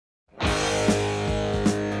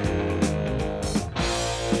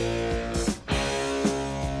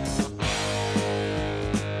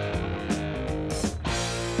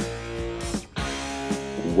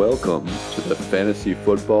Welcome to the Fantasy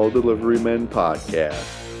Football Delivery Men podcast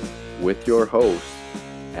with your hosts,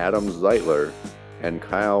 Adam Zeitler and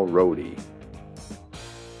Kyle Rohde.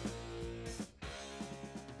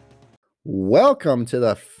 Welcome to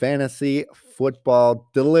the Fantasy Football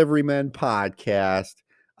Delivery Men podcast.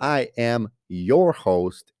 I am your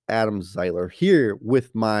host, Adam Zeitler, here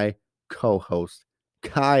with my co-host,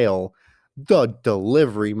 Kyle, the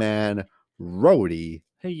Delivery Man Rohde.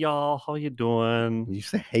 Hey y'all, how you doing? You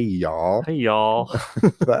say, hey y'all. Hey y'all.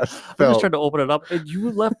 That I just felt- tried to open it up, and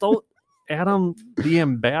you left out Adam, the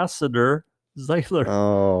ambassador, Zeitler.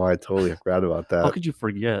 Oh, I totally forgot about How that. could you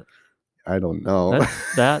forget? I don't know.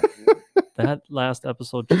 That last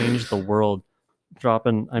episode changed the world.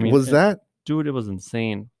 Dropping, I mean, was that it was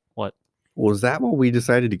insane. What? what we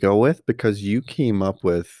decided to go with? Because you came up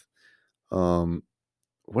with,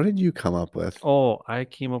 what did you come up with? Oh, I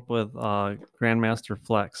came up with Grandmaster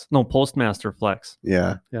Flex. No, Postmaster Flex.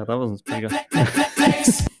 Yeah, Yeah, that was pretty good.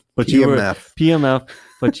 But you were PMF.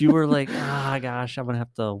 But you were like, gosh, I'm gonna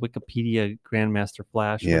have to Wikipedia Grandmaster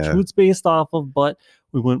Flash, Yeah. which it's based off of, but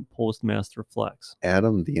we went Postmaster Flex.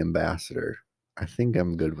 Adam the Ambassador. I think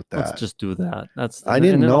I'm good with that. Let's just do that. I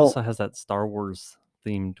didn't and it know- also has that Star Wars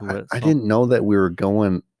theme to it. I so- didn't know that we were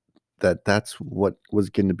going. That's what was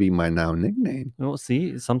going to be my now nickname, Well,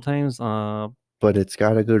 see, sometimes but it's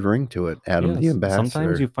got a good ring to it. Adam the yes, Ambassador.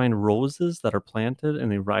 sometimes you find roses that are planted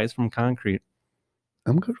and they rise from concrete.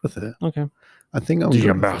 I'm good with it. Okay. I think I'm good with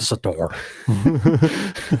ambassador.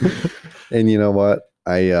 it. And you know what?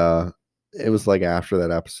 It was like after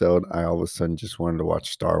that episode, I all of a sudden just wanted to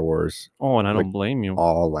watch Star Wars Oh, and I don't Like, blame you.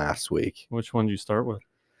 all last week. Which one do you start with?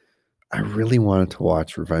 I really wanted to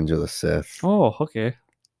watch Revenge of the Sith, Oh, okay.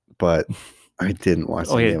 but I didn't watch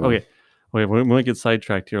any Okay, of them. okay. Wait, we're going to get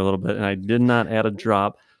sidetracked here a little bit, and I did not add a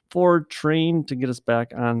drop for Train to get us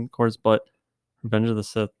back on course, but Revenge of the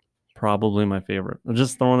Sith, probably my favorite. I'm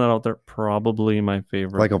just throwing that out there. Probably my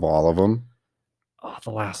favorite. Like of all of them,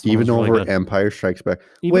 the last one even was really over good. Empire Strikes Back.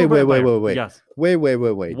 Even Wait, over wait, wait, Empire. wait, wait. Yes, Wait. Whoa,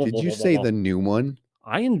 Did whoa, you whoa, say whoa. the new one?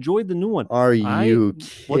 I enjoyed the new one. Are you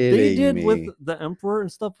kidding What they did me? with the Emperor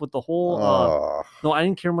and stuff, with the whole. Oh, No, I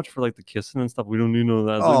didn't care much for like the kissing and stuff. We don't need none of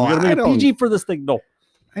that. It's Oh, like, we gotta I make a don't- PG for this thing. No,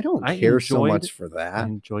 I don't I care so enjoyed- much for I that.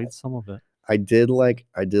 enjoyed some of it. I did like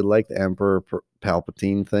the Emperor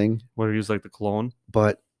Palpatine thing, Where he was like the clone.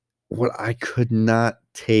 but what I could not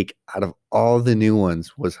take out of all the new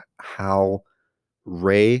ones was how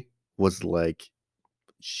Rey was like,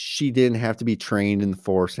 she didn't have to be trained in the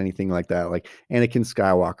Force, anything like that. Like Anakin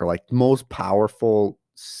Skywalker, like most powerful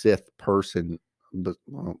Sith person, but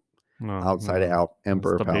well, No, outside no, of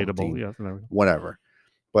Emperor it's debatable. Palpatine, Yes, there we go. whatever.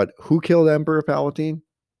 But who killed Emperor Palpatine?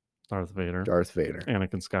 Darth Vader, Darth Vader,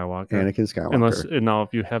 Anakin Skywalker. Anakin Skywalker. Unless now,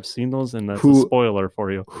 if you have seen those, and that's a Who- spoiler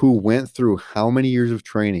for you. who went through how many years of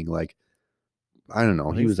training? Like, I don't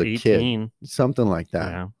know. At He was least a 18. kid, something like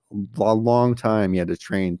that. Yeah. A long time he had to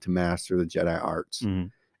train to master the Jedi arts. Mhm.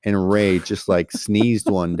 And Rey just like sneezed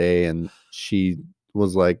one day and she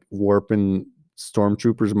was like warping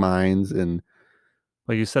stormtroopers' minds. And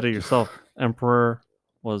But you said it yourself. Emperor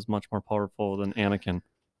was much more powerful than Anakin.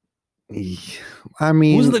 I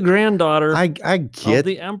mean, Who's the granddaughter I of get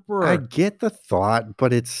the Emperor? I get the thought,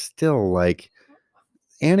 but it's still like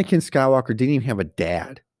Anakin Skywalker didn't even have a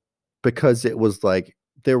dad because it was like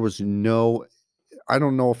there was no. I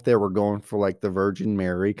don't know if they were going for like the Virgin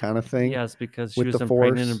Mary kind of thing. Yes, because she with was the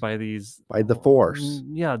impregnated Force. by these By the Force.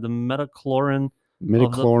 Yeah, the metachlorian.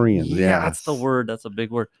 Midichlorians. Yeah, that's the word. That's a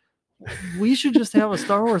big word. We should just have a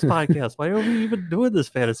Star Wars podcast. Why are we even doing this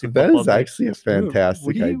fantasy? That football is thing? actually a fantastic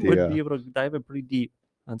We would idea. be able to dive in pretty deep.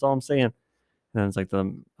 That's all I'm saying. And then it's like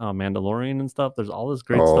the Mandalorian and stuff. There's all this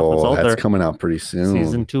great stuff that's out that's there. coming out pretty soon.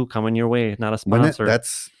 Season 2 coming your way. Not a When sponsor.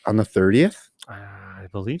 that's on the 30th. I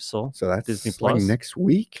believe so. So that's Disney like Plus? next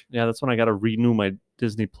week. Yeah, that's when I got to renew my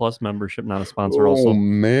Disney Plus membership. Not a sponsor. Oh Also,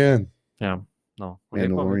 man, yeah, no. Okay,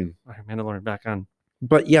 well, Mandalorian. all right, Mandalorian back on.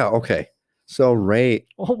 But yeah, okay. So Rey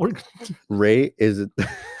Oh, is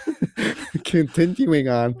continuing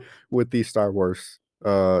on with the Star Wars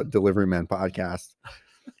Delivery Man podcast.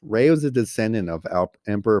 Rey was a descendant of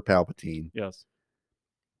Emperor Palpatine. yes.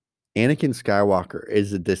 Anakin Skywalker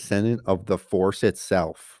is a descendant of the Force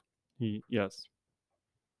itself. Yes.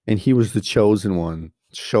 And he was the chosen one.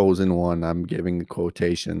 Chosen one. I'm giving the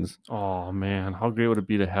quotations. Oh man, how great would it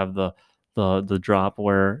be to have the drop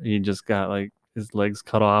where he just got like his legs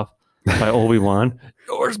cut off by Obi-Wan?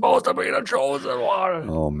 You're supposed to be the chosen one.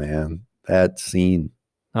 Oh man, that scene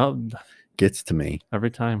Oh, gets to me. every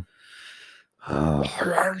time. Oh,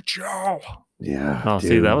 Joe. yeah. Oh,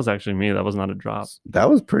 see, that dude. was actually me. That was not a drop. That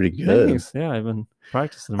was pretty good. Thanks. Yeah, I've been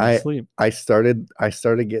practicing in my sleep. I started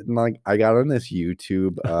getting like I got on this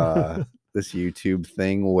YouTube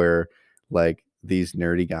thing where like these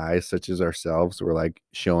nerdy guys such as ourselves were like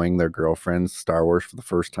showing their girlfriends Star Wars for the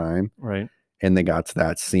first time, Right. and they got to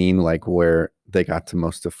that scene like where they got to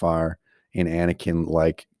Mustafar and Anakin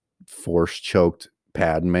like force choked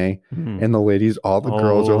Padme, Mhm. and all the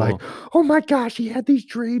girls are like, Oh. "Oh my gosh, he had these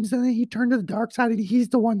dreams and then he turned to the dark side and he's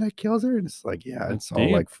the one that kills her." And it's like, yeah, It's it's all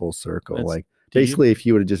deep. like full circle. It's like deep. basically, if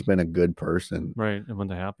you would have just been a good person, Right. It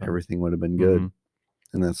wouldn't have happened. everything would have been good. Mhm.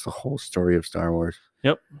 And that's the whole story of Star Wars.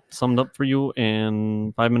 Yep. Summed up for you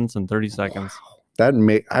in 5 minutes and 30 seconds. Wow.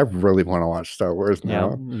 I really want to watch Star Wars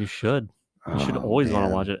now. Yeah, you should. You should Oh, always want to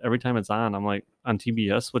man. watch it. Every time it's on, I'm like on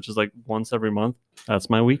TBS, which is like once every month. That's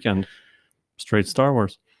my weekend. Straight Star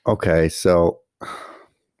Wars. Okay, so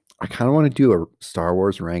I kind of want to do a Star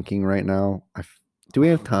Wars ranking right now. Do we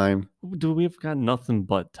have time? Do we've got nothing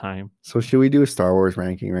but time? So should we do a Star Wars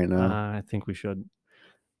ranking right now? I think we should.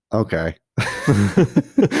 Okay.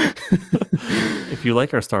 If you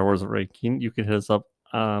like our Star Wars ranking, you can hit us up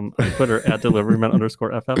on Twitter at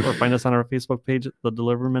deliveryman_ff or find us on our Facebook page, the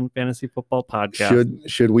Deliveryman Fantasy Football Podcast.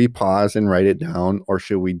 Should we pause and write it down, or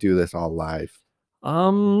should we do this all live?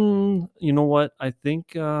 You know what? I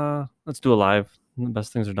think let's do a live. The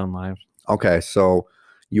best things are done live. Okay, so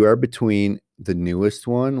you are between the newest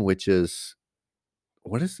one, which is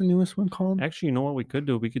what is the newest one called? Actually, you know what we could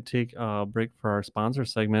do? We could take a break for our sponsor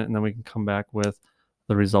segment, and then we can come back with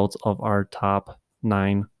the results of our top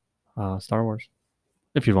 9 Star Wars.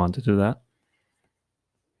 If you want to do that.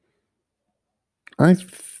 I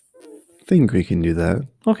think we can do that.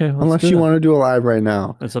 Okay. Unless you want to do a live right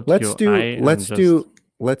now. It's up to Let's you.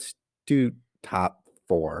 let's do top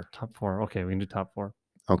 4. Top 4. Okay, we can do top 4.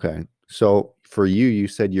 Okay. So for you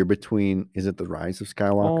said you're between, is it The Rise of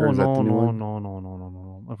Skywalker? Oh, is that the new one?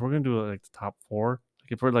 No. If we're gonna do like the top 4,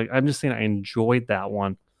 like if we're like, I'm just saying I enjoyed that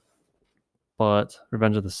one, but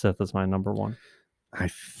Revenge of the Sith is my number 1. I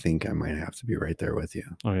think I might have to be right there with you.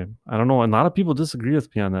 Okay, I don't know. A lot of people disagree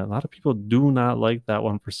with me on that. A lot of people do not like that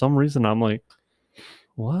one for some reason. I'm like,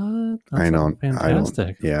 what? That's I know.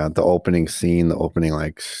 fantastic. Yeah, the opening scene, the opening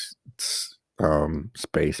like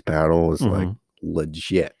space battle is like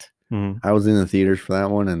legit. I was in the theaters for that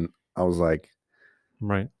one, and I was like,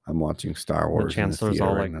 right, I'm watching Star Wars. The Chancellor's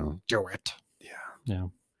all right like, now. do it. Yeah.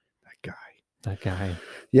 That guy.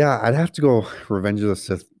 Yeah, I'd have to go Revenge of the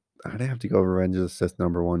Sith. I'd have to go Revenge of the Sith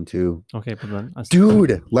number 1 too. Okay, but then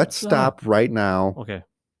dude, let's stop right now. Okay.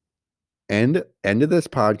 End of this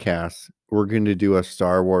podcast. We're going to do a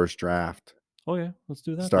Star Wars draft. Okay, let's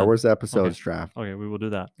do that. Star Wars episodes draft. Okay, we will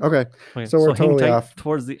do that. Okay. So we're totally off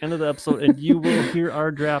towards the end of the episode, and you will hear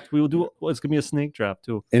our draft. We will do. Well, it's gonna be a snake draft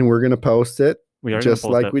too, and we're gonna post it. We are just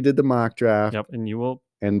like we did the mock draft. Yep, and you will.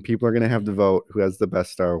 And people are gonna have to vote who has the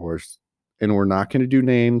best Star Wars. And we're not gonna do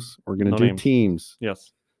names. We're gonna do teams.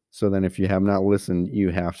 Yes. So then, if you have not listened, you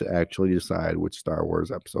have to actually decide which Star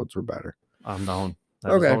Wars episodes were better. I'm down.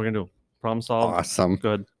 That's what we're gonna do. Problem solved. Awesome.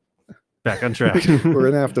 Good. Back on track.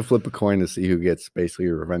 We're gonna have to flip a coin to see who gets basically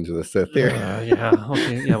Revenge of the Sith here. Yeah.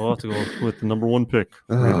 Okay. Yeah, we'll have to go with the number 1 pick.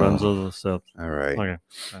 Revenge of the Sith. All right. Okay.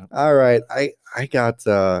 All right. I got.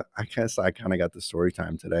 I guess I kind of got the story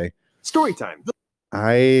time today. Story time.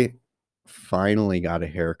 I finally got a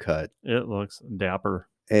haircut. It looks dapper.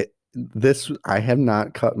 I have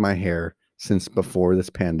not cut my hair since before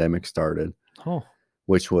this pandemic started. Oh.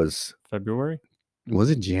 Which was February.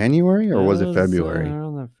 Was it January or was it February?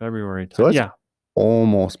 Around the February time. So it's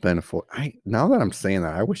almost been a full. Now that I'm saying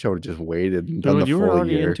that, I wish I would have just waited and done the full year. You were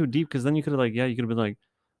already in too deep because then you could have you could have been like,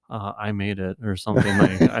 I made it or something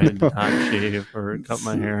like I did not shave or cut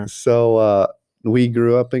my hair. So we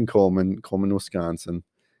grew up in Coleman, Wisconsin,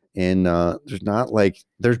 and there's not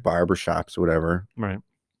there's barbershops or whatever. Right.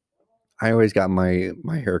 I always got my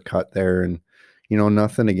hair cut there, and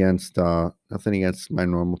nothing against my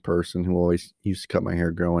normal person who always used to cut my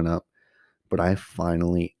hair growing up, but I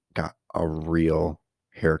finally got a real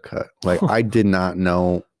haircut. I did not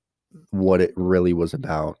know what it really was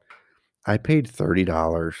about. I paid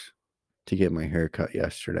 $30 to get my hair cut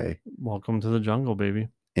yesterday. Welcome to the jungle, baby.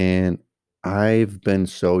 And I've been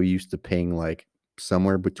so used to paying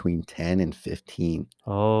somewhere between 10 and 15.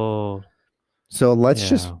 Oh. So let's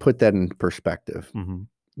just put that in perspective. Mm-hmm.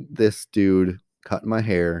 This dude cut my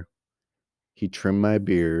hair, he trimmed my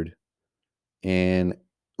beard, and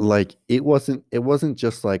it wasn't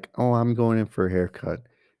just oh, I'm going in for a haircut.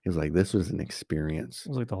 It was this was an experience.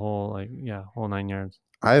 It was the whole whole 9 yards.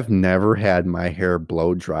 I've never had my hair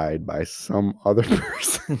blow dried by some other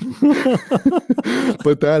person,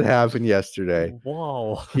 but that happened yesterday.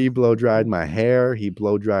 Wow. He blow dried my hair. He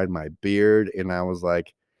blow dried my beard. And I was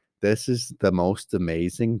like, this is the most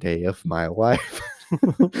amazing day of my life.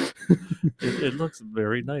 It looks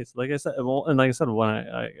very nice. Like I said, well, and like I said, when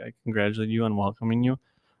I congratulate you on welcoming you,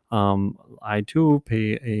 I too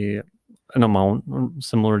pay an amount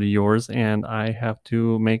similar to yours, and I have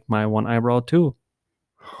to make my one eyebrow too.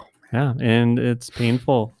 Yeah, and it's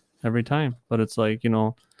painful every time, but it's like,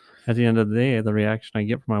 at the end of the day, the reaction I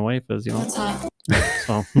get from my wife is,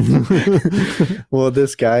 so. Well,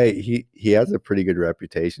 this guy, he has a pretty good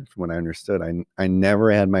reputation from what I understood. I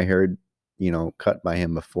never had my hair, cut by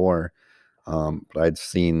him before. But I'd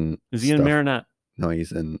seen. Is he in Marinette? No,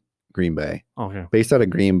 he's in Green Bay. Okay. Based out of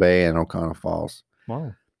Green Bay and O'Connell Falls.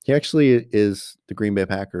 Wow. He actually is the Green Bay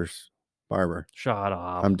Packers barber. Shut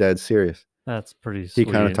up. I'm dead serious. That's pretty sweet.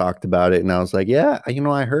 He kind of talked about it, and I was like, yeah,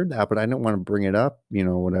 I heard that, but I didn't want to bring it up,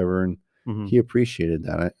 whatever. And he appreciated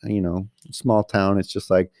that. Small town. It's just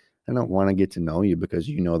like, I don't want to get to know you because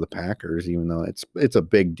you know the Packers, even though it's a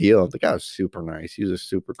big deal. The guy was super nice. He was a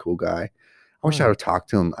super cool guy. I wish I would have talked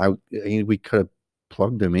to him. We could have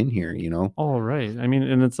plugged him in here, Oh, right. I mean,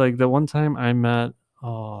 and it's like the one time I met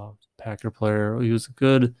Packer player. He was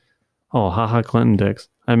good. Clinton Dix.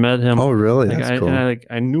 I met him. Oh, really? Like, That's cool. And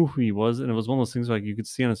I knew who he was, and it was one of those things where, like, you could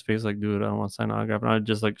see on his face, like, dude, I don't want to sign an autograph. And I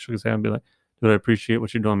just like shook his hand and be like, dude, I appreciate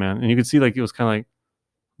what you're doing, man. And you could see, like, it was kind of like,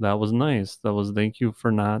 that was nice. That was thank you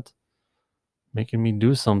for not making me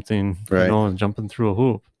do something, right? And jumping through a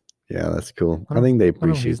hoop. Yeah, that's cool. I think they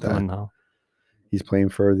appreciate that. Now. He's playing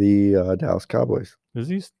for the Dallas Cowboys. Is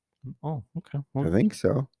he? Oh, okay. Well, I think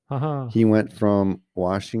so. Uh-huh. He went from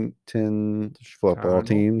Washington football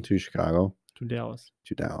team to Chicago. To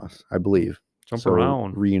Dallas, I believe. Jump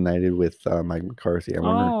around. Reunited with Mike McCarthy. I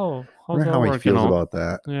wonder how he feels about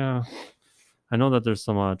that. Yeah. I know that there's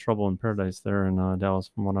some trouble in paradise there in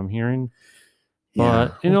Dallas from what I'm hearing.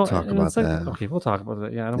 But, we'll talk about that. Okay, we'll talk about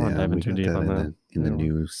that. Yeah, I don't want to dive in too deep on that. In the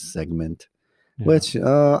news segment. Yeah. Which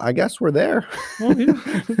I guess we're there. Oh,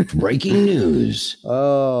 yeah. Breaking news.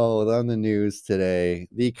 Oh, on the news today,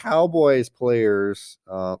 the Cowboys players.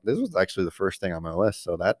 This was actually the first thing on my list.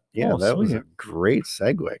 So that was a great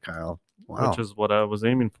segue, Kyle. Wow. Which is what I was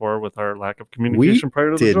aiming for with our lack of communication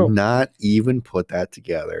prior to the show. We did not even put that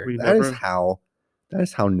together. That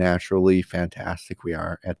is how naturally fantastic we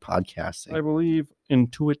are at podcasting. I believe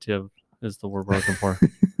intuitive is the word we're looking for.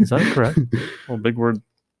 Is that correct? Well, big word.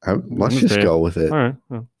 Let's just go with it. All right.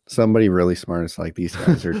 Yeah. Somebody really smart is like, these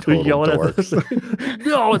guys are total dorks.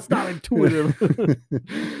 No, it's not intuitive.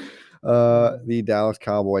 The Dallas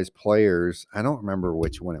Cowboys players, I don't remember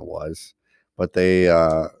which one it was, but they,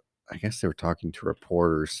 I guess they were talking to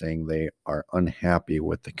reporters saying they are unhappy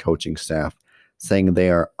with the coaching staff, saying they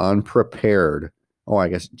are unprepared. Oh, I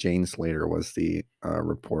guess Jane Slater was the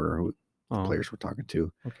reporter who the players were talking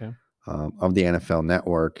to. Okay. Of the NFL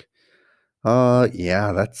Network.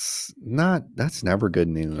 Yeah, that's never good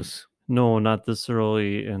news. No, not this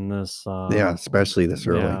early in this. Yeah, especially this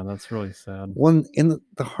early. Yeah, that's really sad. And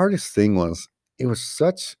the hardest thing was, it was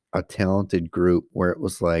such a talented group where it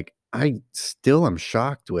was like, I still am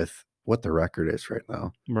shocked with what the record is right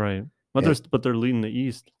now. Right, but they're leading the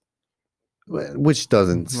East, which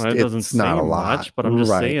doesn't. It's not a lot, much, but I'm just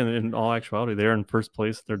saying, in all actuality, they're in first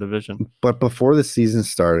place in their division. But before the season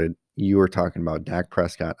started, you were talking about Dak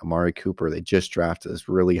Prescott, Amari Cooper. They just drafted this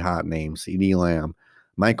really hot name, CeeDee Lamb.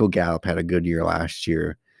 Michael Gallup had a good year last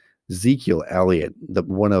year. Ezekiel Elliott,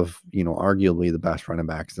 one of, arguably the best running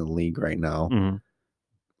backs in the league right now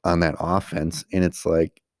on that offense. And it's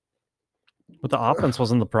like. But the offense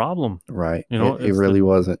wasn't the problem. Right. It really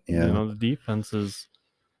wasn't. Yeah. The defense has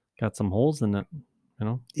got some holes in it,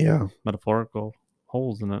 Yeah. Metaphorical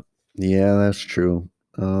holes in it. Yeah, that's true.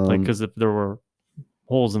 Because if there were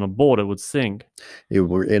holes in a boat, it would sink. It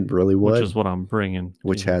really would. Which is what I'm bringing.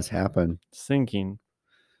 Which has happened. Sinking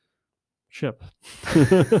ship.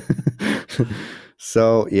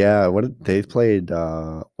 So yeah, they played?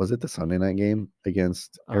 Was it the Sunday night game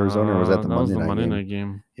against Arizona, or was that the Monday night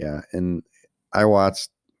game? Yeah, and I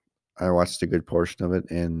watched a good portion of it,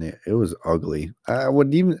 and it was ugly. I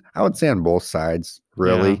would say on both sides,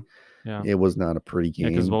 really. Yeah. It was not a pretty game.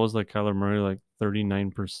 Because what was Kyler Murray, like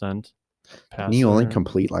 39%? And he only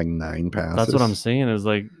complete like 9 passes. That's what I'm saying. Is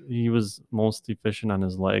like he was most efficient on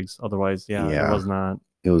his legs. Otherwise, it was not.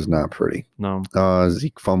 It was not pretty. No.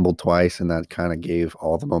 Zeke fumbled twice, and that kind of gave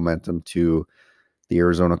all the momentum to the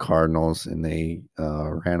Arizona Cardinals, and they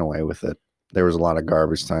ran away with it. There was a lot of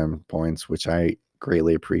garbage time points, which I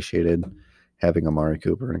greatly appreciated, having Amari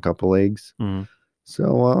Cooper in a couple leagues.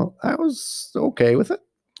 So I was okay with it.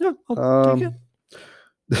 Yeah, I'll take Um, it.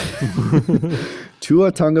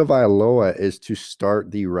 Tua Tagovailoa is to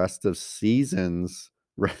start the rest of seasons.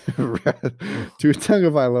 Tua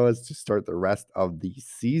Tagovailoa is to start the rest of the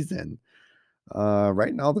season.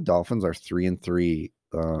 Right now, the Dolphins are 3-3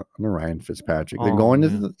 under Ryan Fitzpatrick. They're Oh, going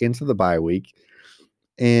man. into the bye week,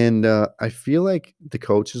 and I feel like the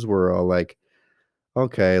coaches were all like,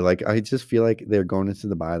 okay, like I just feel like they're going into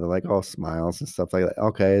the bye. They're like all smiles and stuff like that.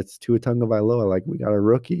 Okay, it's Tua Tagovailoa. Like we got a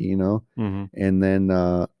rookie, you know. Mm-hmm. And then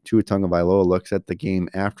Tua Tagovailoa looks at the game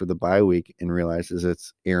after the bye week and realizes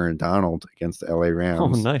it's Aaron Donald against the LA Oh,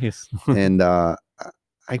 Rams. nice. And I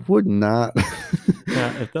would not.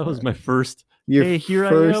 Yeah, if that was my first, Your hey, here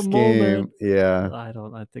first I am game, moment. yeah,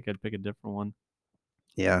 I think I'd pick a different one.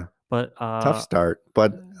 yeah, But tough start,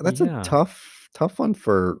 but that's yeah. a tough one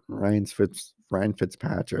for Ryan But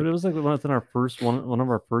Fitzpatrick. it was like within our first one of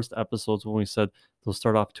our first episodes when we said they'll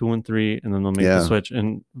start off 2-3 and then they'll make the Yeah. switch,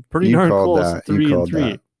 and pretty You darn called close, that. You 3-3. called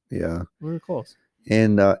that. Yeah. We were close.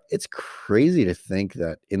 And it's crazy to think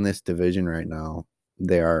that in this division right now,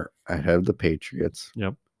 they are ahead of the Patriots.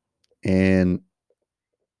 Yep. And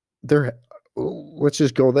let's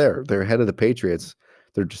just go there. They're ahead of the Patriots.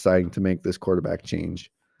 They're deciding to make this quarterback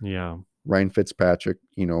change. Yeah. Ryan Fitzpatrick,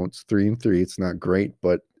 it's 3-3. It's not great,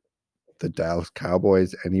 but the Dallas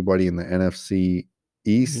Cowboys, anybody in the NFC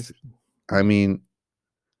East, I mean,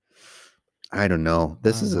 I don't know.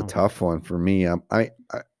 This is a tough one for me.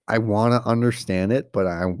 I want to understand it, but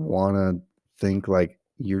I want to think like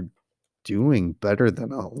you're doing better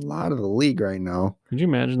than a lot of the league right now. Could you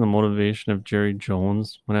imagine the motivation of Jerry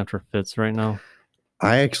Jones went after Fitz right now?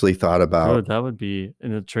 I actually thought about Dude, that would be,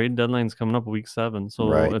 and the trade deadline's coming up week 7, so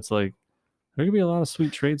Right. it's like there could be a lot of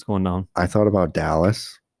sweet trades going down. I thought about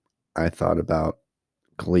Dallas. I thought about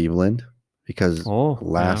Cleveland because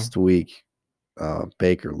last week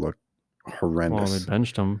Baker looked horrendous. Well, they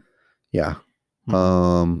benched him. Yeah.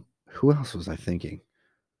 Who else was I thinking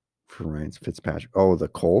for Ryan Fitzpatrick? Oh, the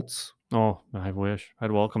Colts. Oh, I wish.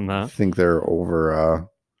 I'd welcome I that. think they're over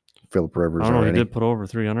Philip Rivers I don't know. already. He did put over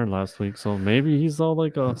 300 last week, so maybe he's all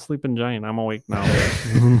like a sleeping giant. I'm awake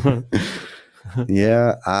now.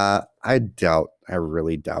 Yeah, I doubt. I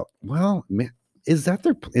really doubt. Well, man, is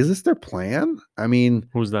this their plan? I mean,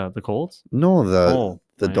 who's that? The Colts? No, the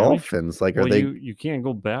Miami? Dolphins. Like, well, are they? You can't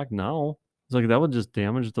go back now. It's like that would just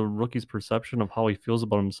damage the rookie's perception of how he feels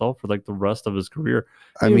about himself for like the rest of his career.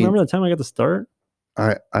 Hey, I mean, remember the time I got to start?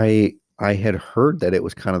 I had heard that it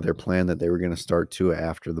was kind of their plan that they were going to start Tua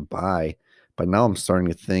after the bye, but now I'm starting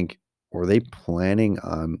to think, were they planning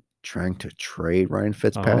on trying to trade Ryan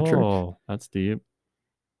Fitzpatrick? Oh, that's deep.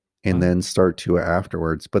 And then start Tua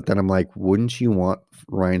afterwards. But then I'm like, wouldn't you want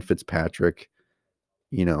Ryan Fitzpatrick,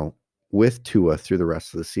 with Tua through the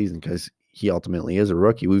rest of the season? Because he ultimately is a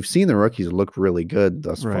rookie. We've seen the rookies look really good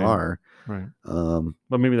thus far. Right.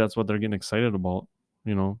 But maybe that's what they're getting excited about,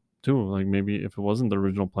 too. Like maybe if it wasn't the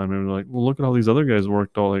original plan, maybe they're like, well, look at how these other guys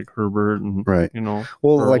worked out, like Herbert and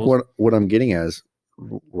Well, Earls. like what I'm getting at is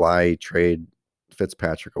why trade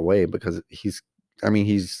Fitzpatrick away? Because he's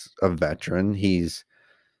a veteran. He's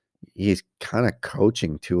kind of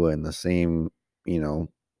coaching Tua in the same,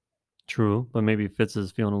 True, but maybe Fitz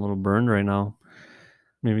is feeling a little burned right now.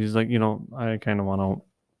 Maybe he's like, I kind of want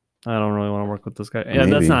to. I don't really want to work with this guy. Yeah,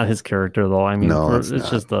 that's not his character, though. I mean, no, it's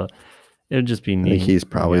just it'd just be neat. I think he's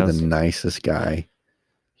probably the nicest guy.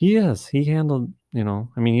 He is. He handled, he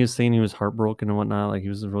was saying he was heartbroken and whatnot. Like he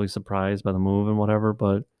was really surprised by the move and whatever,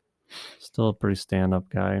 but still a pretty stand-up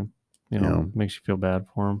guy. Makes you feel bad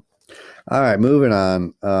for him. All right, moving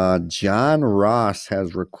on. John Ross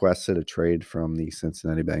has requested a trade from the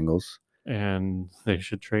Cincinnati Bengals. And they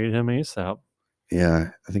should trade him ASAP. Yeah,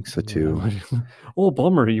 I think so too. Oh,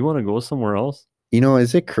 bummer. You want to go somewhere else?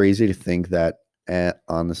 Is it crazy to think that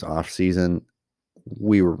on this offseason,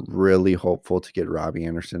 we were really hopeful to get Robbie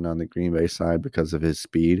Anderson on the Green Bay side because of his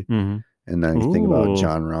speed. Mm-hmm. And then you think about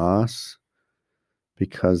John Ross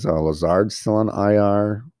because Lazard's still on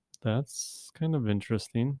IR. That's kind of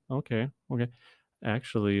interesting. Okay.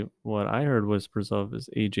 Actually, what I heard whispers of is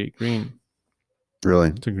AJ Green.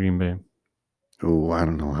 Really? To Green Bay. Oh, I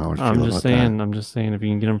don't know how I feel I'm just saying. that. I'm just saying, if you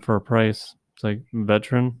can get him for a price, it's like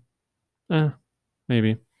veteran.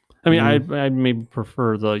 Maybe. I mean, I'd maybe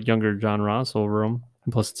prefer the younger John Ross over him.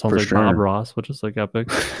 And plus, it sounds like Bob Ross, which is like epic.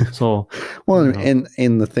 So, well, and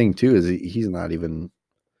the thing too is he's not even.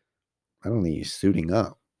 I don't think he's suiting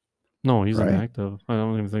up. No, he's inactive. I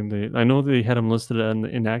don't even think I know they had him listed in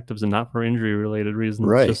inactives and not for injury related reasons.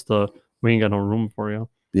 Right. Just we ain't got no room for you.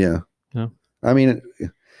 Yeah. Yeah. I mean,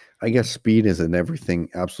 I guess speed is in everything,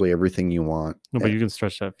 absolutely everything you want. No, but you can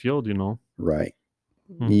stretch that field, Right.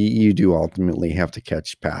 You do ultimately have to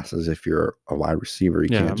catch passes if you're a wide receiver. You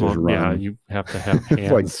can't just run. Yeah, you have to have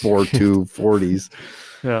hands. Like 4.2 40s.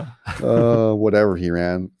 Yeah. Whatever he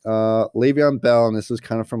ran. Le'Veon Bell, and this is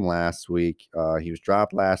kind of from last week. He was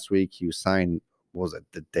dropped last week. He was signed, what was it,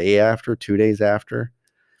 the day after, 2 days after?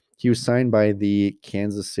 He was signed by the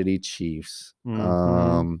Kansas City Chiefs.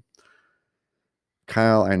 Mm-hmm.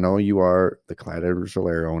 Kyle, I know you are the Clyde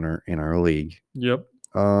Edwards-Helaire owner in our league. Yep.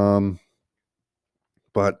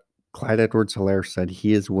 But Clyde Edwards-Helaire said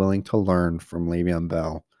he is willing to learn from Le'Veon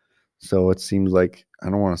Bell. So it seems like, I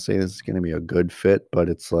don't want to say this is going to be a good fit, but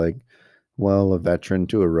it's like, well, a veteran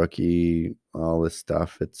to a rookie, all this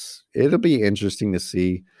stuff. It'll be interesting to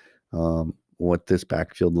see what this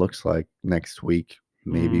backfield looks like next week,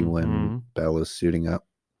 maybe when Bell is suiting up.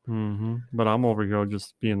 But I'm over here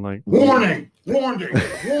just being like, Warning!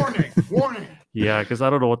 Yeah, because I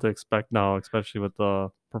don't know what to expect now, especially with the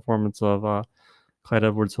performance of Clyde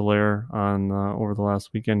Edwards-Helaire on over the last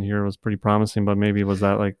weekend here. It was pretty promising, but maybe was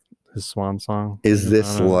that like his swan song? Is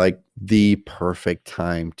this like the perfect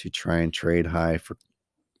time to try and trade high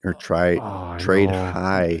trade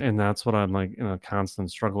high? And that's what I'm like in a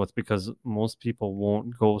constant struggle with, because most people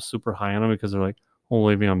won't go super high on him because they're like, oh,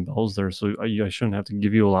 Le'Veon Bell's there, so I shouldn't have to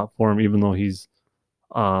give you a lot for him, even though he's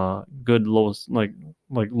good low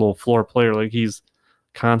low floor player. Like he's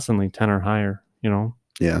constantly 10 or higher, you know?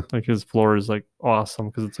 Yeah. Like his floor is like awesome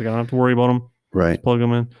because it's like I don't have to worry about him. Right. Just plug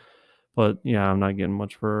him in. But yeah, I'm not getting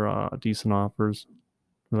much for decent offers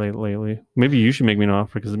lately. Maybe you should make me an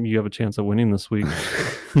offer because you have a chance of winning this week.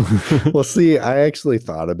 Well, see, I actually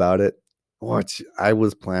thought about it. I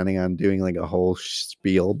was planning on doing like a whole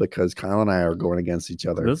spiel because Kyle and I are going against each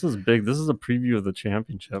other. This is big. This is a preview of the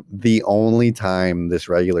championship. The only time this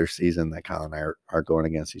regular season that Kyle and I are going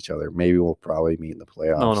against each other. Maybe we'll probably meet in the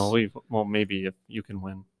playoffs. Well, maybe if you can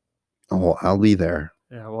win. Oh, I'll be there.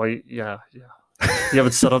 Yeah, well, yeah. You have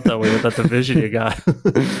it set up that way with that division you got.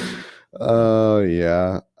 Oh,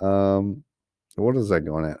 yeah. What is that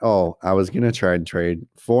going at? Oh, I was going to try and trade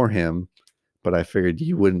for him, but I figured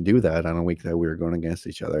you wouldn't do that on a week that we were going against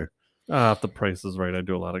each other. If the price is right, I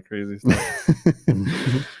do a lot of crazy stuff.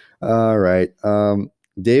 All right.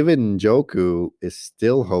 David Njoku is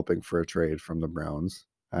still hoping for a trade from the Browns.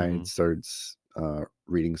 I started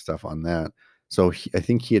reading stuff on that. So I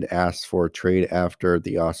think he had asked for a trade after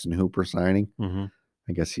the Austin Hooper signing.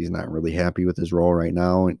 I guess he's not really happy with his role right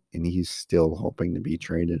now, and he's still hoping to be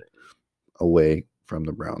traded away from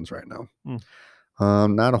the Browns right now.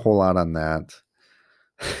 Not a whole lot on that.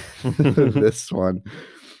 This one.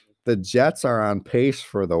 The Jets are on pace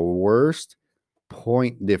for the worst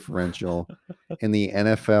point differential in the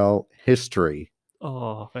NFL history.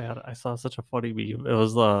 Oh, man. I saw such a funny meme. It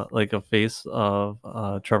was like a face of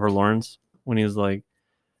Trevor Lawrence when he was like,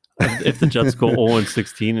 if the Jets go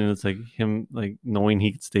 0-16, and it's like him like knowing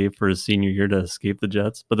he could stay for his senior year to escape the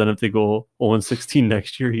Jets, but then if they go 0-16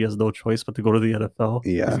 next year, he has no choice but to go to the NFL.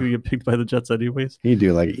 Yeah, he's gonna get picked by the Jets anyways. He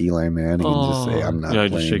do like Eli Manning and just say, "I'm not." Yeah,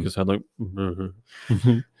 playing. just shake his head like.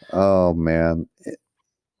 Oh man,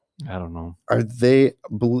 I don't know. Are they?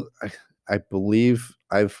 I believe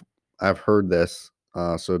I've heard this,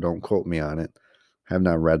 so don't quote me on it. I have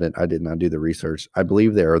not read it. I did not do the research. I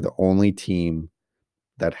believe they are the only team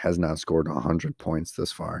that has not scored 100 points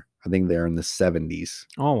this far. I think they're in the 70s.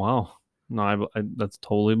 Oh, wow. No, that's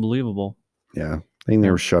totally believable. Yeah. I think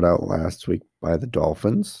they were shut out last week by the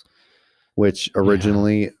Dolphins, which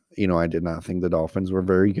originally, I did not think the Dolphins were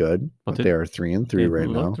very good, but they are 3-3 right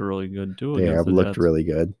now. They looked really good, too. They have looked really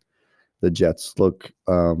good. The Jets look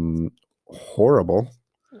horrible.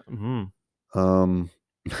 And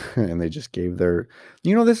they just gave their,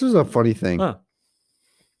 this is a funny thing. Huh.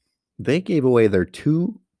 They gave away their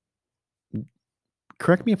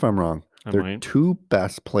correct me if I'm wrong, their two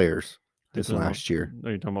best players this last year. Are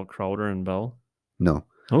you talking about Crowder and Bell? No.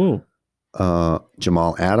 Oh.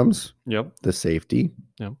 Jamal Adams. Yep. The safety.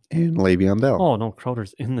 Yep. And Le'Veon Bell. Oh, no,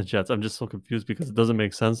 Crowder's in the Jets. I'm just so confused because it doesn't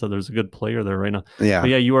make sense that there's a good player there right now. Yeah. But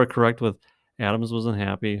yeah, you are correct with Adams wasn't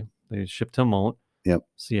happy. They shipped him out. Yep.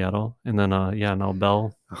 Seattle. And then, now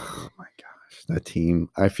Bell. Oh, my gosh. That team.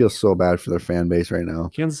 I feel so bad for their fan base right now.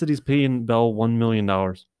 Kansas City's paying Bell $1 million.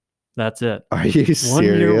 That's it. Are you serious? 1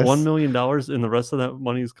 year, $1 million, and the rest of that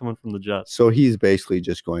money is coming from the Jets. So he's basically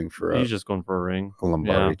just going for a ring. A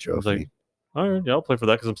Lombardi trophy. Like, all right, yeah, I'll play for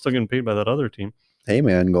that because I'm still getting paid by that other team. Hey,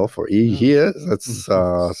 man, go for it. He is. That's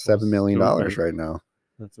 $7 million right now.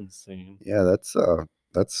 That's insane. Yeah, that's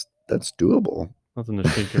doable. Nothing to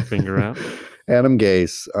shake your finger at. Adam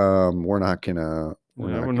Gase. We're not gonna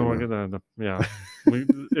Yeah.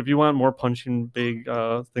 If you want more punching big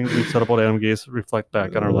things we've said about Adam Gase, reflect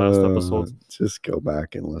back on our last episodes. Just go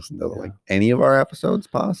back and listen to any of our episodes,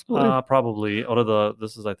 possibly. Probably out of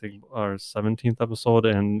this is I think our 17th episode,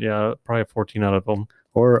 and probably 14 out of them.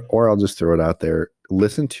 Or I'll just throw it out there.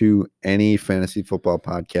 Listen to any fantasy football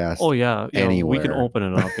podcast. Oh yeah, anywhere. We can open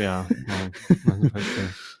it up. Yeah.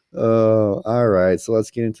 All right. So let's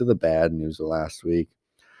get into the bad news of last week.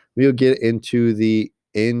 We'll get into the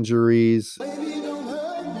injuries.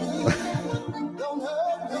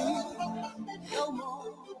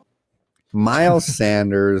 Miles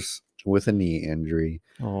Sanders with a knee injury.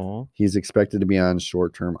 Oh, he's expected to be on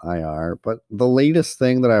short-term IR, but the latest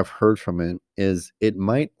thing that I've heard from him is it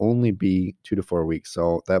might only be 2 to 4 weeks,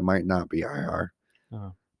 so that might not be IR,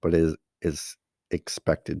 but is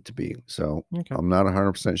expected to be. So okay. I'm not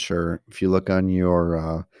 100% sure. If you look on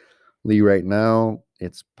your league right now,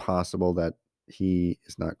 it's possible that he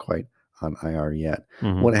is not quite on IR yet.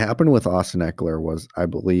 Mm-hmm. What happened with Austin Eckler was, I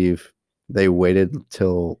believe, they waited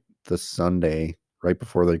till the Sunday right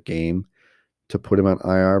before the game to put him on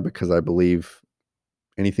IR because I believe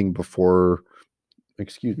anything before,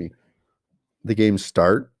 the games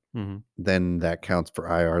start, then that counts for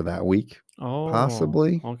IR that week. Oh,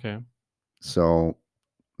 possibly. Okay. So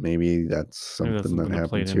maybe that's something that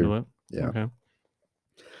happened too. Yeah.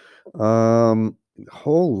 Okay.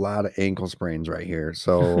 Whole lot of ankle sprains right here.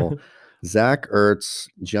 So Zach Ertz,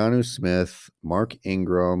 Jonnu Smith, Mark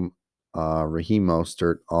Ingram, Raheem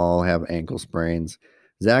Mostert all have ankle sprains.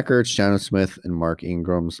 Zach Ertz, Jonnu Smith, and Mark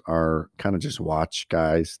Ingram's are kind of just watch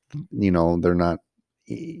guys. They're not.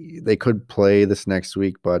 They could play this next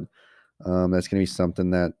week, but that's going to be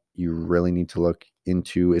something that you really need to look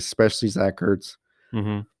into, especially Zach Ertz.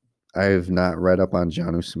 Mm-hmm. I have not read up on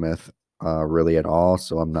Jonnu Smith really at all,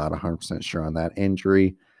 so I'm not 100% sure on that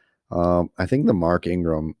injury. I think the Mark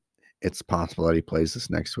Ingram, it's possible that he plays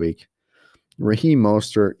this next week. Raheem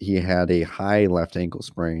Mostert, he had a high left ankle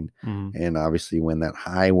sprain, and obviously when that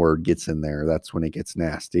high word gets in there, that's when it gets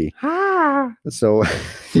nasty. So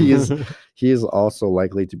he is also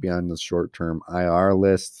likely to be on the short-term IR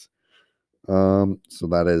list. So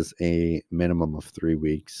that is a minimum of 3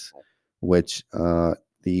 weeks, which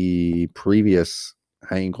the previous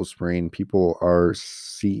high ankle sprain people are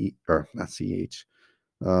Christian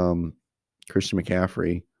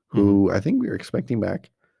McCaffrey, who I think we were expecting back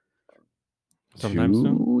sometime 2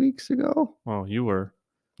 soon? weeks ago. Oh, you were,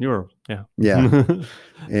 yeah.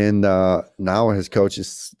 And now his coach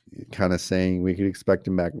is kind of saying we could expect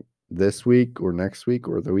him back this week or next week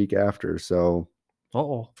or the week after. So,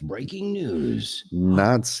 breaking news.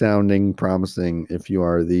 Not sounding promising if you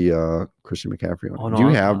are the Christian McCaffrey owner. Do you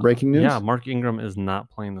have breaking news? Yeah, Mark Ingram is not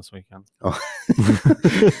playing this weekend. Oh.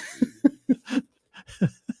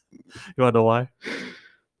 You want to know why?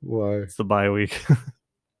 Why? It's the bye week.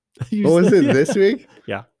 Is it this week?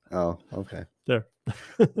 Yeah. Oh, okay. There.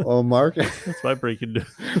 Well, Mark. That's my breaking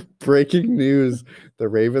news. Breaking news. The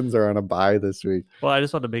Ravens are on a bye this week. Well, I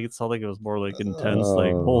just wanted to make it sound like it was more like intense.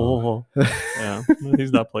 Yeah.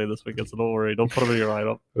 He's not playing this weekend, so don't worry. Don't put him in your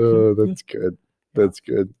lineup. Oh, that's good. That's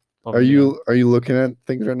good. Are you looking at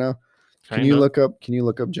things right now? Can you look up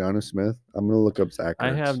Jonnu Smith? I'm gonna look up Zach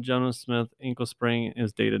Ertz. I have Jonnu Smith ankle sprain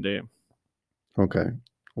is day to day. Okay.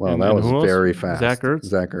 Well, that was very fast. Zach Ertz.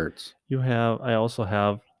 Zach Ertz. I also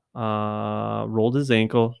have rolled his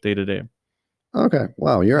ankle day to day. Okay.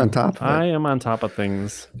 Wow, you're on top of it. I am on top of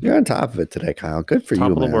things. You're on top of it today, Kyle. Good for you,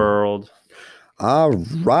 man. Top of the world. All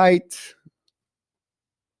right.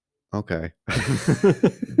 Okay.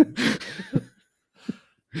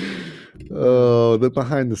 Oh, the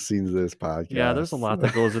behind the scenes of this podcast. Yeah, there's a lot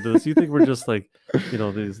that goes into this. You think we're just like,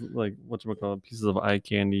 these like whatchamacallit pieces of eye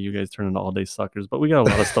candy. You guys turn into all day suckers, but we got a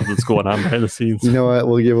lot of stuff that's going on behind the scenes. You know what?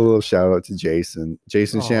 We'll give a little shout out to Jason.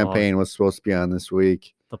 Jason Champagne was supposed to be on this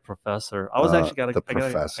week. The professor. I was actually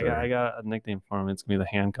I got a nickname for him. It's gonna be the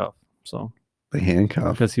handcuff. So the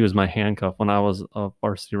handcuff, because he was my handcuff when I was a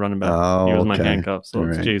varsity running back. He was my handcuff. So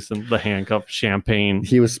it's Jason, the handcuff Champagne.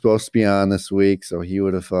 He was supposed to be on this week, so he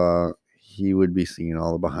would have. He would be seeing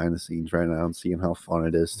all the behind the scenes right now and seeing how fun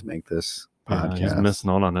it is to make this podcast. He's missing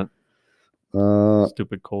out on it.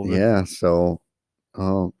 Stupid COVID. Yeah. So,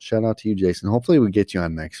 shout out to you, Jason. Hopefully, we get you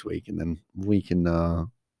on next week, and then we can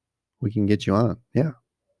get you on. Yeah.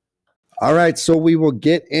 All right. So we will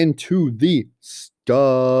get into the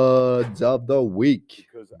studs of the week.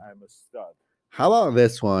 Because I'm a stud. How about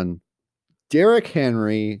this one? Derrick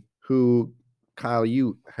Henry, who Kyle,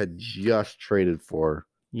 you had just traded for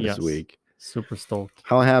this week. Super stoked.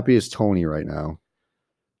 How happy is Tony right now?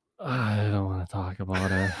 I don't want talk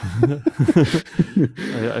about it.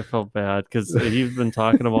 I felt bad because he's been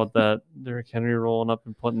talking about that Derrick Henry rolling up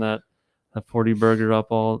and putting that 40 burger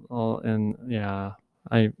up all and yeah,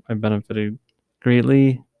 I benefited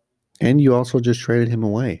greatly. And you also just traded him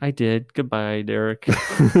away. I did. Goodbye, Derek.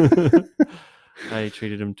 I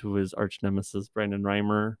traded him to his arch nemesis, Brandon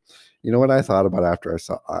Reimer. You know what I thought about after I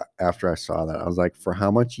saw that? I was like, for how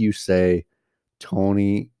much you say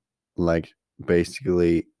Tony like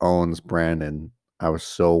basically owns Brandon, I was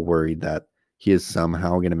so worried that he is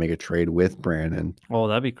somehow going to make a trade with Brandon. Oh,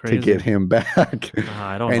 that'd be crazy to get him back.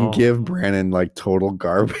 I don't and know. give Brandon like total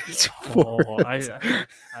garbage. I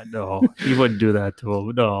know he wouldn't do that to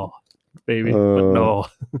him. No, baby, but no.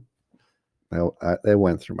 That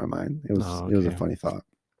went through my mind. It was it was a funny thought.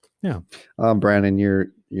 Yeah. Brandon,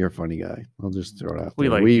 you're a funny guy. I'll just throw it out there.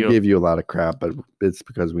 Like we give you a lot of crap, but it's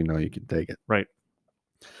because we know you can take it. Right.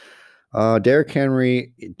 Derrick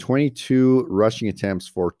Henry, 22 rushing attempts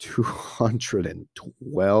for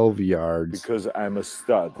 212 yards. Because I'm a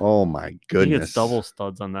stud. Oh my goodness. He gets double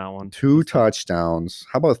studs on that one. 2 touchdowns.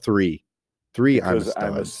 How about 3? 3 because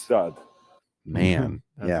I'm a stud. Man.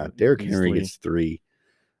 That's Yeah, Derrick Henry beastly. gets 3.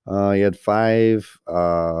 He had 5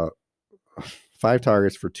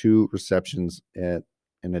 targets for 2 receptions at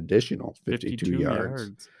an additional 52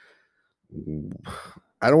 yards.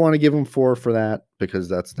 I don't want to give him 4 for that because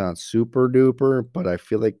that's not super duper, but I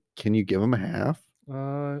feel like, can you give him a half?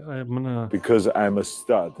 I'm gonna. Because I'm a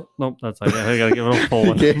stud. Nope, I gotta give it a full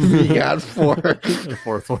one. He got 4. The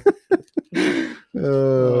fourth one.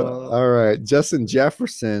 All right, Justin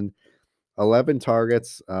Jefferson, 11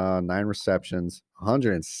 targets, 9 receptions,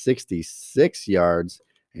 166 yards,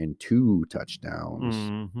 and 2 touchdowns.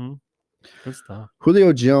 Mm-hmm. Good stuff.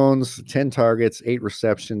 Julio Jones, 10 targets, 8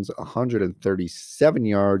 receptions, 137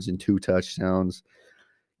 yards, and 2 touchdowns.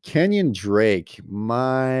 Kenyon Drake,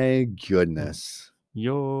 my goodness.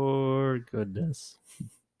 Your goodness.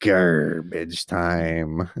 Garbage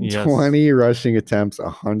time. Yes. 20 rushing attempts,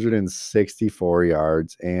 164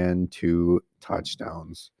 yards, and 2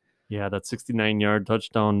 touchdowns. Yeah, that 69-yard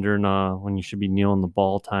touchdown during when you should be kneeling the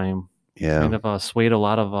ball time. Yeah. Kind of swayed a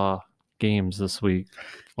lot of games this week.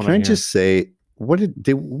 Can I just say, what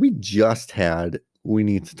did we just had We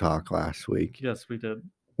Need to Talk last week? Yes, we did.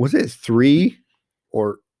 Was it 3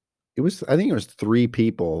 or it was, I think it was 3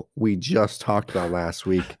 people we just talked about last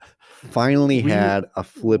week finally had a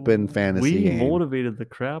flippin' fantasy game. We motivated the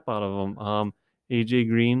crap out of them. AJ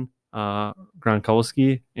Green,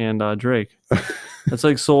 Gronkowski, and Drake. It's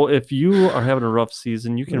like, so if you are having a rough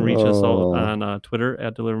season, you can reach us out on Twitter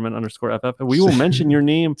at Deliverment_FF, and we will mention your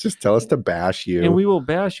name. Just tell us to bash you. And we will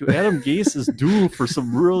bash you. Adam Gase is due for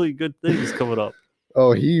some really good things coming up.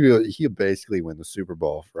 Oh, he'll basically win the Super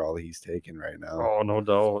Bowl for all he's taking right now. Oh, no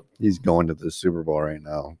doubt. He's going to the Super Bowl right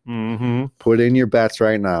now. Mm-hmm. Put in your bets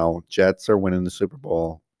right now. Jets are winning the Super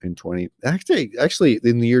Bowl in 20. Actually,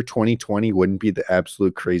 in the year 2020 wouldn't be the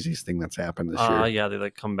absolute craziest thing that's happened this year. Yeah, they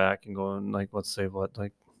like come back and go and like, let's say what,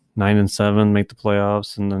 like 9-7, make the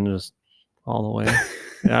playoffs, and then just all the way.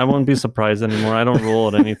 Yeah, I wouldn't be surprised anymore. I don't rule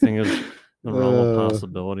out anything as the realm of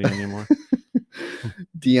possibility anymore.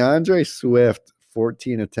 DeAndre Swift,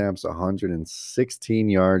 14 attempts, 116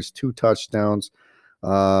 yards, 2 touchdowns,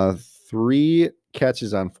 3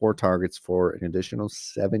 catches on 4 targets for an additional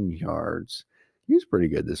 7 yards. He was pretty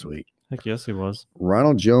good this week. Heck yes, he was.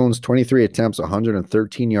 Ronald Jones, 23 attempts,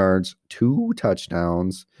 113 yards, 2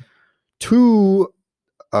 touchdowns, 2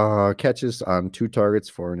 catches on 2 targets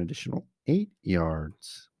for an additional 8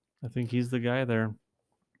 yards. I think he's the guy there.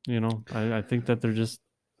 You know, I think that they're just,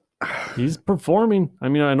 he's performing. I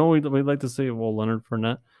mean, I know we'd like to say, well, Leonard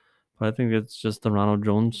Fournette, but I think it's just the Ronald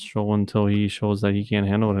Jones show until he shows that he can't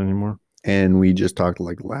handle it anymore. And we just talked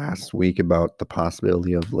like last week about the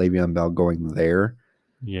possibility of Le'Veon Bell going there.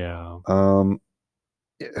 Yeah.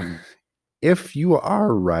 If you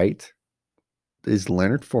are right, is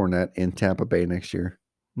Leonard Fournette in Tampa Bay next year?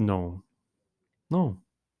 No.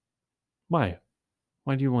 Why?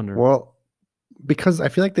 Why do you wonder? Well, because I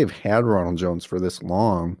feel like they've had Ronald Jones for this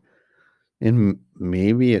long, and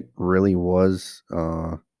maybe it really was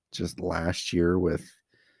just last year with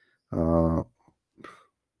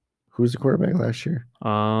who's the quarterback last year?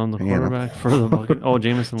 The quarterback for the Buccaneers. Oh,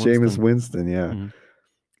 Jameis Winston. Jameis Winston, yeah. Mm-hmm.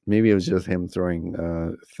 Maybe it was just him throwing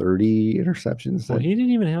 30 interceptions. Well, he didn't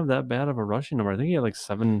even have that bad of a rushing number. I think he had like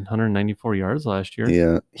 794 yards last year.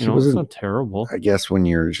 Yeah. It's not terrible. I guess when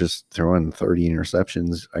you're just throwing 30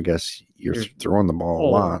 interceptions, I guess you're throwing the ball a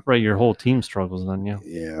lot. Right. Your whole team struggles then, yeah.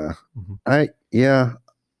 Yeah. Mm-hmm.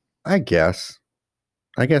 I guess.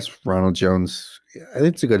 I guess Ronald Jones, I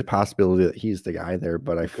think it's a good possibility that he's the guy there,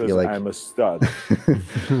 but I Because feel like I'm a stud.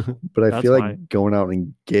 but I That's feel like why. going out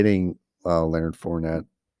and getting Leonard Fournette,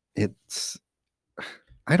 it's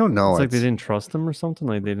I don't know. It's like they didn't trust him or something.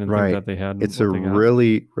 Like they didn't Right. think that they had. It's what a they got.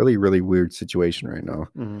 really, really, really weird situation right now.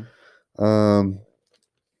 Mhm.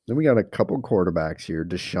 Then we got a couple quarterbacks here.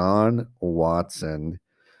 Deshaun Watson.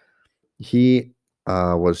 He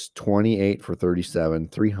was 28 for 37,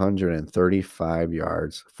 335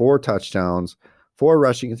 yards, 4 touchdowns, 4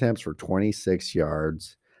 rushing attempts for 26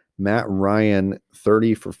 yards. Matt Ryan,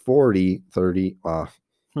 30 for 40, 30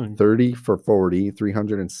 for 40,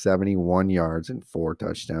 371 yards and 4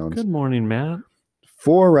 touchdowns. Good morning, Matt.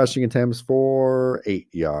 4 rushing attempts for 8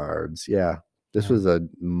 yards. Yeah, this Yeah. was a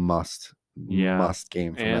must Yeah.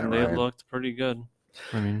 game for And Matt they Ryan. looked pretty good.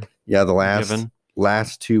 I mean, Yeah, the given.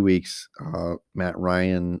 last 2 weeks, Matt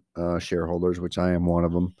Ryan shareholders, which I am one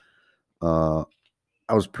of them,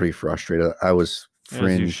 I was pretty frustrated. I was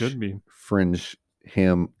As you should be. fringe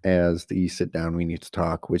him as the sit down we need to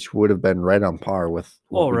talk, which would have been right on par with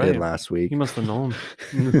what we did last week. He must have known.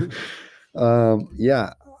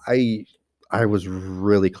 Yeah, I was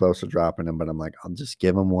really close to dropping him, but I'm like, I'll just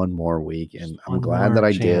give him one more week, and I'm One glad more that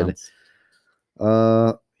I did. chance.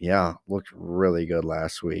 Yeah, looked really good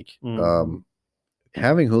last week. Mhm.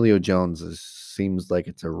 Having Julio Jones seems like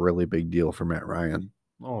it's a really big deal for Matt Ryan.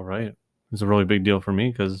 All right. It's a really big deal for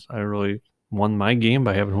me because I really won my game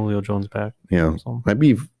by having Julio Jones back. Yeah, So, I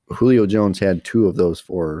believe Julio Jones had 2 of those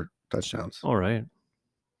 4 touchdowns. all right.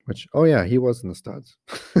 Which, oh yeah, he was in the studs.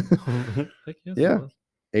 Heck yes, Yeah. it was.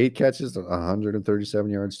 8 catches, 137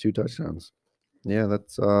 yards, 2 touchdowns. Yeah,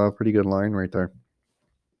 that's a pretty good line right there.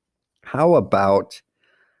 How about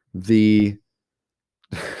the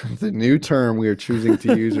new term we are choosing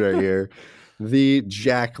to use right here, the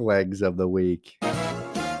jack legs of the week.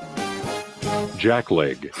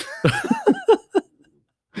 Jackleg.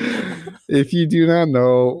 If you do not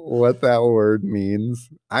know what that word means,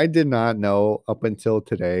 I did not know up until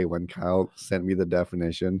today when Kyle sent me the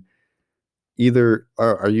definition. Either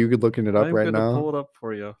are you looking it up I'm right gonna now? pull it up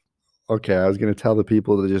for you. Okay, I was gonna tell the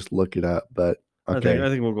people to just look it up, but okay. I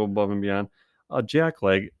think we'll go above and beyond. A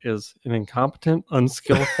jackleg is an incompetent,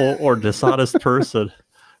 unskillful, or dishonest person.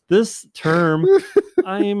 This term,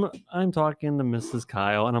 I'm talking to Mrs.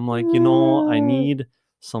 Kyle, and I'm like, I need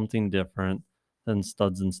something different than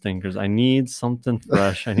studs and stinkers. I need something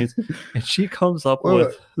fresh. And she comes up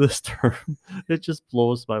with this term. It just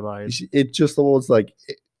blows my mind. It just was like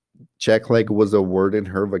jack leg was a word in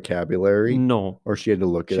her vocabulary. No. Or she had to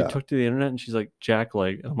look it up. She took to the internet and she's like,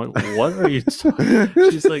 jackleg. And I'm like, what are you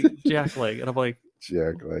She's like, jackleg. And I'm like,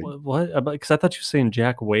 jack leg. What? Because I thought you were saying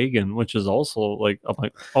Jack Wagon, which is also like, I'm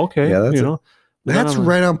like, okay, yeah, that's That's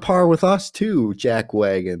right on par with us too. Jack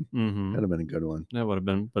Wagon. Mm-hmm. That'd have been a good one. That would have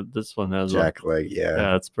been, but this one has Jack leg. Yeah,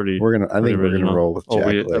 yeah, it's pretty. I think we're gonna roll with Jack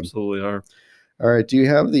we leg. absolutely are. All right. Do you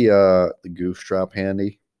have the goose drop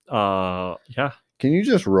handy? Yeah. Can you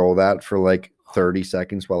just roll that for like 30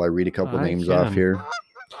 seconds while I read a couple names off here?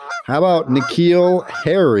 How about N'Keal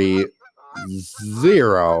Harry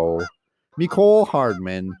 0, Nicole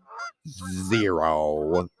Hardman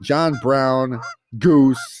 0, John Brown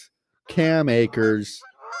Goose, Cam Akers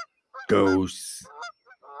Goose,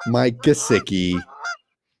 Mike Gesicki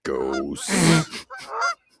Goose.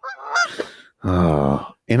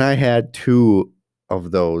 And I had 2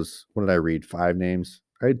 of those. What did I read? 5 names.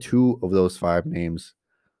 I had 2 of those 5 names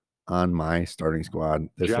on my starting squad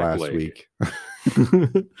this last week.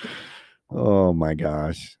 Oh my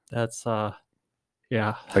gosh. That's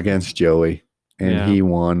yeah. Against Joey. And he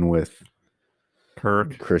won with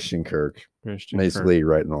Christian Kirk. Basically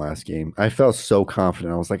right in the last game. I felt so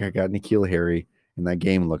confident. I was like, I got N'Keal Harry. And that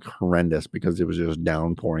game looked horrendous because it was just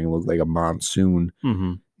downpouring. It looked like a monsoon.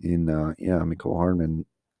 Mm-hmm. And Nicole Hardman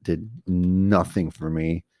did nothing for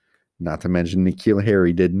me. Not to mention N'Keal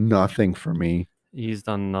Harry did nothing for me. He's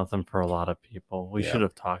done nothing for a lot of people. We should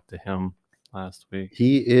have talked to him last week.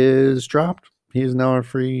 He is dropped. He is now a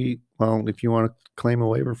free. Well, if you want to claim a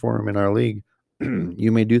waiver for him in our league,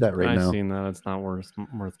 you may do that now. I've seen that. It's not worth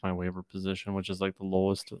my waiver position, which is like the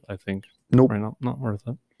lowest, I think. Nope. Right now, not worth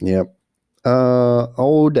it. Yep.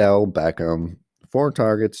 Odell Beckham, 4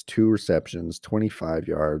 targets, 2 receptions, 25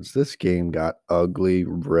 yards. This game got ugly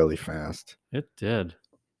really fast. It did.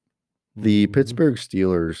 The Pittsburgh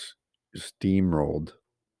Steelers steamrolled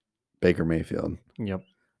Baker Mayfield. Yep.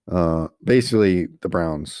 Basically the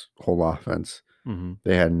Browns' whole offense. Mm-hmm.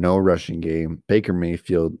 They had no rushing game. Baker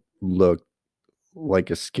Mayfield looked like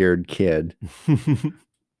a scared kid. He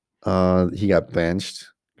got benched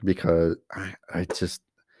because I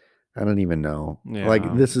don't even know. Yeah.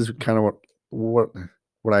 Like, this is kind of what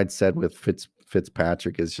what I'd said with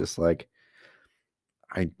Fitzpatrick is just like,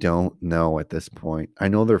 I don't know at this point. I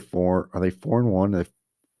know they're 4. Are they 4-1? They're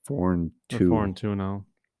 4-2. They're 4-2 now.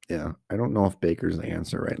 Yeah. I don't know if Baker's the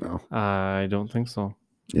answer right now. I don't think so.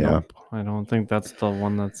 Yeah. Nope. I don't think that's the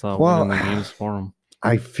one that's Well, winning the games for him.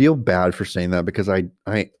 I feel bad for saying that because I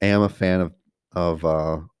am a fan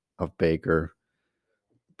of Baker,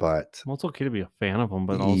 but Well, it's okay to be a fan of him,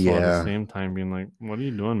 but also at Yeah. the same time being like, what are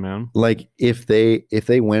you doing, man? like if they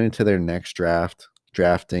went into their next draft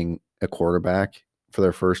drafting a quarterback for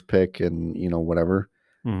their first pick and whatever,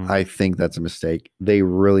 Mhm. I think that's a mistake. They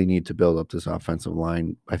really need to build up this offensive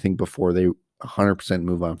line, I think, before they 100%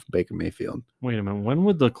 move on from Baker Mayfield. Wait a minute. When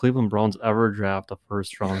would the Cleveland Browns ever draft a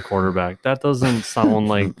first-round quarterback? That doesn't sound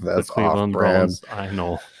like the That's Cleveland off-brand. Browns. I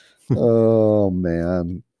know. Oh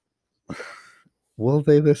man. Will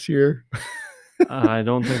they this year? I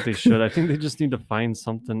don't think they should. I think they just need to find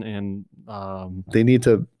something and They need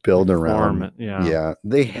to build form around it. Yeah. Yeah,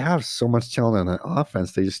 they have so much talent on the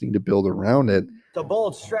offense. They just need to build around it. It's a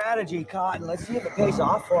bold strategy, Cotton. Let's see if it pays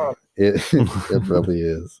off for him. It really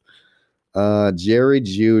is. Jerry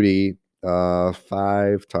Jeudy,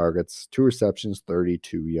 5 targets, 2 receptions,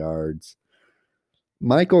 32 yards.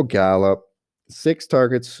 Michael Gallup, 6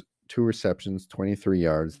 targets, 2 receptions, 23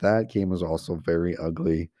 yards. That game was also very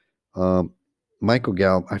ugly. Michael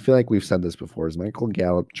Gallup, I feel like we've said this before. Is Michael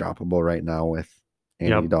Gallup droppable right now with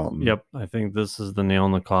Andy Dalton? Yep. I think this is the nail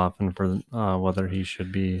in the coffin for whether he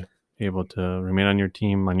should be able to remain on your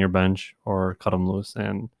team, on your bench, or cut him loose.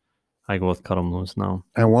 And I go with cut him loose now.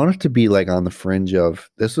 I want it to be like on the fringe of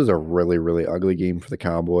this was a really, really ugly game for the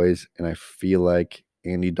Cowboys, and I feel like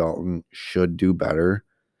Andy Dalton should do better,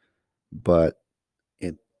 but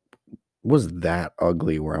it was that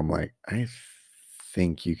ugly where I'm like, I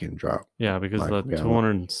think you can drop. Yeah, because Michael the Gallup.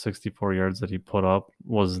 264 yards that he put up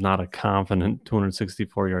was not a confident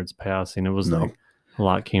 264 yards passing. It was No. like a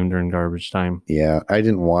lot came during garbage time. Yeah, I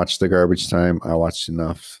didn't watch the garbage time. I watched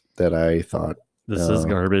enough that I thought, This is Oh.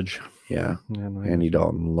 garbage. yeah, Yeah, no, Andy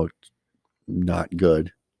Dalton looked not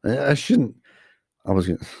good. I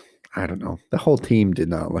don't know. The whole team did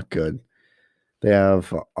not look good. They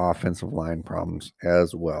have offensive line problems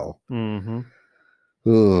as well. Mm-hmm.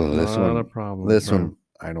 Ooh, this Not a one, problem. this bro. one,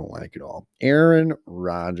 I don't like at all. Aaron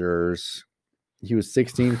Rodgers, he was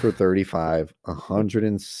 16 for 35,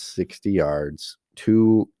 160 yards,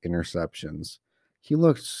 2 interceptions. He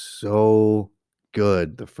looked so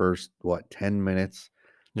good the first 10 minutes.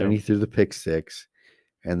 Then Yep. he threw the pick 6,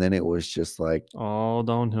 and then it was just like, All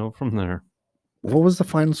downhill from there. what was the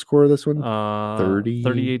final score of this one?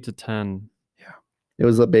 38-10. It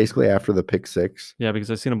was basically after the pick 6. Yeah, because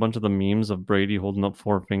I've seen a bunch of the memes of Brady holding up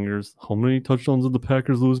 4 fingers. How many touchdowns did the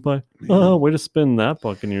Packers lose by? Way to spin that,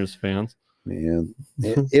 Buccaneers fans. Man,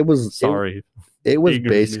 it was Sorry. It was Eager to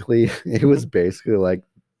basically like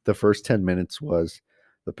the first 10 minutes was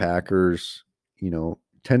the Packers,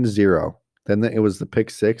 10-0. Then it was the pick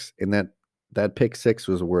 6, and that pick 6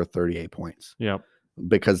 was worth 38 points Yep.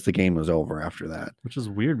 because the game was over after that. Which is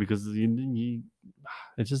weird because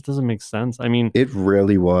it just doesn't make sense. I mean, It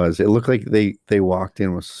really was. It looked like they walked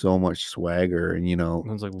in with so much swagger and I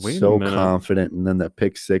was like, wait so a minute. confident, and then that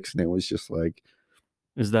pick 6, and it was just like,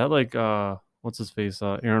 Is that like what's his face?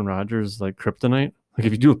 Aaron Rodgers like kryptonite? Like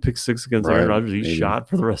if you do a pick 6 against Right, Aaron Rodgers, he's maybe. shot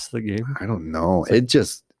for the rest of the game. I don't know. It's like-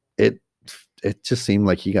 It just seemed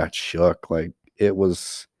like he got shook. Like it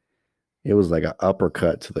was like an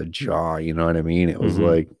uppercut to the jaw. You know what I mean? It was Mhm.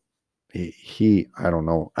 like he. I don't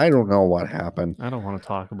know. I don't know what happened. I don't want to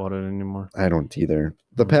talk about it anymore. I don't either.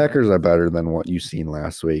 The Mhm. Packers are better than what you've seen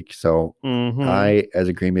last week. So Mhm. I, as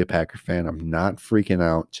a Green Bay Packer fan, I'm not freaking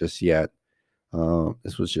out just yet.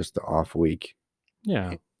 This was just the off week.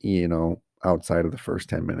 Yeah. Outside of the first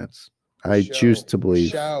 10 minutes, I choose to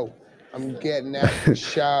believe. Show. I'm getting that for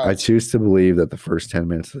show. I choose to believe that the first 10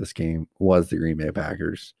 minutes of this game was the Green Bay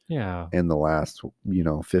Packers, Yeah. and the last,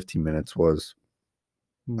 15 minutes was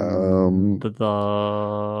The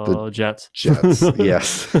Jets. Jets.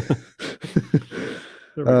 Yes.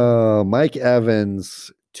 Mike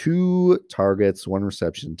Evans, 2 targets, 1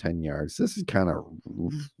 reception, 10 yards. This is kind of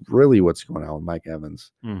really what's going on with Mike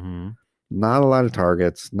Evans. Mm-hmm. Not a lot of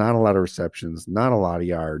targets, not a lot of receptions, not a lot of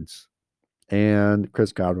yards. And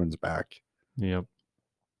Chris Godwin's back. Yep.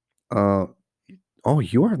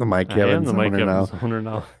 You are the Mike I am Evans the Mike owner now. Evans owner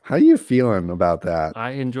now. How are you feeling about that?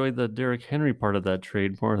 I enjoyed the Derrick Henry part of that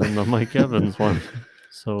trade more than the Mike Evans one.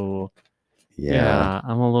 So yeah,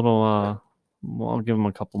 I'm a little I'll give him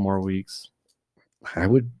a couple more weeks.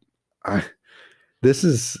 I'm gonna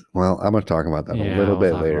talk about that a little we'll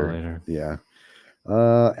bit talk about it later. Yeah.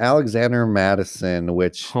 Alexander Madison,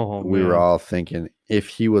 which Oh, we were man. all thinking, if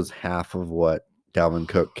he was half of what Dalvin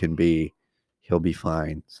Cook can be, he'll be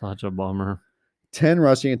fine. Such a bummer. 10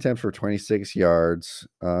 rushing attempts for 26 yards,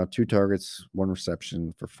 2 targets, 1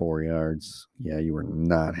 reception for 4 yards. Yeah, you were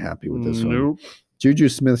not happy with this one. Nope. Juju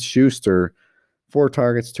Smith-Schuster, 4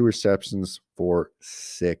 targets, 2 receptions for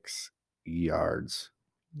 6 yards.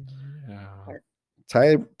 Yeah.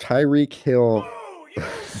 Tyreek Hill,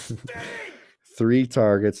 3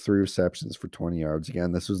 targets, 3 receptions for 20 yards.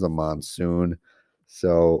 Again, this was the monsoon.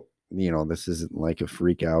 So, this isn't like a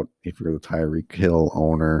freak out if you're the Tyreek Hill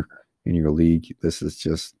owner in your league. This is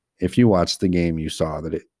just, if you watched the game, you saw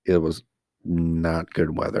that it was not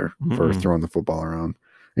good weather for throwing the football around.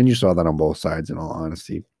 And you saw that on both sides, in all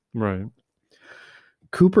honesty. Right.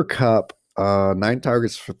 Cooper Kupp, 9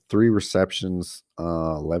 targets for 3 receptions,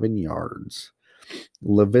 11 yards.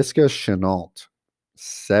 Laviska Shenault,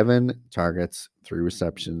 7 targets, 3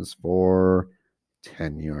 receptions for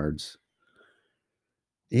 10 yards.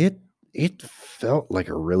 It felt like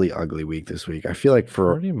a really ugly week this week. I feel like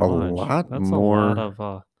for Pretty a much. lot That's more,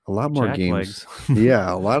 a lot of more jack games. legs.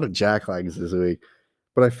 Yeah, a lot of jack legs this week.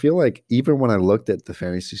 But I feel like even when I looked at the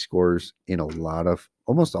fantasy scores in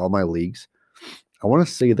almost all my leagues, I want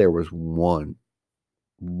to say there was one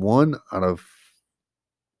out of,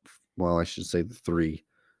 well, I should say the 3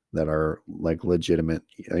 that are like legitimate.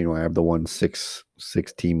 I have the 6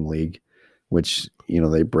 team league, which,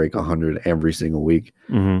 they break 100 every single week.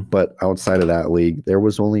 Mm-hmm. But outside of that league, there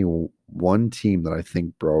was only one team that I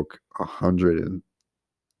think broke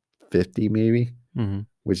 150 maybe,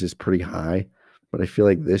 which is pretty high. But I feel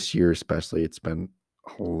like this year especially, it's been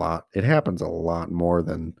a lot. It happens a lot more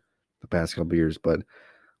than the past couple of years. But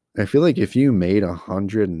I feel like if you made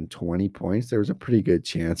 120 points, there was a pretty good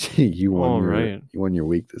chance you won your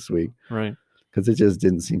week this week. Right. Because it just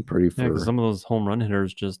didn't seem pretty for... Yeah, because some of those home run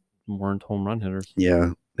hitters just weren't home run hitters.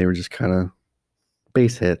 Yeah, they were just kind of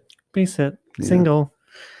base hit. Base hit. Yeah. Single.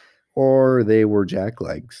 Or they were jack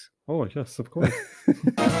legs. Oh, yes, of course.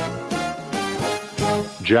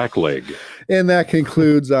 Jack leg. And that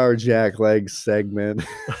concludes our jack leg segment.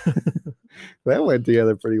 That went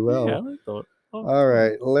together pretty well. Yeah, I thought. Oh. All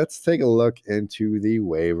right, let's take a look into the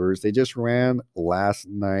waivers. They just ran last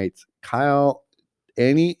night. Kyle,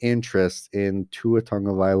 any interest in Tua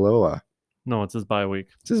Tagovailoa? No, it's his bye week.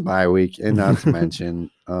 It's his bye week, and not to mention,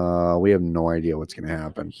 we have no idea what's going to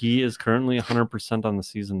happen. He is currently 100% on the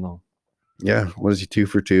season, though. Yeah, what is he, 2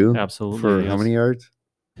 for 2? Absolutely. For how many yards?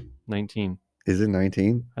 19. Is it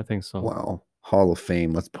 19? I think so. Wow, Hall of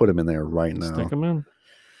Fame. Let's put him in there right now. Stick him in.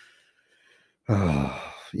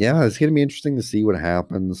 Yeah, it's going to be interesting to see what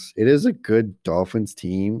happens. It is a good Dolphins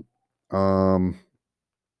team.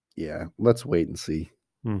 Yeah, let's wait and see.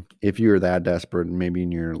 If you're that desperate, maybe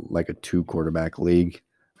in your like a 2 quarterback league,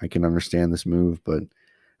 I can understand this move. But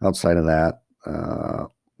outside of that,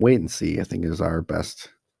 wait and see, I think is our best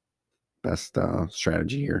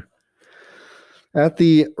strategy here. At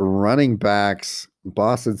the running backs,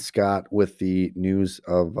 Boston Scott with the news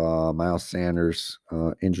of Miles Sanders.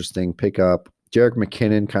 Interesting pickup. Jerick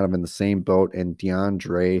McKinnon kind of in the same boat, and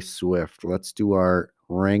DeAndre Swift. Let's do our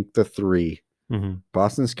rank the 3.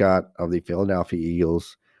 Boston Scott of the Philadelphia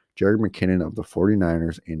Eagles, Jerick McKinnon of the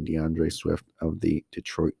 49ers, and DeAndre Swift of the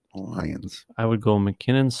Detroit Lions. I would go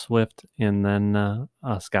McKinnon, Swift, and then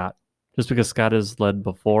Scott. Just because Scott has led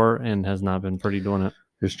before and has not been pretty doing it.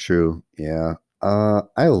 It's true. Yeah.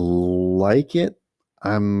 I like it.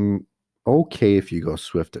 I'm okay if you go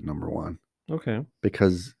Swift at number 1. Okay.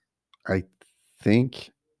 Because I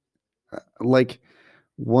think like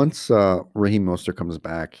once Raheem Mostert comes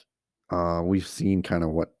back, we've seen kind of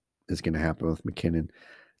what is going to happen with McKinnon.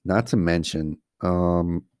 Not to mention,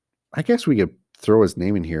 I guess we could throw his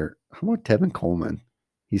name in here. How about Tevin Coleman?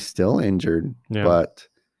 He's still injured, but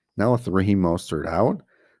now with Raheem Mostert out,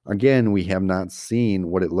 again, we have not seen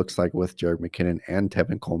what it looks like with Jerick McKinnon and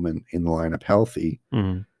Tevin Coleman in the lineup healthy.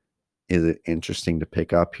 Is it interesting to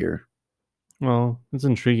pick up here? Well, it's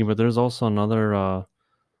intriguing, but there's also another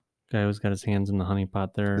guy who's got his hands in the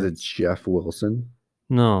honeypot there. Is it Jeff Wilson?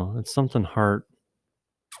 No, it's something Hart.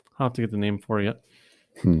 I'll have to get the name for you.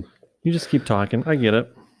 You just keep talking. I get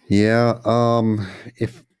it. Yeah.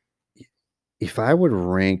 If I would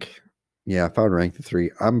rank, the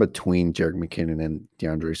 3, I'm between Jerick McKinnon and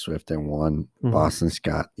DeAndre Swift at 1. Boston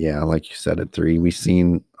Scott, like you said, at 3. We've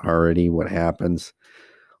seen already what happens.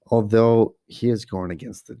 Although he is going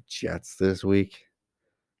against the Jets this week.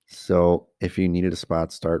 So if you needed a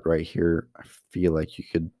spot start right here, I feel like you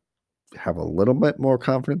could have a little bit more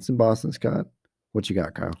confidence in Boston Scott. What you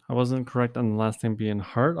got, Kyle? I wasn't correct on the last name being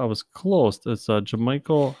Hart. I was close. It's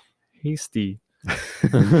Jermichael Hasty. I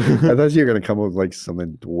thought you were gonna come up with like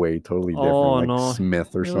something way totally different, Oh, like no.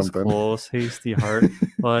 Smith or It was something. close, Hasty Heart,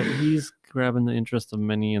 but he's grabbing the interest of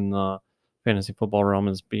many in the fantasy football realm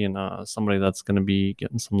as being somebody that's going to be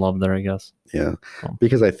getting some love there, I guess. Yeah, Oh.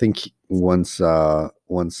 because I think once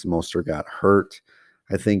Mostert got hurt,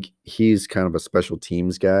 I think he's kind of a special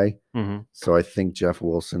teams guy. Mm-hmm. So I think Jeff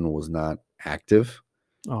Wilson was not active.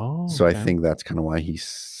 Oh, So I okay. think that's kind of why he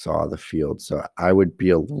saw the field. So I would be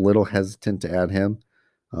a little hesitant to add him.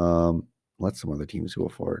 Let some other teams go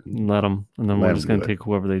for it. Let them, and then Let we're just 'em going do to it. take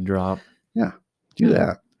whoever they drop. Yeah, do Yeah.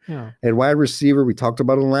 that. Yeah. At wide receiver, we talked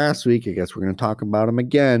about him last week. I guess we're going to talk about him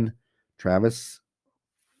again. Travis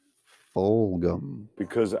Fulgham.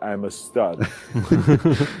 Because I'm a stud.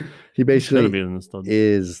 He Should basically have been in the stud.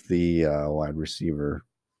 is the wide receiver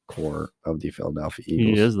core of the Philadelphia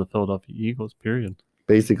Eagles. He is the Philadelphia Eagles, period.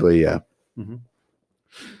 Basically, yeah.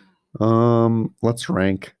 Mhm. Let's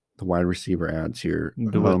rank the wide receiver ads here.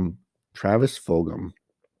 Do it. Travis Fulgham.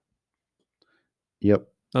 Yep.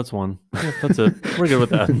 That's one. Yeah, that's it. We're good with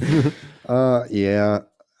that. Yeah.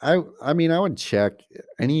 I mean, I would check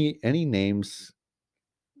any names.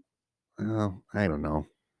 I don't know.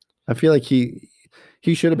 I feel like he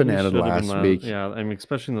should have been He added should have been last week. Yeah, I mean,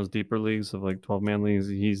 especially in those deeper leagues of like 12-man leagues,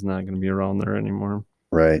 he's not going to be around there anymore.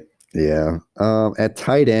 Right. Yeah. At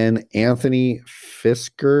tight end, Anthony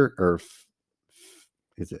Fisker or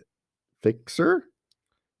is it Fixer?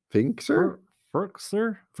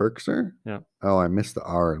 Firkser? Yeah. Oh, I missed the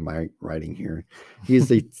R in my writing here. He's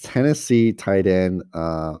the Tennessee tight end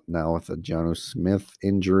now with a Jonnu Smith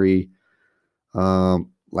injury.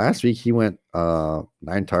 Last week he went 9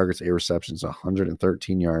 targets, 8 receptions,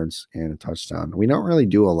 113 yards, and a touchdown. We don't really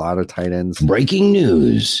do a lot of tight ends. Breaking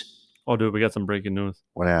news. Oh, dude, we got some breaking news.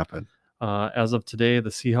 What happened? As of today, the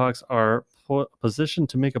Seahawks are positioned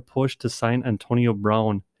to make a push to sign Antonio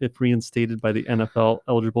Brown if reinstated by the NFL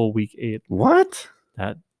eligible Week 8. What?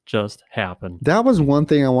 That just happened. That was one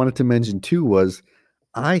thing I wanted to mention too. Was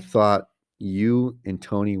I thought you and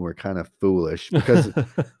Tony were kind of foolish because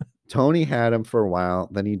Tony had him for a while,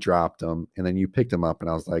 then he dropped him, and then you picked him up, and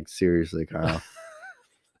I was like, seriously, Kyle.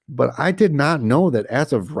 But I did not know that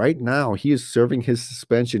as of right now, he is serving his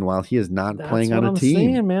suspension while he is not That's playing what on a I'm team.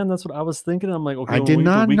 saying, man. That's what I was thinking. I'm like, okay, I when did we get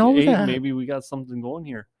not Week know 8, that. Maybe we got something going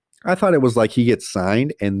here. I thought it was like he gets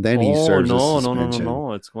signed and then he serves his suspension.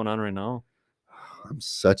 No. It's going on right now. I'm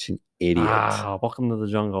such an idiot. Welcome to the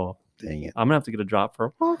jungle. Dang it. I'm gonna have to get a drop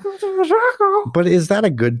for welcome to the jungle. But is that a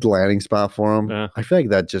good landing spot for him? Yeah. I feel like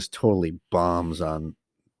that just totally bombs on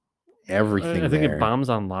everything. I think there. it bombs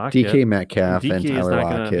on Lockett. DK Metcalf DK and is Tyler not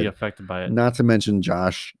going to be Lockett. affected by it. Not to mention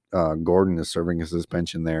Josh Gordon is serving a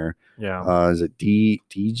suspension there. Yeah. Is it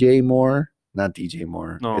DJ Moore? Not DJ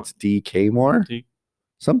Moore. No. It's DK Moore.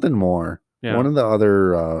 Something more. Yeah. One of the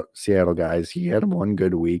other Seattle guys. He had one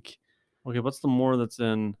good week. Okay, what's the more that's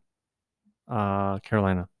in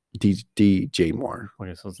Carolina? DJ Moore.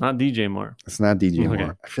 Okay, so it's not DJ Moore. It's not DJ Okay.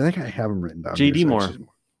 Moore. I feel like I have him written down. JD here, so Moore. it's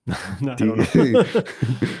just- No, I don't know.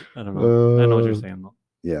 I don't know. I know what you're saying though.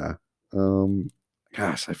 Yeah.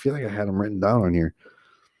 Gosh, I feel like I had him written down on here.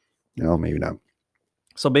 No, maybe not.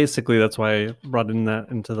 So basically, that's why I brought in that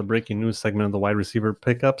into the breaking news segment of the wide receiver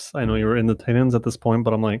pickups. I know you were in the tight ends at this point,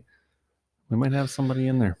 but I'm like, we might have somebody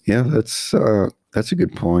in there. Yeah, that's a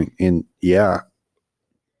good point. And yeah,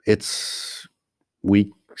 it's week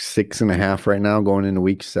 6.5 right now, going into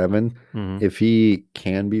week 7. Mhm. If he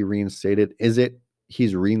can be reinstated, is it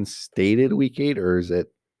he's reinstated week 8, or is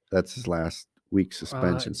it that's his last week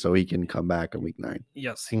suspension, so he can come back in week 9?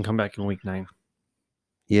 Yes, he can come back in week 9.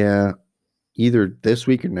 Yeah, either this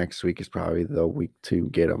week or next week is probably the week to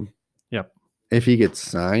get him. Yep. If he gets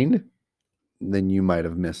signed, then you might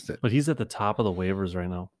have missed it. But he's at the top of the waivers right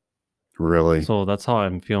now. Really? So that's how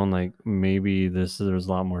I'm feeling like maybe there's a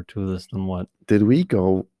lot more to this than what Did we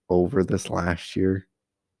go over this last year?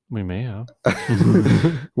 we may have.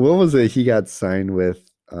 What was it? He got signed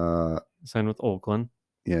with Signed with Oakland.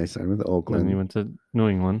 he signed with Then Oakland. he went to New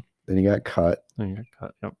England. Then he got cut. Then he got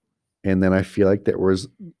cut. Yep. And then I feel like there was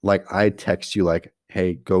like I text you like,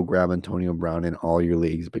 hey, go grab Antonio Brown in all your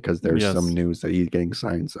leagues because there's Yes. some news that he's getting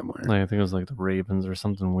signed somewhere. Like, I think it was like the Ravens or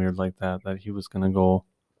something weird like that he was gonna go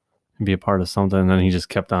and be a part of something, and then he just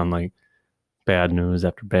kept on like bad news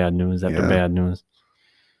after bad news after Yeah. bad news.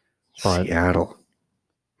 But Seattle,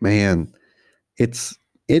 man, it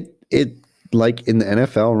like in the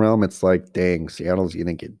NFL realm, it's like, dang, Seattle's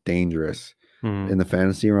gonna get dangerous. mhm. In the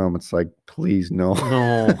fantasy realm, it's like, please no.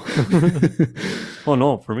 No. Oh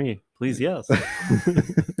no, for me, please, yes.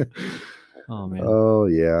 Oh man, Oh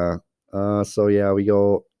yeah. So yeah, we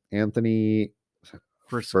go Anthony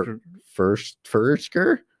first,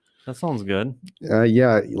 Firsker. That sounds good.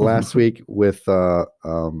 Yeah, last week with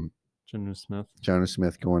Jonu Smith. Jonnu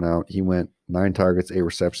Smith going out, he went 9 targets, 8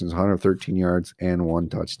 receptions, 113 yards, and 1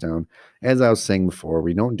 touchdown. As I was saying before,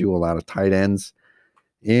 we don't do a lot of tight ends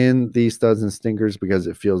in these studs and stinkers because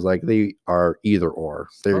it feels like they are either or.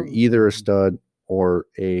 They're either a stud or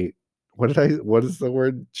a what is the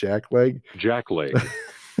word? Jackleg? Jackleg.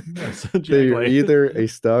 They're either a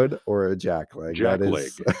stud or a jackleg. That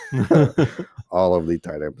is all of the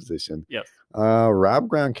tight end position. Yes. Rob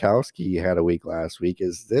Gronkowski had a week last week.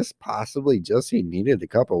 Is this possibly just he needed a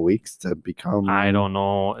couple of weeks to become I don't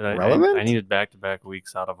know. relevant? I needed back-to-back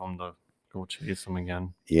weeks out of him to go chase him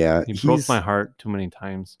again. Yeah. He broke my heart too many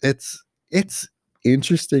times. It's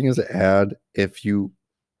interesting as an ad if you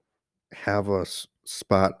have a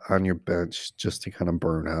spot on your bench just to kind of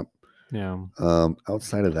burn up. Yeah.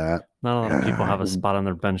 Outside of that, Not a lot of people have a spot on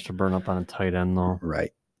their bench to burn up on a tight end, though.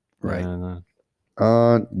 right. And,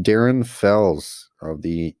 Darren Fells of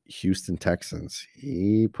the Houston Texans.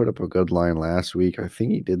 He put up a good line last week. I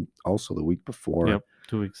think he did also the week before. Yep,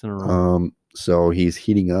 2 weeks in a row. So he's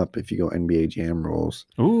heating up if you go NBA Jam rules.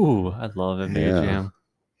 Ooh, I love NBA Jam.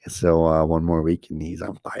 So one more week and he's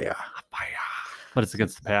on fire. But it's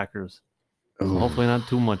against the Packers. So Ooh. hopefully not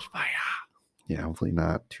too much fire. Yeah, hopefully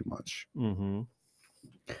not too much. Mm-hmm.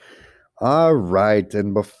 All right.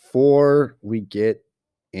 And before we get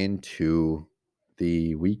into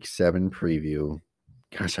the week 7 preview,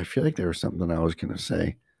 gosh, I feel like there was something I was going to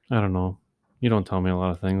say. I don't know. You don't tell me a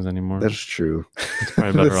lot of things anymore. That's true. It's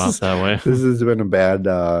probably better off that way. This has been a bad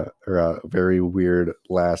or a very weird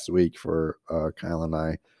last week for Kyle and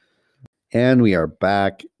I. And we are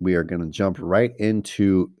back. We are going to jump right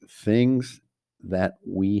into things that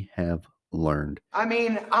we have learned. I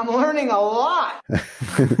mean, I'm learning a lot.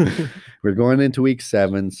 We're going into week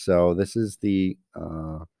 7. So this is the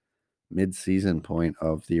mid-season point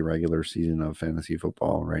of the regular season of fantasy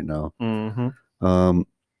football right now. Mm-hmm.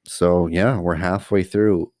 So yeah, we're halfway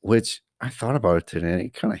through, which I thought about it today. And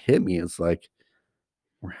it kind of hit me. It's like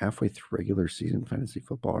we're halfway through regular season fantasy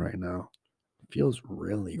football right now. It feels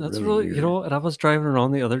really, That's really really, weird. and I was driving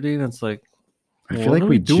around the other day and it's like, I feel like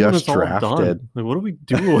we just drafted. Like, what are we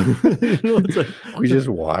doing? It's like, We just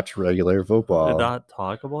watch regular football. did not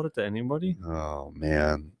talk about it to anybody. Oh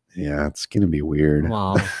man, yeah, it's gonna be weird.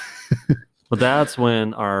 Wow. But that's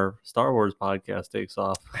when our Star Wars podcast takes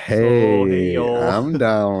off. Hey, yo. I'm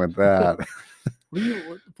down with that.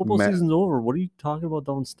 Football season's over. What are you talking about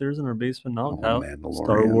downstairs in our basement now, Kyle? Mandalorian.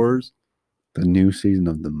 Star Wars. The new season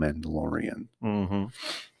of The Mandalorian. Mm-hmm.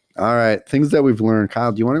 All right, things that we've learned.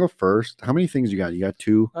 Kyle, do you want to go first? How many things you got? You got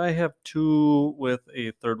 2? I have 2 with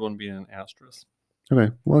a third one being an asterisk.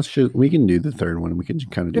 Okay, well, we can do the third one. We can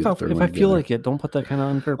kind of do the third if one. I feel together. like it, don't put that kind of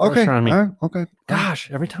unfair pressure on me. All right, okay. Gosh,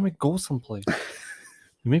 every time I go someplace,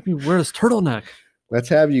 you make me wear this turtleneck. Let's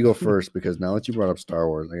have you go first because now that you brought up Star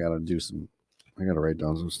Wars, I got to write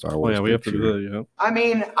down some Star Wars. Oh, yeah, we have to do that, yeah. I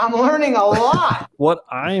mean, I'm learning a lot. What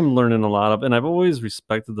I'm learning a lot of, and I've always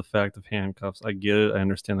respected the fact of handcuffs. I get it. I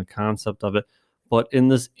understand the concept of it. But in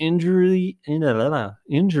this injury-ridden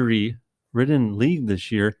league this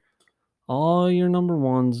year, all your number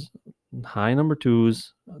 1s, high number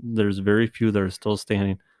 2s, there's very few that are still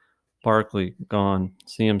standing. Barkley, gone.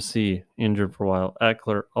 CMC, injured for a while.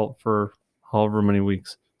 Eckler, out for however many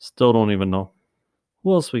weeks. Still don't even know.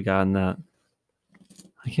 Who else we got in that?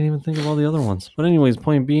 I can't even think of all the other ones. But anyways,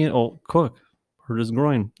 point being, Cook hurt his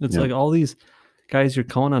groin. It's like all these guys you're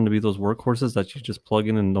counting on to be those workhorses that you just plug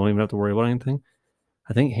in and don't even have to worry about anything.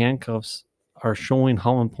 I think handcuffs are showing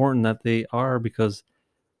how important that they are because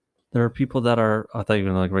there are people that are, I thought you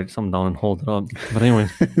were going to write something down and hold it up. But anyway,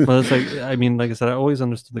 but it's like, I mean, like I said, I always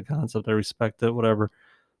understood the concept. I respect it, whatever.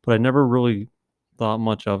 But I never really thought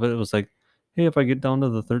much of it. It was like, hey, if I get down to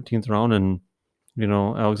the 13th round and,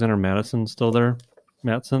 Alexander Madison's still there,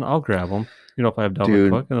 I'll grab him. If I have Dalvin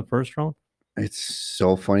Cook in the first round. It's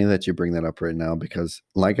so funny that you bring that up right now because,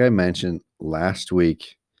 like I mentioned last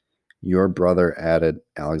week, your brother added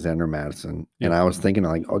Alexander Madison. And I was thinking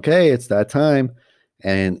like, okay, it's that time.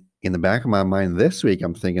 And in the back of my mind this week,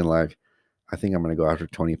 I'm thinking like, I think I'm going to go after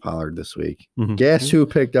Tony Pollard this week. Mm-hmm. Guess who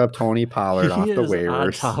picked up Tony Pollard off the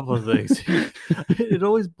waivers? On top of things. It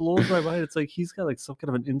always blows my mind. It's like he's got like some kind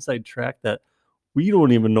of an inside track that we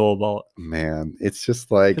don't even know about. Man, it's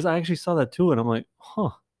just like... Because I actually saw that too, and I'm like, huh.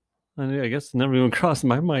 I guess it never even crossed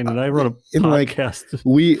my mind, and I run a podcast. Like,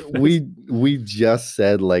 we just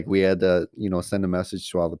said like we had to, send a message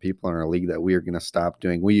to all the people in our league that we are going to stop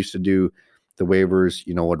doing. We used to do the waivers,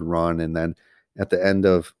 would run, and then at the end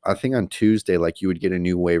of, I think on Tuesday, like you would get a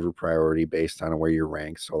new waiver priority based on where you're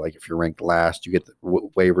ranked. So like if you're ranked last, you get the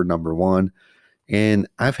waiver number 1, And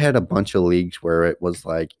I've had a bunch of leagues where it was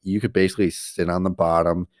like you could basically sit on the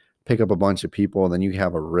bottom, pick up a bunch of people, and then you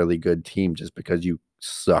have a really good team just because you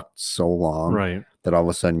sucked so long Right. that all of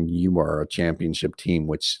a sudden you are a championship team,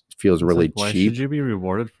 which feels It's really like, why cheap. should you be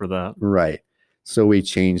rewarded for that? Right. So we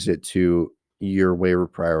changed it to your waiver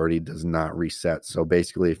priority does not reset. So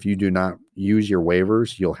basically, if you do not use your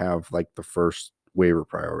waivers, you'll have like the first waiver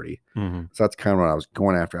priority. Mm-hmm. So that's kind of what I was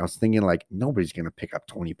going after. I was thinking like nobody's going to pick up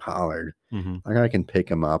Tony Pollard. Mm-hmm. Like I can pick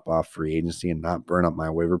him up off free agency and not burn up my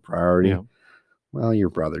waiver priority. Yeah. Well, your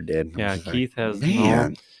brother did. Yeah, Keith has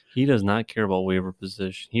man. He does not care about waiver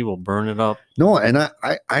position. He will burn it up. No, and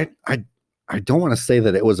I don't want to say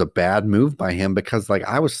that it was a bad move by him because like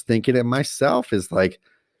I was thinking it myself is like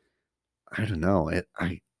I don't know.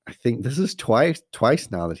 I think this is twice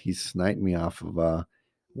now that he's sniped me off of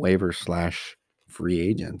waiver / free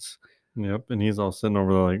agents. Yep, and he's all sitting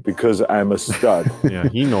over there like, Because I'm a stud. yeah,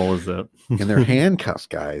 he knows it. And they're handcuffs,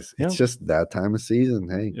 guys. Yeah. It's just that time of season.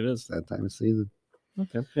 Hey, It is. it's that time of season.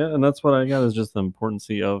 Okay. Yeah, and that's what I got is just the importance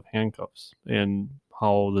of handcuffs and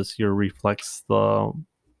how this year reflects how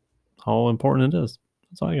important it is.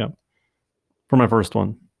 That's all I got for my first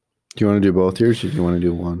one. Do you want to do both yours or do you want to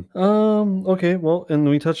do one? Okay, well, and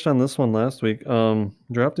we touched on this one last week.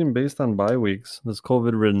 Drafting based on bye weeks. This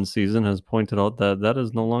COVID-ridden season has pointed out that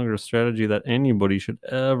is no longer a strategy that anybody should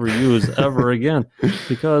ever use ever again,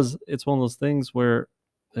 because it's one of those things where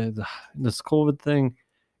this COVID thing,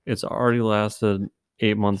 it's already lasted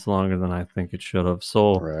 8 months longer than I think it should have.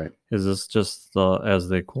 So Right. is this just as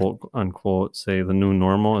they quote unquote say the new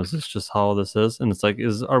normal? Is this just how this is? And it's like,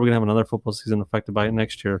 are we gonna have another football season affected by it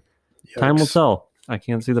next year? Time will Yikes. tell. I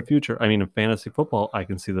can't see the future. I mean, in fantasy football, I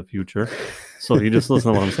can see the future. So you just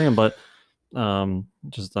listen to what I'm saying. But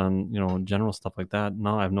just on general stuff like that,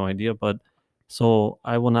 no, I have no idea. But so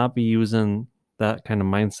I will not be using that kind of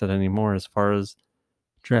mindset anymore as far as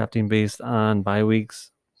drafting based on bye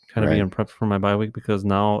weeks. Kind of Right. being prepped for my bye week because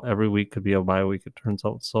now every week could be a bye week. It turns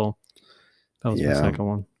out. So that was my Yeah. second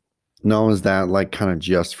one. No, is that like kind of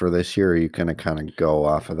just for this year? Or you kind of go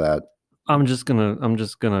off of that? I'm just gonna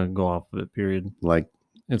go off of it. Period. Like,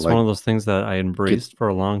 It's Like, one of those things that I embraced for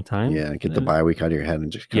a long time. yeah, get the And- bye week out of your head and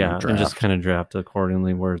just kind yeah, of draft. and just kind of draft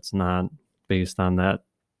accordingly where it's not based on that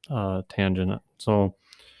tangent. So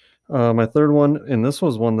my third one, and this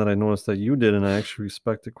was one that I noticed that you did, and I actually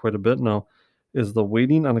respect it quite a bit now, is the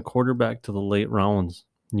waiting on a quarterback to the late rounds.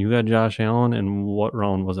 You got Josh Allen, and what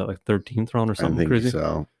round was that? Like 13th round or I something think crazy?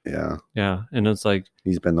 so. Yeah. Yeah, and it's like,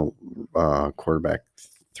 He's been the quarterback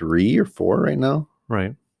 3 or 4 right now.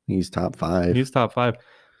 right. He's top 5. He's top 5.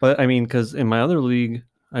 But I mean, because in my other league,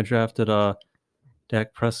 I drafted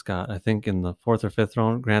Dak Prescott, I think in the 4th or 5th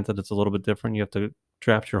round. Granted, it's a little bit different. You have to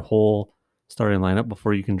draft your whole starting lineup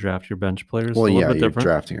before you can draft your bench players. well, It's a little yeah, bit you're different.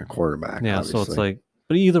 drafting a quarterback. Yeah, obviously. so it's like,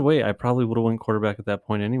 but either way, I probably would have went quarterback at that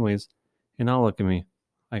point anyways. And now look at me.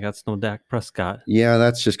 I got no Dak Prescott. Yeah,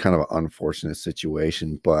 that's just kind of an unfortunate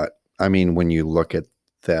situation. But I mean, when you look at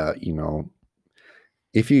that,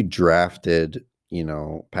 if you drafted,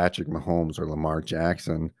 Patrick Mahomes or Lamar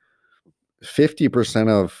Jackson, 50%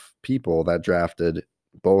 of people that drafted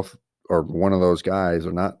both or one of those guys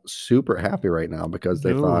are not super happy right now because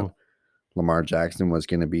they thought No. Lamar Jackson was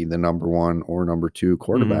going to be the number 1 or number 2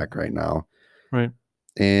 quarterback right now. Right.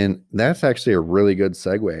 And that's actually a really good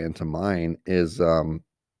segue into mine is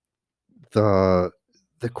the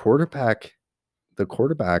quarterback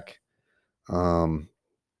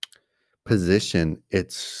position.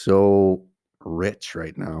 It's so rich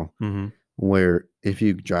right now Mm-hmm. where if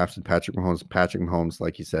you drafted Patrick Mahomes,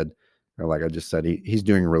 like you said, or like I just said, he's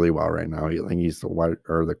doing really well right now. I think he's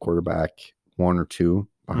the quarterback 1 or 2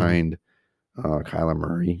 behind Kyler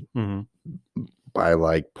Murray Mm-hmm. by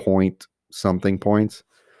like point something points.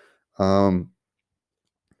 But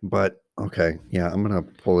okay, yeah, I'm gonna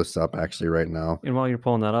pull this up actually right now. And while you're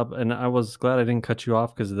pulling that up, and I was glad I didn't cut you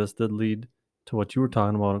off because this did lead to what you were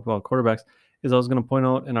talking about quarterbacks, is I was going to point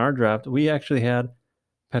out in our draft, we actually had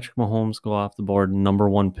Patrick Mahomes go off the board, number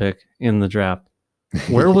 1 pick in the draft.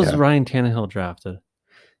 Where was Yeah. Ryan Tannehill drafted?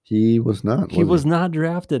 He was not. He was not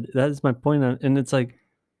drafted. That is my point. And it's like,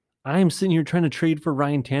 I am sitting here trying to trade for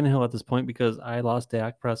Ryan Tannehill at this point because I lost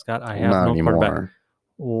Dak Prescott. I have not no anymore quarterback.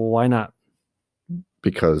 Why not?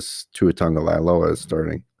 because Tua Tagovailoa is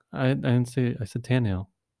starting. I didn't say. I said Tannehill.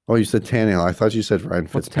 Oh, you said Tannehill. I thought you said Ryan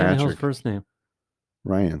What's Tannehill's Fitzpatrick. first name?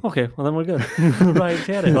 Ryan. Okay, well then we're good. Ryan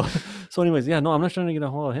Tannehill. So, anyways, yeah, no, I'm not trying to get a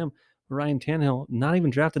hold of him. Ryan Tannehill, not even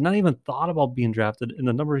drafted, not even thought about being drafted. And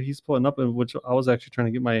the number he's putting up, in which I was actually trying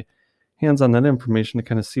to get my hands on that information to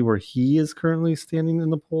kind of see where he is currently standing in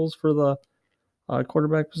the polls for the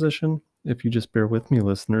quarterback position. if you just bear with me,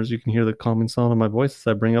 listeners, you can hear the calming sound of my voice as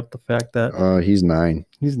I bring up the fact that He's 9.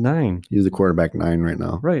 he's 9. He's the quarterback 9 right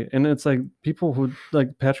now. Right. And it's like people who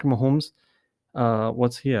like Patrick Mahomes,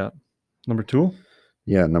 what's he at? Number 2?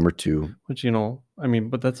 Yeah, number 2. Which, I mean,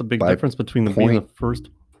 but that's a big By difference between them being the point- first.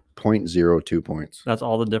 0.02 points. That's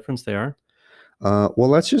all the difference they are. Well,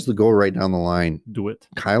 let's just go right down the line. Do it.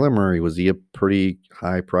 Kyler Murray, was he a pretty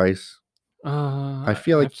high price? I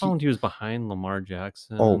feel like I found he was behind Lamar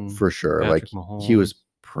Jackson. Oh, for sure. Patrick Like he was Mahomes.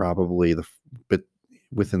 probably but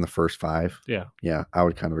within the first 5. Yeah. Yeah, I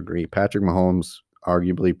would kind of agree. Patrick Mahomes,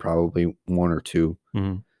 arguably probably 1 or 2.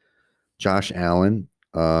 Mhm. Josh Allen,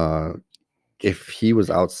 if he was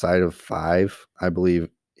outside of 5, I believe,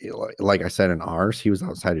 like I said in ours, he was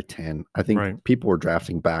outside of 10. I think Right. people were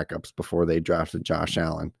drafting backups before they drafted Josh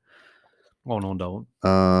Allen. Oh, no doubt.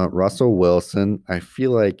 Russell Wilson, I feel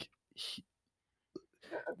like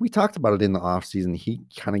we talked about it in the offseason. He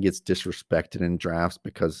kind of gets disrespected in drafts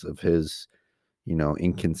because of his,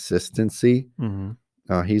 inconsistency. Mhm.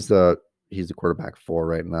 He's the quarterback 4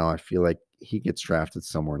 right now. I feel like he gets drafted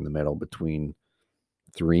somewhere in the middle between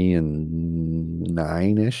 3 and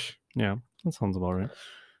 9-ish. Yeah, that sounds about right.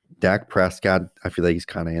 Dak Prescott, I feel like he's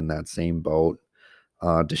kind of in that same boat.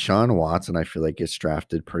 Deshaun Watson, I feel like gets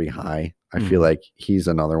drafted pretty high. I feel like he's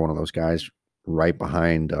another one of those guys right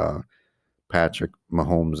behind Patrick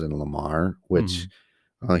Mahomes and Lamar, which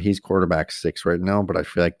he's quarterback 6 right now, but I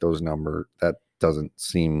feel like that doesn't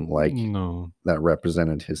seem like No. that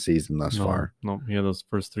represented his season thus far. No, yeah, those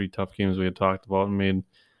first 3 tough games we had talked about and made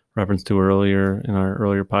reference to earlier in our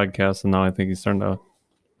earlier podcast, and now I think he's starting to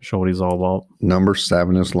show what he's all about. Number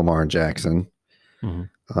 7 is Lamar Jackson. Mhm.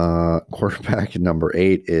 Quarterback number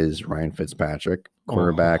 8 is Ryan Fitzpatrick.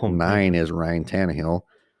 Quarterback 9 is Ryan Tannehill.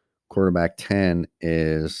 Quarterback 10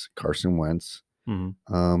 is Carson Wentz.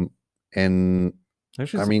 Mhm. And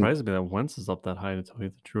Actually, I mean, surprised me that Wentz is up that high, to tell you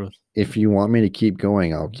the truth. if you want me to keep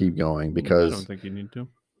going, I'll keep going I don't because think you need to.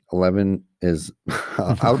 11 is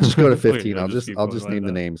I'll just go to 15. Wait, I'll just just keep going, name why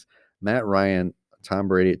the not? names. Matt Ryan, Tom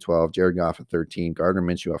Brady at 12, Jared Goff at 13, Gardner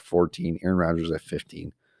Minshew at 14, Aaron Rodgers at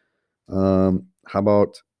 15. How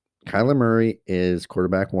about Kyler Murray is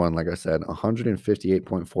quarterback 1, like I said,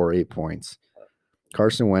 158.48 points.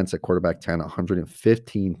 Carson Wentz at quarterback 10,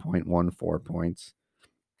 115.14 points.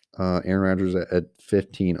 Aaron Rodgers at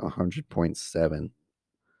 15, 100.7.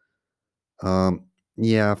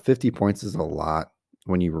 Yeah, 50 points is a lot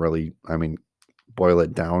when you really, boil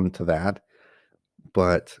it down to that.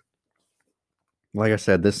 But like I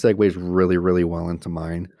said, this segues really, really well into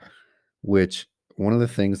mine, which one of the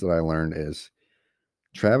things that I learned is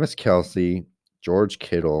Travis Kelce, George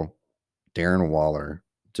Kittle, Darren Waller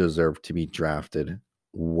deserve to be drafted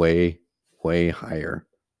way, way higher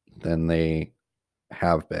than they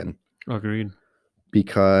have been. Agreed.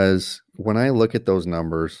 Because when I look at those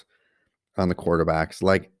numbers on the quarterbacks,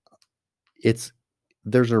 like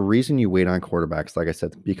there's a reason you wait on quarterbacks, like I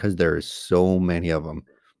said, because there is so many of them.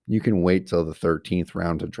 You can wait till the 13th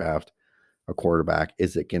round to draft a quarterback.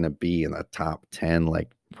 Is it going to be in the top 10?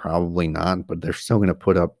 Like, probably not, but they're still going to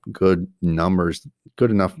put up good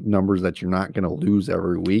enough numbers that you're not going to lose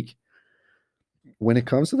every week. When it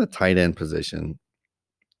comes to the tight end position,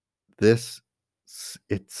 it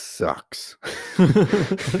sucks.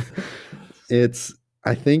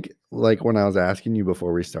 I think, like when I was asking you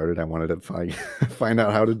before we started, I wanted to find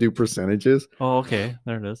out how to do percentages. Oh, okay.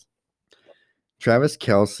 There it is. Travis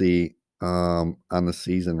Kelce on the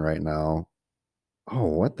season right now. Oh,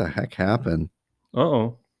 what the heck happened?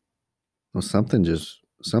 Uh-oh. Well, something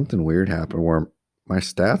weird happened where my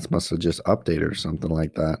stats must have just updated or something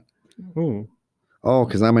like that. Ooh. Oh,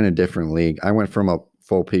 because I'm in a different league. I went from a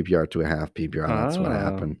full PPR to a half PPR. That's what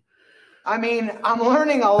happened. I mean, I'm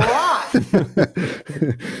learning a lot.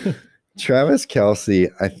 Travis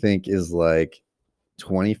Kelce, I think, is like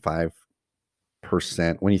 25%.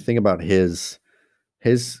 When you think about his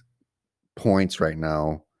points right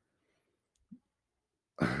now,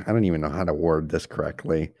 I don't even know how to word this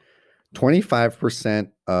correctly.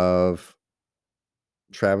 25% of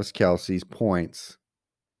Travis Kelce's points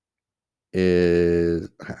is,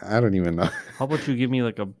 I don't even know. How about you give me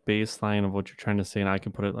like a baseline of what you're trying to say, and I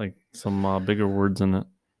can put it like some bigger words in it.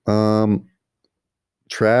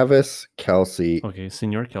 Travis Kelce. Okay,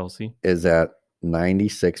 Senor Kelce is at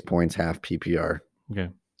 96 points, half PPR. Okay.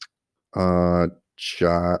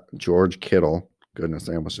 George Kittle. Goodness,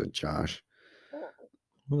 I almost said Josh.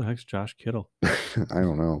 Who the heck's Josh Kittle? I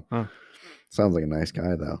don't know. Huh. Sounds like a nice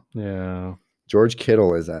guy though. Yeah. George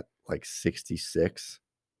Kittle is at like 66,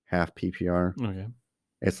 half PPR. Okay.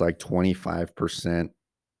 It's like 25%.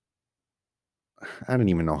 I don't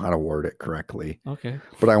even know how to word it correctly, Okay.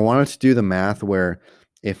 but I wanted to do the math where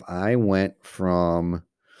if I went from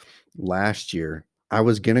last year, I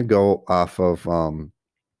was going to go off of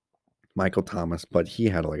Michael Thomas, but he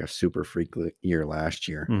had like a super freak year last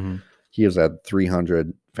year. Mm-hmm. He was at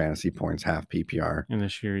 300 fantasy points, half PPR. And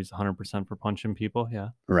this year he's 100% for punching people. Yeah.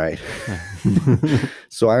 Right.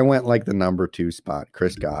 So I went like the number 2 spot,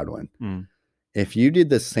 Chris Godwin. Mm. If you did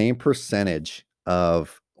the same percentage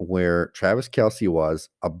of where Travis Kelce was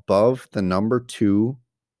above the number 2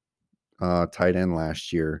 tight end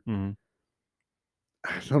last year, Mm.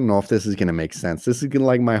 I don't know if this is going to make sense. This is going to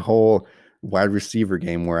like my whole wide receiver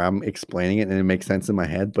game where I'm explaining it and it makes sense in my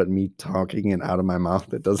head, but me talking it out of my mouth,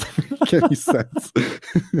 that doesn't make any sense.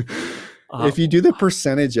 If you do the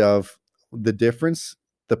percentage of the difference,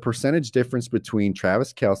 the percentage difference between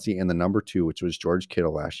Travis Kelce and the number 2, which was George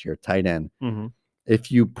Kittle last year, tight end, Mm-hmm.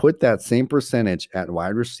 if you put that same percentage at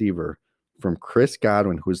wide receiver from Chris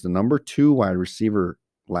Godwin, who's the number 2 wide receiver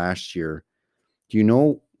last year, do you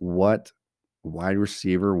know what wide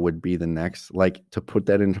receiver would be the next? Like, to put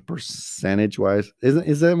that into percentage wise,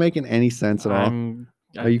 is that making any sense at all?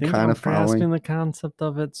 I Are you think kind I'm of following? grasping the concept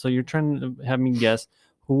of it? So you're trying to have me guess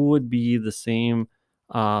who would be the same,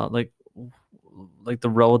 like the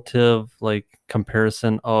relative like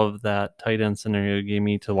comparison of that tight end scenario you gave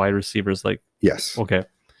me to wide receivers. Like, Yes. okay,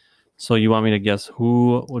 so you want me to guess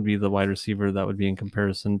who would be the wide receiver that would be in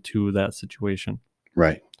comparison to that situation?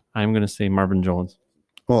 Right. I'm gonna say Marvin Jones.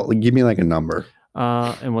 Well, give me like a number.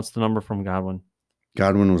 And what's the number from Godwin?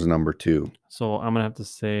 Godwin was number 2. So I'm gonna have to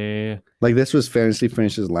say, Like, this was fantasy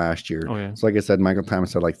finishes last year. oh yeah, So like I said, Michael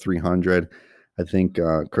Thomas had like 300. I think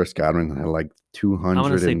Chris Godwin had like say 12.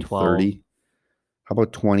 230. How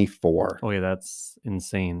about 24? oh yeah, that's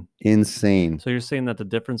insane. Insane. So you're saying that the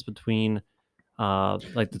difference between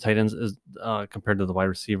like the tight ends is compared to the wide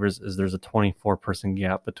receivers is there's a 24 person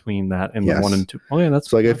gap between that and the 1 and 2. Oh yeah, that's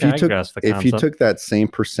So like okay, if you took that same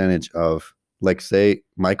percentage of, like, say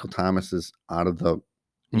Michael Thomas is out of the,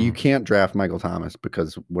 you can't draft Michael Thomas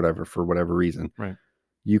because for whatever reason. Right.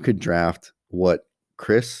 You could draft what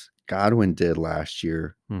Chris Godwin did last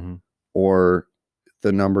year, Mm-hmm. or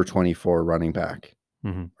the number 24 running back,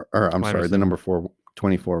 Mm-hmm. or I'm Wide sorry, the receiver. number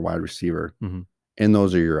 24 wide receiver. Mm-hmm. And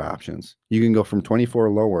those are your options. You can go from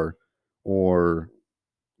 24 lower or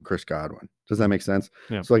Chris Godwin. Does that make sense?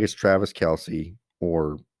 Yeah. So like it's Travis Kelce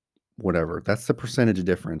or whatever. That's the percentage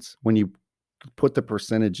difference when you put the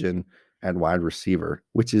percentage in at wide receiver,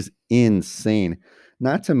 which is insane.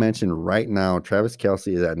 Not to mention right now, Travis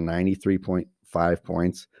Kelce is at 93.5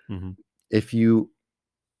 points. Mm-hmm. If he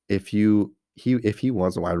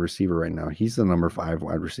was a wide receiver right now, he's the number 5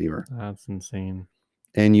 wide receiver. That's insane.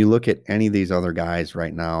 And you look at any of these other guys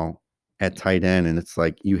right now at tight end, and it's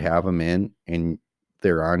like you have them in, and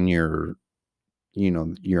they're on your,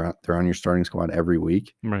 they're on your starting squad every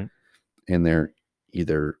week, Right. and they're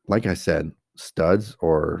either, like I said, studs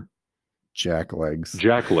or jacklegs.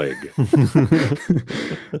 Jackleg.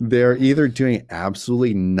 They're either doing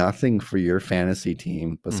absolutely nothing for your fantasy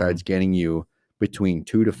team besides getting you between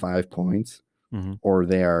 2 to 5 points, or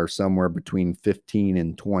they are somewhere between 15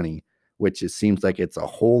 and 20. Which it seems like it's a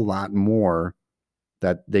whole lot more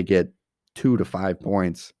that they get 2 to 5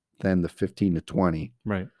 points than the 15 to 20.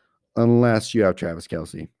 Right. Unless you have Travis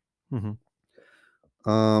Kelce. Mm-hmm.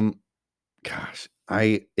 Gosh,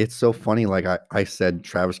 it's so funny. Like I said,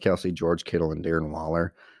 Travis Kelce, George Kittle, and Darren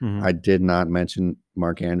Waller. Mm-hmm. I did not mention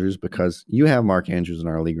Mark Andrews because you have Mark Andrews in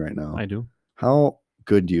our league right now. I do. How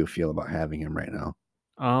good do you feel about having him right now?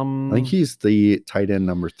 I think he's the tight end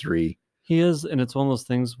number 3. He is, and it's one of those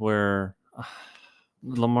things where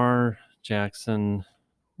Lamar Jackson,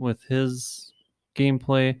 with his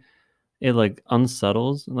gameplay, it like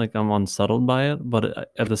unsettles. Like I'm unsettled by it, but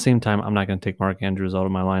at the same time, I'm not going to take Mark Andrews out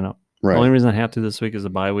of my lineup. Right. The only reason I have to this week is a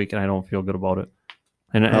bye week, and I don't feel good about it.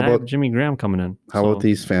 And I have Jimmy Graham coming in. How about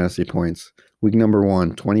these fantasy points? Week number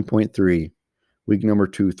 1, 20.3. Week number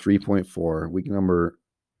 2, 3.4. Week number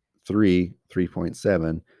 3,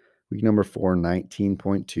 3.7. Week number 4,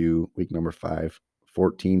 19.2. Week number 5,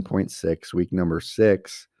 14.6. Week number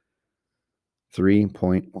 6,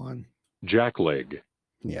 3.1. Jackleg.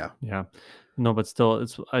 Yeah. Yeah. No, but still,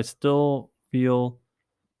 I still feel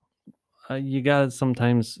you got to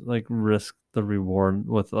sometimes like risk the reward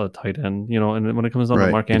with a tight end, and when it comes down to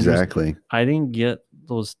Mark Andrews, exactly. I didn't get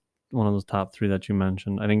one of those top 3 that you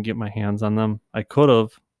mentioned. I didn't get my hands on them. I could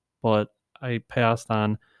have, but I passed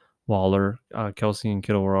on Waller. Kelce and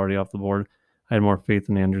Kittle were already off the board. I had more faith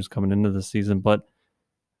in Andrews coming into the season, but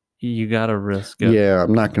you got to risk it. Yeah,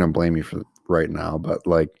 I'm not going to blame you for right now, but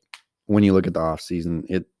like when you look at the offseason,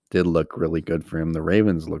 did look really good for him. The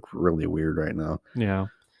Ravens look really weird right now. Yeah.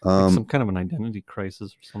 Like some Um, kind of an identity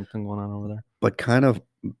crisis or something going on over there. but kind of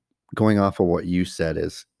going off of what you said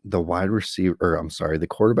is the the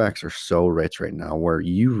quarterbacks are so rich right now where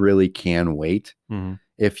you really can wait. Mhm.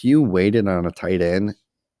 If you waited on a tight end,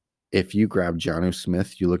 if you grab Jonnu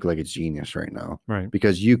Smith, you look like a genius right now Right.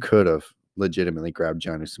 because you could have legitimately grabbed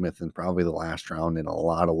Jonnu Smith in probably the last round in a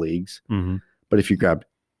lot of leagues. Mm-hmm. But if you grabbed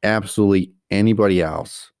absolutely anybody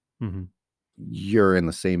else, Mm-hmm. you're in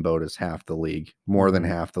the same boat as half the league, more than Mhm.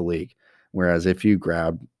 half the league. Whereas if you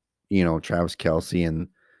grab, Travis Kelce in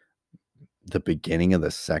the beginning of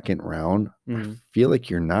the second round, I Mhm. feel like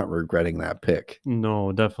you're not regretting that pick.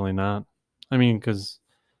 No, definitely not. I mean, because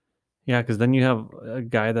then you have a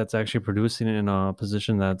guy that's actually producing in a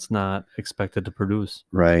position that's not expected to produce.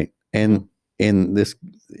 Right. And in this,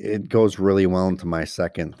 it goes really well into my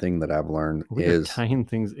second thing that I've learned We are is tying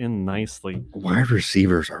things in nicely. wide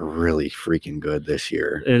receivers are really freaking good this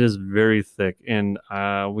year. It is very thick, and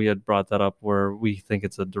we had brought that up where we think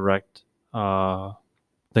it's a direct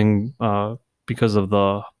thing because of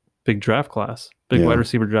the big draft class, big Yeah. wide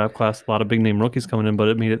receiver draft class. A lot of big name rookies coming in, but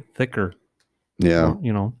it made it thicker. Yeah.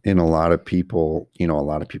 And a lot of people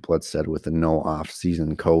had said with the no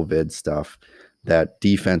off-season COVID stuff that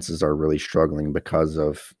defenses are really struggling because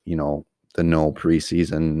of, the no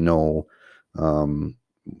preseason, no,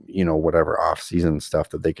 whatever off-season stuff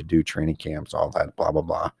that they could do, training camps, all that, blah, blah,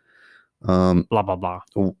 blah. Blah blah blah.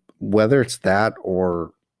 Whether it's that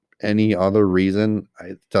or any other reason,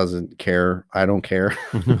 it doesn't care. I don't care.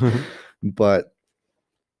 But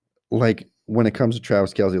like when it comes to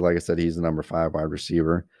Travis Kelce, like I said, he's the number 5 wide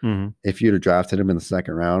receiver. Mm-hmm. If you'd have drafted him in the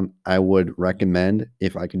second round, I would recommend,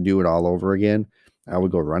 if I can do it all over again, I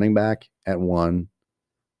would go running back at 1,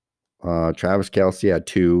 Travis Kelce at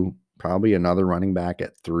 2, probably another running back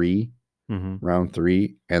at 3, round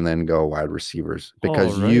 3, and then go wide receivers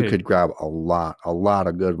because you could grab a lot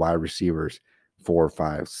of good wide receivers, 4,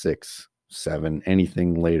 5, 6, 7,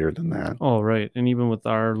 anything later than that. Oh, right. And even with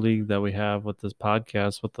our league that we have with this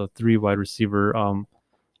podcast, with the 3 wide receiver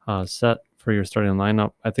set for your starting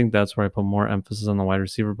lineup, I think that's where I put more emphasis on the wide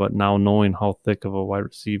receiver. But now knowing how thick of a wide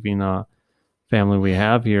receiving family we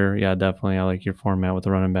have here, yeah, definitely I like your format with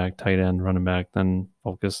the running back, tight end, running back, then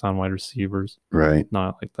focus on wide receivers. Right.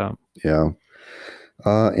 Not like that. Yeah.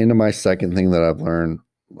 Into my second thing that I've learned,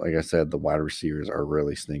 like I said, the wide receivers are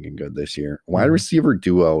really stinking good this year. Wide receiver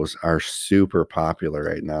duos are super popular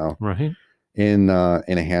right now. Right. In a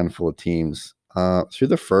handful of teams. Through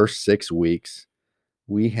the first 6 weeks,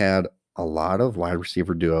 we had a lot of wide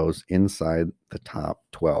receiver duos inside the top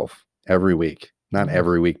 12 every week. Not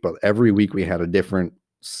every week, but every week we had a different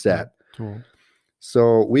set. Cool.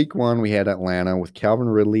 So week 1, we had Atlanta with Calvin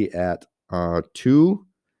Ridley at 2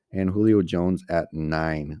 and Julio Jones at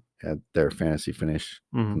 9 at their fantasy finish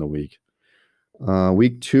in the week.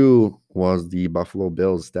 Week 2 was the Buffalo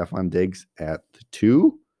Bills, Stephon Diggs at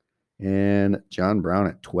 2 and John Brown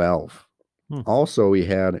at 12. Also, we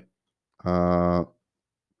had Tyler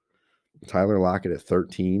Lockett at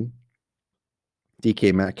 13,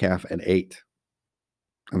 DK Metcalf at 8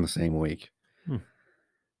 on the same week.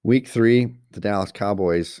 Week 3, the Dallas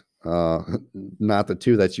Cowboys, not the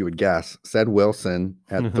 2 that you would guess, Ced Wilson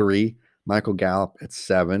at 3, Michael Gallup at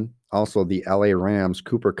 7. Also, the LA Rams,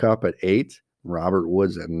 Cooper Kupp at 8, Robert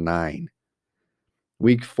Woods at 9.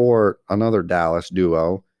 Week 4, another Dallas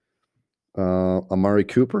duo, Amari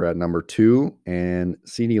Cooper at number 2 and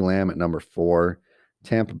CeeDee Lamb at number 4.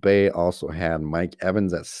 Tampa Bay also had Mike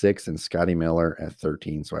Evans at 6 and Scotty Miller at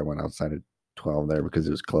 13. So I went outside of 12 there because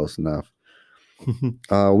it was close enough.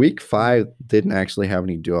 Week 5 didn't actually have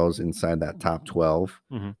any duos inside that top 12.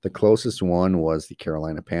 The closest one was the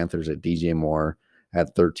Carolina Panthers at DJ Moore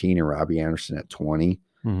at 13 and Robbie Anderson at 20.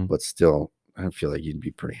 But still, I feel like you'd be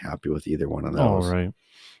pretty happy with either one of those. Oh, right.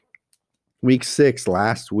 Week 6,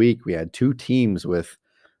 last week, we had 2 teams with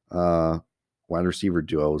wide receiver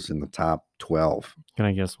duos in the top 12. Can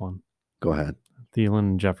I guess one? Go ahead. Thielen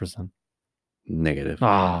and Jefferson. Negative.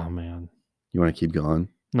 Oh, man. You want to keep going?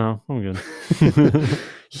 No, I'm good.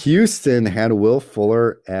 Houston had Will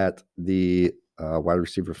Fuller at the wide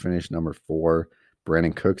receiver finish number 4.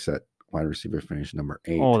 Brandon Cooks at wide receiver finish number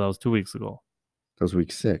 8. Oh, that was 2 weeks ago. That was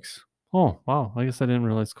week 6. Oh, wow. I guess I didn't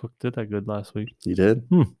realize Cook did that good last week. You did?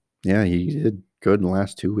 Yeah, he did good in the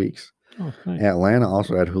last 2 weeks. Oh, nice. Atlanta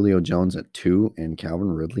also had Julio Jones at 2 and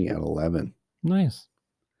Calvin Ridley at 11. Nice.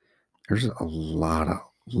 There's a lot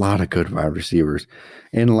of good wide receivers.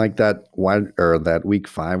 And like that week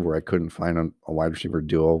 5 where I couldn't find a wide receiver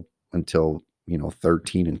duo until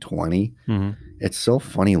 13 and 20. It's so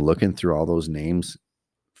funny looking through all those names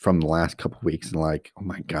from the last couple of weeks and like, oh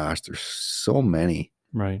my gosh, there's so many.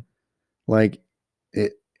 Right. Like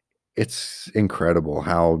it's incredible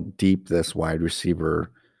how deep this wide receiver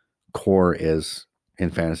core is in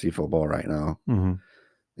fantasy football right now. Mm-hmm.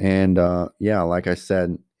 And yeah, like I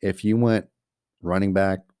said, if you went running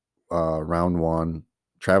back round 1,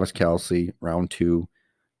 Travis Kelce round 2,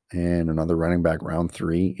 and another running back round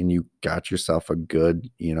 3, and you got yourself a good,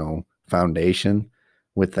 foundation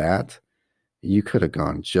with that, you could have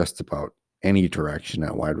gone just about any direction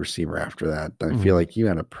at wide receiver after that. I feel like you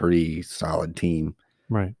had a pretty solid team.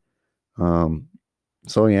 Right.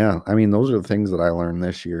 So yeah, I mean, those are the things that I learned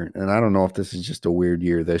this year. And I don't know if this is just a weird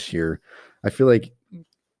year this year. I feel like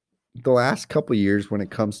the last couple of years when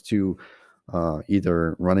it comes to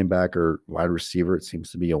either running back or wide receiver, it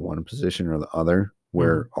seems to be a one position or the other,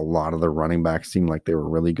 where a lot of the running backs seemed like they were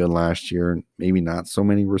really good last year and maybe not so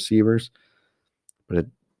many receivers. But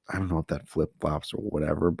I don't know if that flip-flops or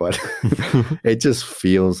whatever, but it just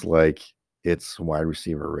feels like it's wide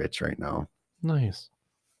receiver rich right now. Nice.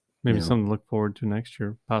 Maybe Yeah. something to look forward to next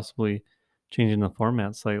year, possibly changing the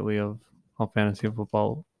format slightly of how fantasy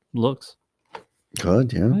football looks.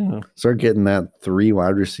 Good, yeah. Yeah. Start getting that 3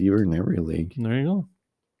 wide receiver in every league. There you go.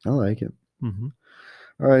 I like it. Mm-hmm.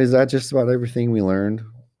 All right, is that just about everything we learned?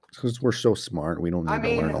 Because we're so smart, we don't need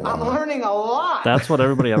to learn a lot. I'm learning a lot. That's what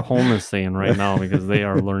everybody at home is saying right now because they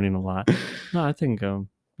are learning a lot. No, I think,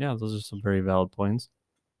 yeah, those are some very valid points.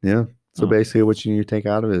 Yeah. So Oh. basically, what you need to take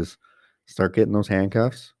out of it is start getting those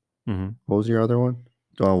handcuffs. Mm-hmm. What was your other one?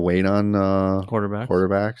 Don't wait on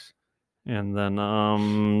quarterbacks. And then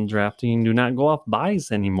drafting, do not go off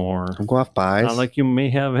buys anymore. Don't go off buys. Not like you may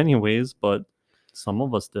have anyways, but some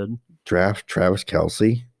of us did. Draft Travis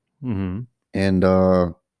Kelce. Mm-hmm. And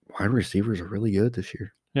wide receivers are really good this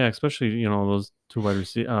year. Yeah, especially, those 2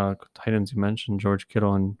 tight ends you mentioned, George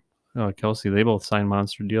Kittle and Kelsey. They both signed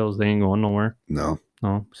monster deals. They ain't going nowhere. No.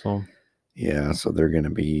 So Yeah, so they're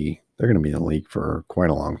gonna be in the league for quite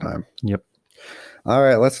a long time. Yep. All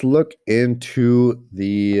right, let's look into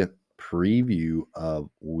the preview of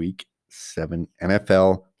Week 7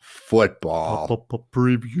 NFL football.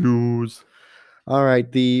 Previews. All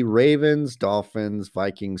right, the Ravens, Dolphins,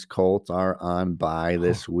 Vikings, Colts are on bye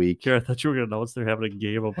this week. Here, I thought you were gonna announce they're having a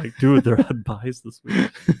game. I'm like, dude, they're on buys this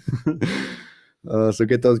week. So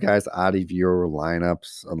get those guys out of your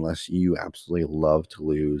lineups unless you absolutely love to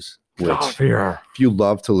lose. Which, Here. if you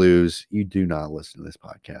love to lose, you do not listen to this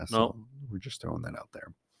podcast. No. So we're just throwing that out there.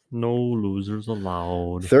 No losers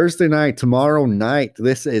allowed. Thursday night, tomorrow night,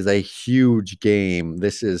 this is a huge game.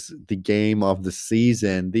 This is the game of the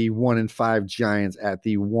season. The 1-5 Giants at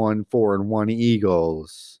the 1-4-1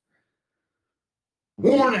 Eagles.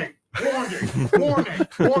 Warning! Warning!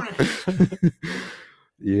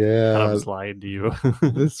 Yeah, I'm lying to you.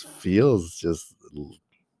 this feels just.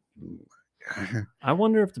 I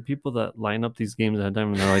wonder if the people that line up these games ahead of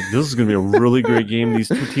time and they're like, this is going to be a really great game. These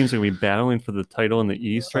 2 teams are going to be battling for the title in the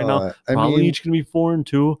East right now. I Probably mean, each going to be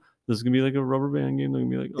 4-2. This is going to be like a rubber band game. They're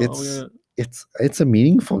going to be like, oh, it's a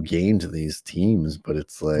meaningful game to these teams, but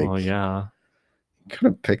it's like, oh yeah. could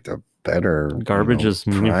have picked a better Garbage is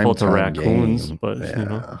meaningful to primetime raccoons, game. but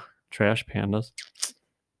Yeah. trash pandas.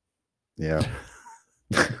 Yeah.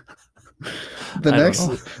 I don't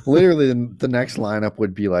know. Literally, the next lineup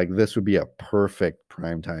would be like, this would be a perfect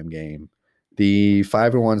primetime game. The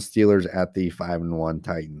 5-1 Steelers at the 5-1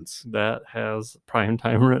 Titans. That has prime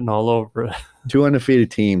time written all over it. 2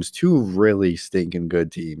 undefeated teams, 2 really stinking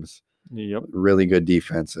good teams, Yep. really good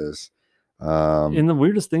defenses. And the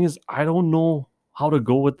weirdest thing is, I don't know how to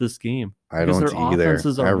go with this game. I because don't their either.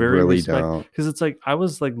 offenses are I very really don't. Because it's like, I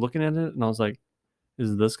was like looking at it and I was like,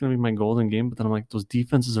 is this going to be my golden game? But then I'm like, those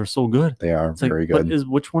defenses are so good. They are It's like, very but good.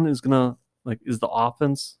 which one is going to, like, is the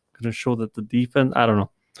offense going to show that the defense? I don't know.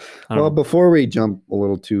 Well, before we jump a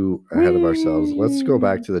little too ahead of ourselves, let's go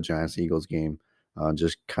back to the Giants-Eagles game.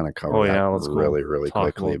 Just kind of cover that let's go really, really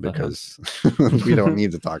talk quickly about that. because we don't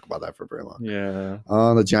need to talk about that for very long. Yeah.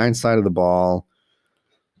 On the Giants side of the ball,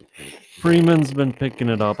 Freeman's been picking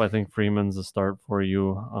it up. I think Freeman's a start for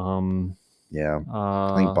you. yeah,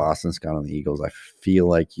 I think Boston's got on the Eagles. I feel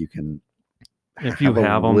like you can if you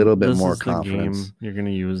have a them, little bit this more is the confidence. game. You're going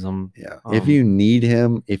to use them. Yeah, if you need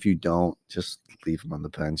him, if you don't, just leave him on the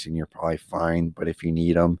bench and you're probably fine. But if you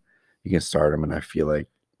need him, you can start him, and I feel like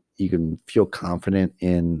you can feel confident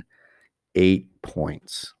in 8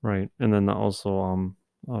 points. Right. And then also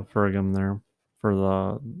Fergum there for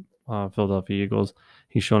the Philadelphia Eagles.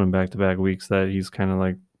 He's shown in back-to-back weeks that he's kind of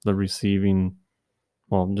like the receiving,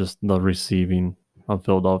 just the receiving of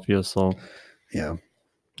Philadelphia. So, Yeah.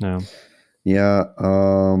 yeah. Yeah.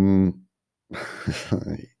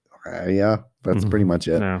 Yeah, that's pretty much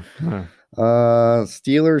it. Yeah.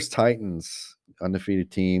 Steelers, Titans,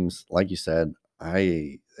 undefeated teams. Like you said,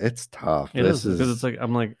 it's tough. It is because it's like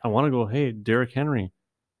I'm like I want to go, hey, Derrick Henry,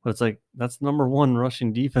 but it's like that's the number one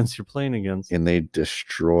rushing defense you're playing against. and they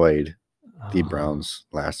destroyed the Oh, Browns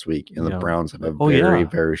last week, and the Yeah. Browns have a Oh, very, yeah.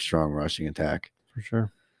 very strong rushing attack. for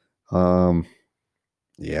sure.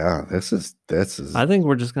 Yeah, this is I think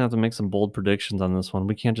we're just gonna have to make some bold predictions on this one.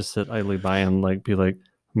 We can't just sit idly by and like be like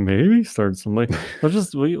maybe start somebody.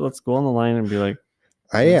 Let's go on the line and be like,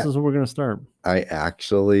 this is what we're gonna start. I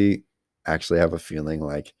actually have a feeling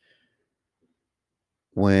like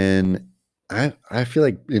when I feel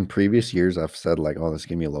like in previous years I've said like, oh, this is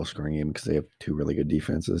gonna be a low scoring game because they have two really good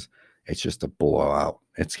defenses. It's just a blowout.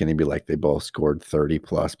 It's gonna be like they both scored 30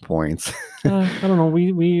 plus points. I don't know.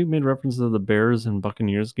 We made reference to the Bears and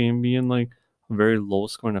Buccaneers game being like a very low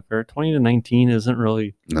scoring affair. 20-19 isn't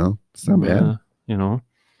really No, it's not bad. you know.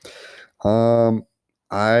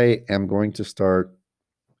 I am going to start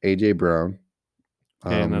AJ Brown.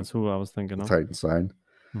 Okay, and that's who I was thinking the of. Titan side.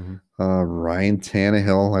 Mhm. Ryan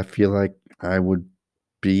Tannehill, I feel like I would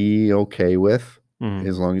be okay with Mhm.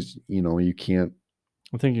 as long as you can't.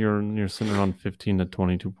 I think you're sitting around 15 to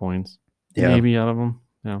 22 points, Yeah, maybe out of them.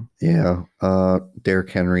 Yeah, yeah. Derrick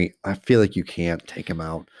Henry, I feel like you can't take him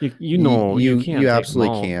out. you know you you can't. take 'em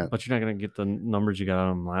absolutely out, can't. But you're not gonna get the numbers you got out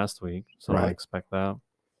of them last week, so I Right. expect that.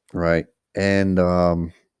 Right. And how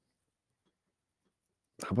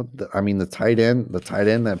about the tight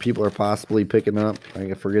end that people are possibly picking up.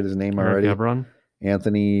 I forget his name already. Ebron,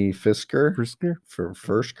 Anthony Fisker. Frisker. For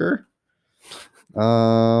Fursker.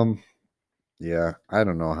 Yeah, I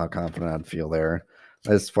don't know how confident I'd feel there.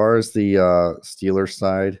 As far as the Steelers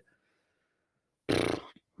side,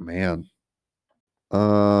 man,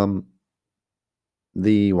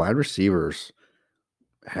 the wide receivers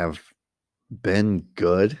have been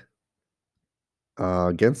good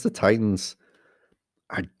against the Titans.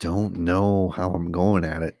 I don't know how I'm going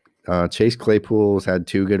at it. Chase Claypool's had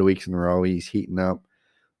 2 good weeks in a row. He's heating up.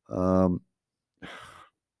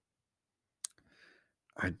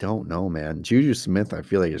 I don't know, man. Juju Smith, I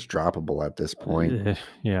feel like is droppable at this point.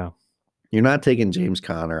 Yeah. You're not taking James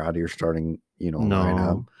Conner out of your starting,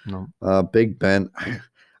 lineup. No. Big Ben,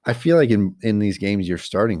 I feel like in these games you're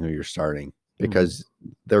starting who you're starting because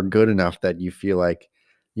they're good enough that you feel like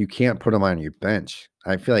you can't put them on your bench.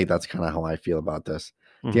 I feel like that's kind of how I feel about this.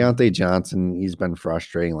 Mhm. Deontay Johnson, he's been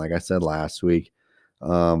frustrating. Like I said last week,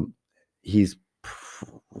 he's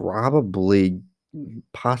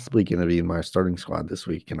possibly going to be in my starting squad this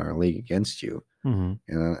week in our league against you. Mhm.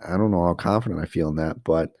 And I don't know how confident I feel in that,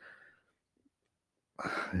 but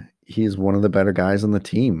he's one of the better guys on the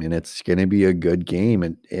team, and it's going to be a good game.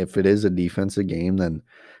 And if it is a defensive game, then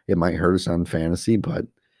it might hurt us on fantasy, but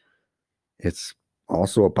it's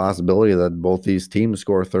also a possibility that both these teams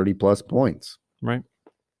score 30 plus points. Right.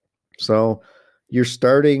 So you're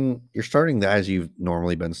starting guys you've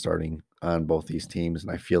normally been starting on both these teams,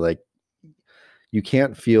 and I feel like you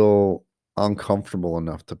can't feel uncomfortable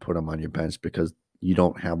enough to put them on your bench because you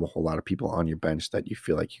don't have a whole lot of people on your bench that you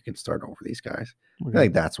feel like you can start over these guys. Okay. I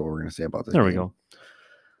think that's what we're going to say about this. There game. we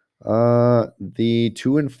go. The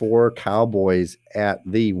 2-4 Cowboys at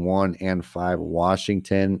the 1-5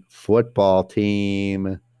 Washington football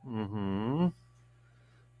team. Mm-hmm.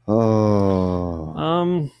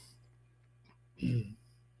 Oh,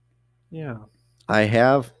 Yeah. I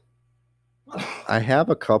have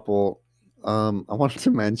a couple. I wanted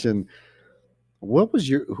to mention who was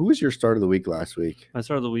your start of the week last week? My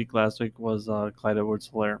start of the week last week was Clyde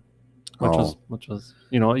Edwards-Helaire, Oh. which was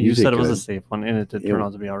you You said did it was a good. safe one, and it did turn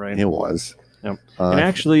out to be all right. It was. Yep. Uh, And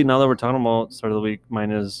actually, now that we're talking about start of the week,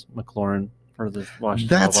 mine is McLaurin for the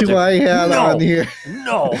Washington. that's football who team. I had No. on here.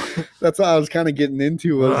 No. That's what I was kind of getting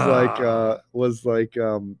into. Was like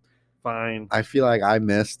Fine. I feel like I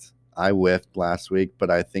whiffed last week, but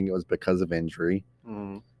I think it was because of injury.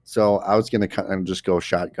 Mm. So I was going to kind of just go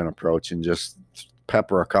shotgun approach and just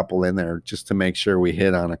pepper a couple in there just to make sure we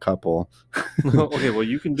hit on a couple. Okay, well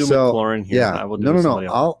you can do So, McLaurin here. Yeah, I will do no. somebody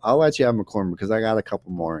else. I'll let you have McLaurin because I got a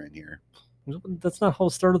couple more in here. That's not how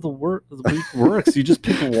start of the week works. You just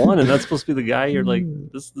pick one, and that's supposed to be the guy. You're like,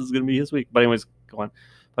 this is going to be his week. But anyways, go on.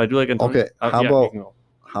 But I do like Antonio. Okay, how you about- can go.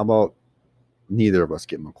 How about neither of us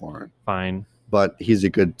get McLaurin? Fine? But he's a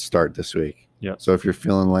good start this week. Yeah. So if you're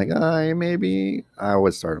feeling like maybe I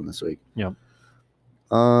would start him this week. Yep.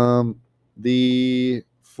 The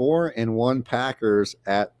 4-1 Packers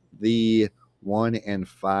at the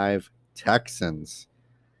 1-5 Texans.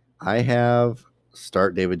 I have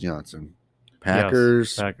start David Johnson.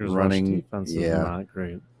 Packers Packers running. rush defense is Yeah. not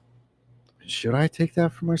great. Should I take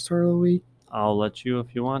that for my start of the week? I'll let you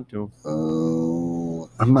if you want to. Oh,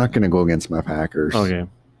 I'm not going to go against my Packers. Okay.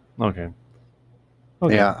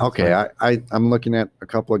 Yeah, that's okay. fine. I'm looking at a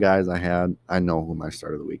couple of guys I had. I know who my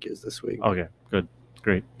start of the week is this week. Okay, good.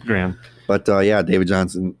 Great. Grand. But yeah, David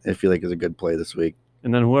Johnson, I feel like is a good play this week.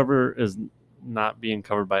 And then whoever is not being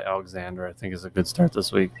covered by Alexander, I think is a good start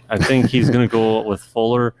this week. I think he's going to go with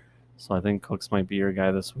Fuller, so I think Cooks might be your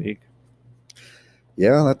guy this week.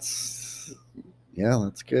 Yeah, that's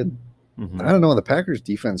good. Mhm. I don't know. The Packers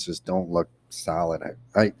defense just don't look solid.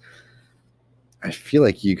 I feel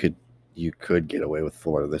like you could get away with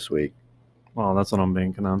Fuller this week. Well, that's what I'm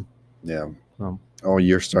banking on. Yeah. So. Oh,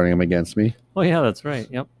 you're starting him against me? Oh, yeah, that's right.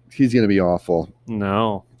 Yep. He's going to be awful.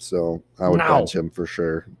 No. So I would bench him for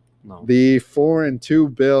sure. No. The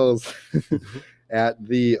 4-2 Bills at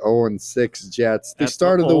the 0-6 Jets. The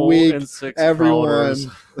start of the week, everyone.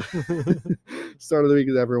 Start of the week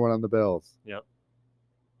is everyone on the Bills. Yep.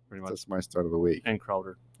 Pretty much. That's my start of the week. And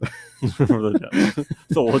Crowder. For the Jets.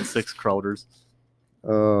 The 0-6 Crowders.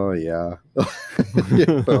 Oh, yeah.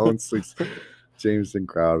 The 0-6 Jameson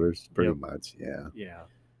Crowders, pretty much. Yeah. Yeah.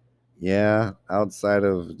 Yeah. Outside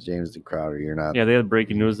of Jameson Crowder, you're not. Yeah, they had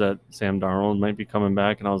breaking news that Sam Darnold might be coming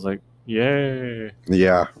back, and I was like, yay.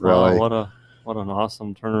 Yeah, really. Wow, what an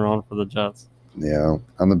awesome turnaround for the Jets. Yeah.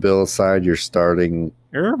 On the Bills side, you're starting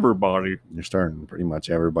Everybody. pretty much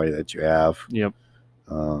everybody that you have. Yep.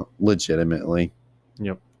 Legitimately.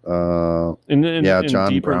 Yep. In John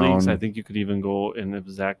deeper Brown. leagues, I think you could even go, and if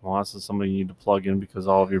Zach Moss is somebody you need to plug in because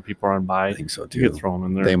all of your people are on bye, I think so you too. could throw him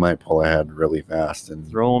in there. They might pull ahead really fast and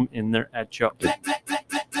Throw him in there at you.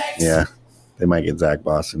 yeah, they might get Zach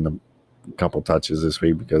Boston a couple touches this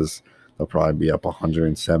week because they'll probably be up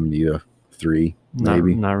 170-3,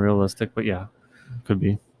 maybe. Not realistic, but yeah, could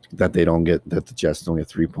be. That the Jets don't get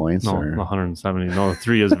 3 points. No, or... 170. No,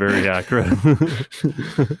 3 is very accurate.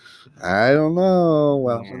 I don't know.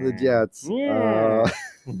 Well, for the Jets. Yeah.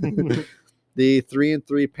 The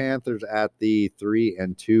 3-3 Panthers at the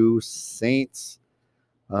 3-2 Saints.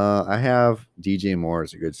 I have DJ Moore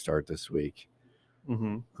as a good start this week.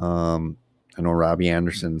 Mm-hmm. I know Robbie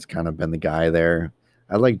Anderson's kind of been the guy there.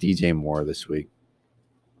 I like DJ Moore this week.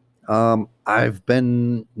 I've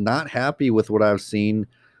been not happy with what I've seen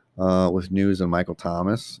with news on Michael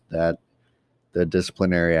Thomas that the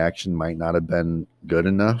disciplinary action might not have been good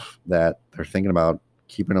enough, that they're thinking about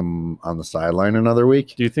keeping him on the sideline another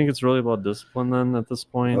week. Do you think it's really about discipline then at this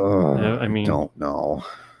point? I don't know.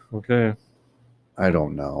 Okay. I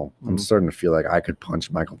don't know. I'm starting to feel like I could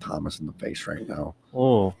punch Michael Thomas in the face right now.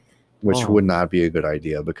 Oh. Which would not be a good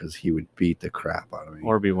idea because he would beat the crap out of me.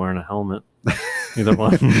 Or be wearing a helmet. Either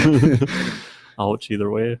one. Ouch, either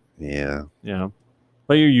way. Yeah. Yeah.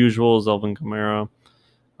 But your usual is Alvin Kamara.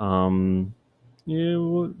 Yeah,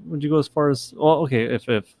 would you go as far as... Well, okay,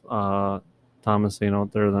 if Thomas ain't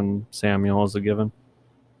out there, then Samuel is a given.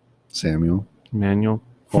 Samuel? Emmanuel.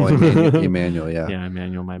 Oh, Emmanuel, yeah. Yeah,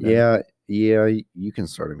 Emmanuel, my bad. Yeah, you can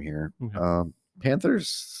start him here. Okay.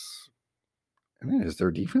 Panthers, I mean, is their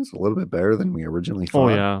defense a little bit better than we originally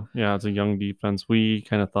thought? Oh, yeah. It's a young defense. We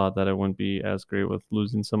kind of thought that it wouldn't be as great with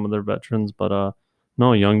losing some of their veterans, but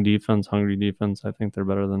no, young defense, hungry defense. I think they're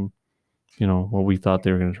better than, what we thought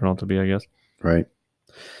they were going to turn out to be, I guess. Right.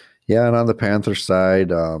 Yeah, and on the Panthers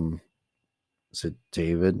side, is it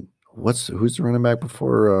David? Who's the running back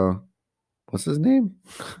before? What's his name?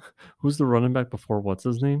 Who's the running back before what's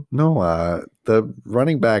his name? No, the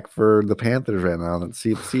running back for the Panthers right now that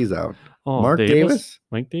CFC's out. Oh, Mark Davis?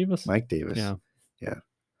 Mike Davis? Mike Davis. Yeah.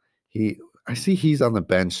 I see he's on the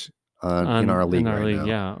bench in our league now.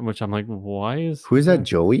 Yeah, which I'm like, why is... Who is that,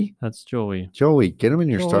 Joey? That's Joey. Joey, get him in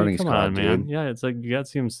your starting come squad, on, man. dude. Yeah, it's like you got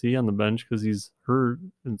CMC on the bench because he's hurt.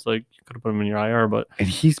 It's like you could have put him in your IR, but... And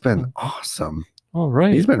he's been awesome. Oh,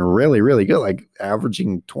 right. He's been really, really good, like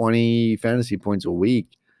averaging 20 fantasy points a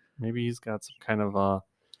week. Maybe he's got some kind of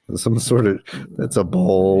some sort of... That's a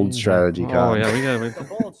bold strategy, Cotton. Oh, yeah, we got It's a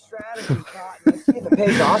bold strategy, Cotton. Let's see if it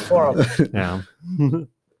pays off for him. Yeah.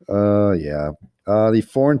 Yeah. The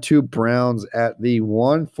 4-2 Browns at the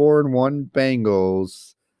 1-4-1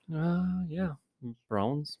 Bengals. Yeah.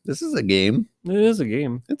 Browns. This is a game. It is a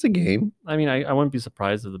game. It's a game. I mean, I wouldn't be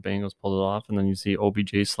surprised if the Bengals pulled it off, and then you see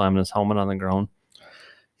OBJ slamming his helmet on the ground.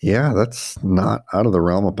 Yeah, that's not out of the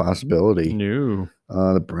realm of possibility. No.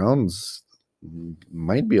 The Browns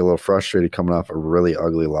might be a little frustrated coming off a really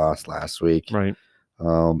ugly loss last week. Right.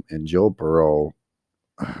 And Joe Burrow,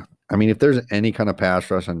 I mean, if there's any kind of pass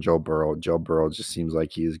rush on Joe Burrow just seems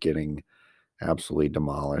like he's getting absolutely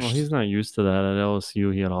demolished. Well, he's not used to that. At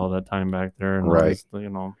LSU, he had all that time back there. And right.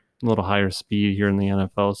 A little higher speed here in the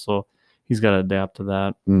NFL, so he's got to adapt to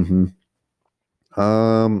that. Mm-hmm.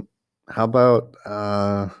 How about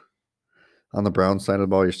on the Brown side of the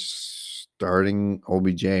ball, you're starting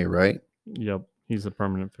OBJ, right? Yep, he's a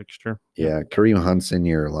permanent fixture. Yeah, Kareem Hunt's in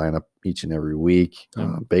your lineup each and every week.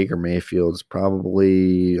 Yep. Baker Mayfield's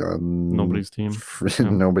probably Nobody's team.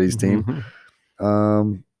 nobody's team.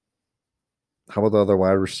 How about the other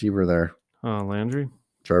wide receiver there, Landry?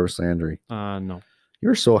 Jarvis Landry? No.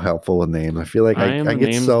 You're so helpful with names. I feel like I am I the get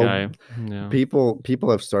names so guy. Yeah. people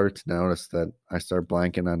have started to notice that I start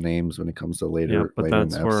blanking on names when it comes to later. Yeah, but later in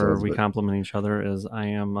that's the where episodes, we but complement each other. Is I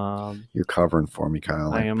am you're covering for me,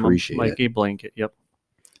 Kyle. I I am appreciate like it. a blanket. Yep.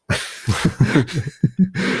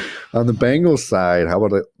 On the Bengals side, how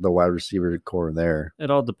about the wide receiver core there? It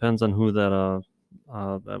all depends on who that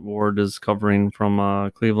Ward is covering from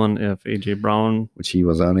Cleveland. If AJ Brown, Which he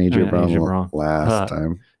was on AJ Brown, AJ Brown. last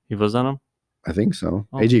time. he was on him. I think so.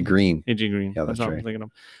 Oh. AJ Green. AJ Green. Yeah, that's what I'm right. thinking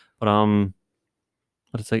of.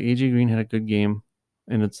 But it's like AJ Green had a good game,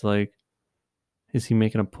 and it's like, is he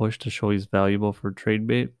making a push to show he's valuable for trade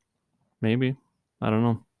bait? Maybe. I don't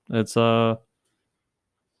know. It's I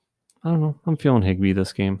don't know. I'm feeling Higbee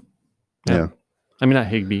this game. Yeah. I mean, not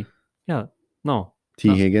Higbee. Yeah. No. T.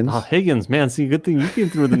 Higgins. Oh, Higgins, man. See, good thing you came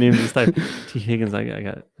through the names this time. T. Higgins. I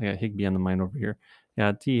got Higbee on the mind over here.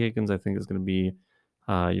 Yeah, T. Higgins, I think, is going to be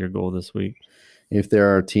your goal this week. If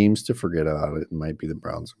there are teams to forget about it, it might be the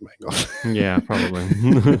Browns and Bengals. Yeah, probably.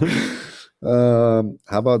 How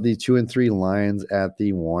about the 2 and 3 Lions at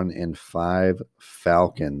the 1 and 5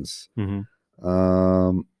 Falcons?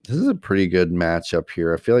 Mm-hmm. This is a pretty good matchup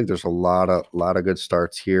here. I feel like there's a lot of good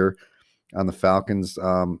starts here on the Falcons.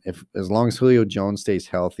 If as long as Julio Jones stays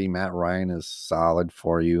healthy, Matt Ryan is solid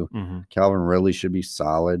for you. Mm-hmm. Calvin Ridley should be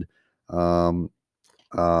solid.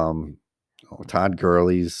 Todd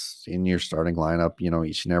Gurley's in your starting lineup,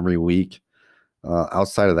 each and every week.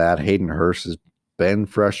 Outside of that, Hayden Hurst has been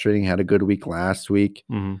frustrating. Had a good week last week.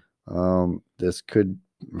 Mm-hmm. This could,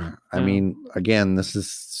 I mean, again, this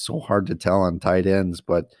is so hard to tell on tight ends,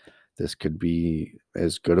 but this could be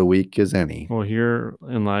as good a week as any. Well,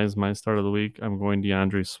 herein lies my start of the week. I'm going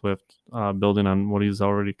DeAndre Swift, building on what he's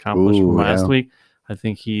already accomplished from last week. I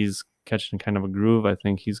think he's catching kind of a groove. I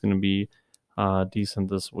think he's going to be decent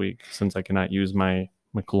this week since I cannot use my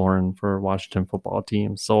McLaurin for Washington football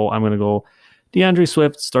team. So I'm going to go DeAndre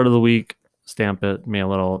Swift, start of the week, stamp it,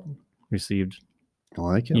 mail it out, received. I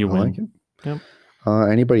like it. You I win. like it. Yep.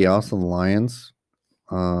 Anybody else on the Lions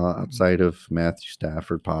outside of Matthew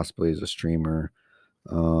Stafford, possibly as a streamer?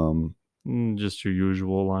 Just your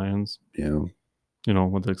usual Lions. Yeah.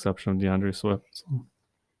 With the exception of DeAndre Swift. So.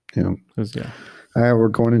 Yeah. Yeah. All right, we're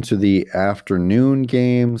going into the afternoon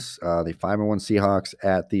games. The 5-1 Seahawks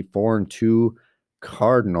at the 4-2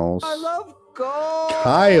 Cardinals. I love gold.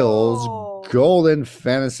 Kyle's Golden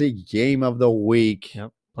Fantasy Game of the Week.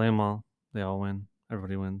 Yep. Play them all. They all win.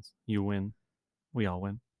 Everybody wins. You win. We all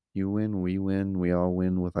win. You win, we win, we all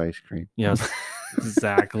win with ice cream. Yes,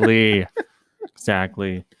 exactly.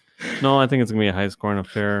 Exactly. No, I think it's going to be a high-scoring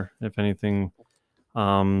affair, if anything.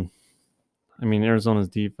 Arizona's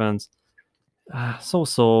defense,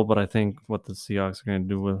 so-so, but I think what the Seahawks are going to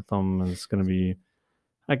do with them is going to be,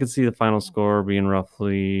 I could see the final score being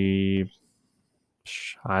roughly,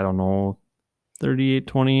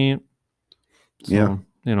 38-28. So,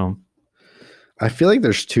 yeah. I feel like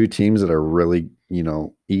there's two teams that are really,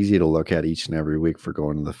 easy to look at each and every week for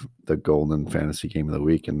going to the Golden Fantasy Game of the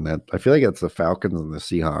Week. And that I feel like it's the Falcons and the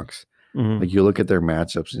Seahawks. Mm-hmm. Like you look at their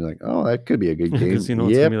matchups and you're like, oh, that could be a good game. It's going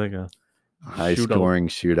to be like a high scoring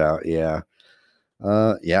shootout. Yeah.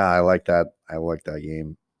 I like that. I like that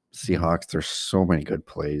game. Seahawks, there's so many good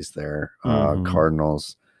plays there.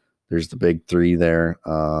 Cardinals, there's the big three there.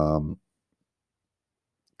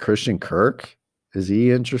 Christian Kirk, is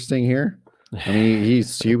he interesting here? I mean,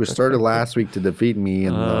 he was started last week to defeat me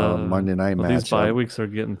in the Monday night match. These bye weeks are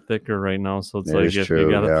getting thicker right now, so it's That like is if true,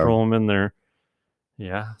 you got to yeah. throw them in there,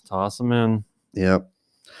 toss them in. Yep.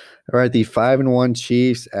 All right, the 5-1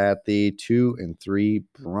 Chiefs at the 2-3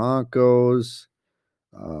 Broncos.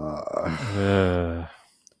 Terry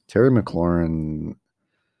McLaurin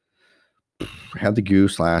had the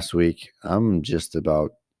goose last week. I'm just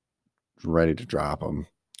about ready to drop him.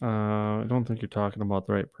 I don't think you're talking about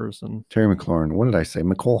the right person. Terry McLaurin. What did I say?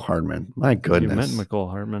 McCole Hardman. My goodness. You meant McCole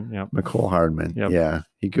Hardman. Yeah. McCole Hardman. Yep. Yeah.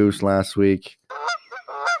 He goosed last week.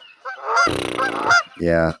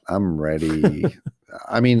 Yeah, I'm ready.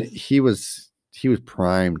 I mean, he was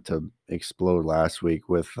primed to explode last week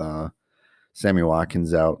with Sammy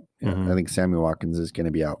Watkins out. Mm-hmm. I think Sammy Watkins is going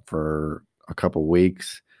to be out for a couple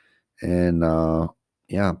weeks. And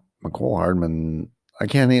McCole Hardman,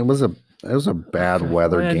 it was a bad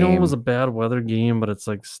weather game. I know it was a bad weather game, but it's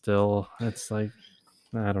like still, it's like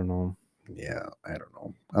I don't know. Yeah, I don't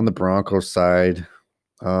know. On the Broncos side,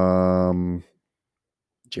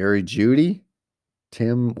 Jerry Jeudy,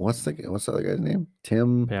 what's the other guy's name?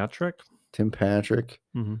 Tim Patrick, Patrick.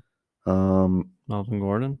 mm-hmm. Um, Melvin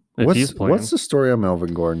Gordon. If he's playing, what's the story on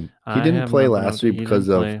Melvin Gordon? He I didn't have play not been last up- week he because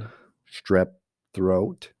didn't of play. strep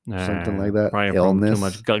throat, something like that. Probably Illness. from too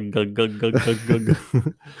much gug gug gug gug gug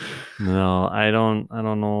gug. No, I don't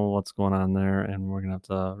know what's going on there, and we're gonna have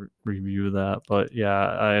to review that. But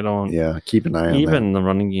yeah, I don't. Yeah, keep an eye on that. Even the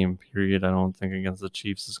running game period, I don't think against the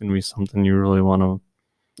Chiefs is gonna be something you really want to.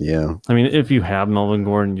 Yeah, I mean, if you have Melvin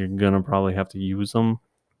Gordon, you're gonna probably have to use him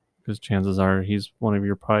because chances are he's one of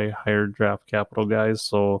your probably higher draft capital guys.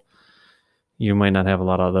 So you might not have a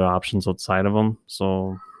lot of other options outside of him.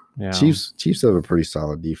 So yeah, Chiefs have a pretty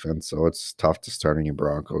solid defense, so it's tough to start any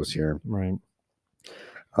Broncos here. right.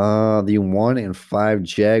 The 1-5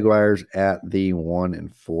 Jaguars at the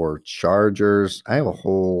 1-4 Chargers. I have a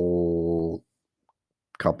whole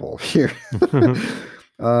couple here.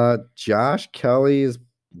 Josh Kelly is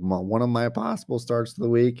one of my possible starts of the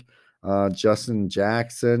week. Justin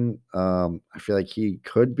Jackson, I feel like he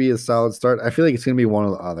could be a solid start. I feel like it's going to be one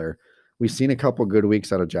or the other. We've seen a couple good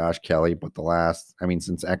weeks out of Josh Kelly, but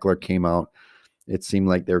since Eckler came out, it seemed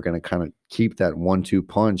like they were going to kind of keep that 1-2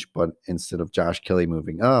 punch, but instead of Josh Kelly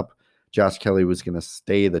moving up, Josh Kelly was going to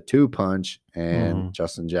stay the 2 punch, and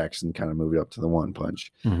Justin Jackson kind of moved up to the 1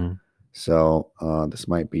 punch. Mm-hmm. So this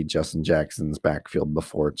might be Justin Jackson's backfield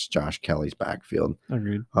before it's Josh Kelly's backfield.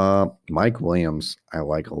 Agreed. Mike Williams, I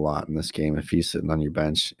like a lot in this game. If he's sitting on your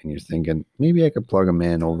bench and you're thinking, maybe I could plug him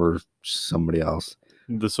in over somebody else,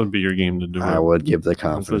 This would be your game to do it. I would give the Against the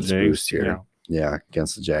confidence Jags, boost here. Yeah,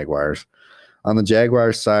 against the Jaguars. On the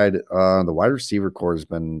Jaguars side, the wide receiver core has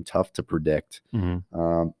been tough to predict.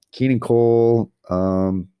 Mm-hmm. Keenan Cole,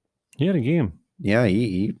 He had a game. yeah,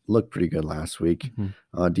 he looked pretty good last week. Mm-hmm.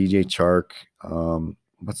 DJ Chark,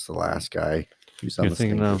 what's the last guy? Who's on You're the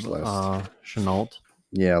thinking of Steelers list? Chenault.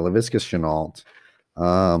 Yeah, Laviska Shenault.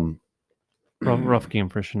 Rough game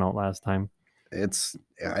for Chenault last time. It's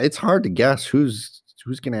hard to guess who's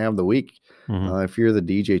going to have the week. Mhm. If you're the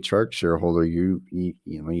DJ Chark shareholder, you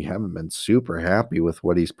haven't been super happy with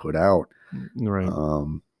what he's put out. Right.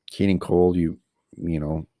 Keenan Cole, you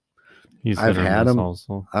know, He's I've hit or had miss him.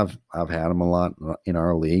 also. I've had him a lot in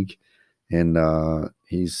our league, and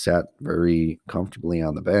he's sat very comfortably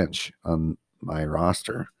on the bench on my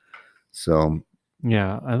roster. So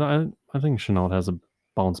Yeah, I think Chenault has a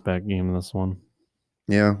bounce back game in this one.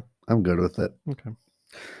 yeah, I'm good with it. Okay.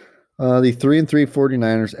 The 3-3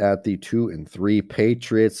 49ers at the 2-3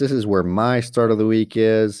 Patriots. This is where my start of the week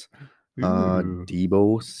is. Ooh.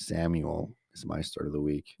 Deebo Samuel is my start of the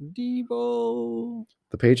week. Debo.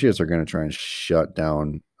 The Patriots are going to try and shut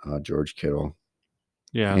down George Kittle.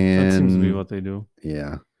 Yeah, that seems to be And- what they do.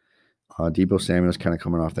 Yeah. Deebo Samuel's kind of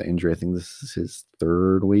coming off the injury. I think this is his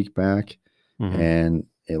 3rd week back, Mhm. and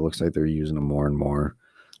it looks like they're using him more and more.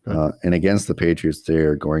 Good. And against the Patriots,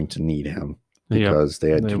 they're going to need him Yep, because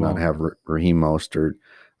they they do not will. have Raheem Mostert.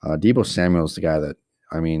 Deebo Samuel's the guy that,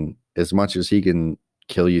 I mean, as much as he can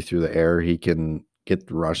kill you through the air, he can get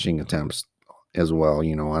the rushing attempts as well,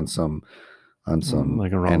 on some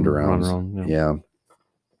like a end run, arounds. yeah. Yeah.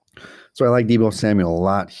 So I like Deebo Samuel a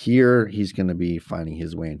lot here. He's going to be finding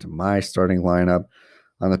his way into my starting lineup.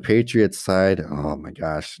 On the Patriots side, oh my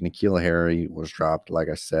gosh, N'Keal Harry was dropped, like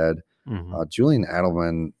I said. Mhm. Julian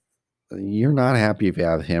Edelman, you're not happy if you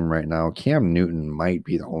have him right now. Cam Newton might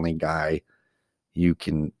be the only guy you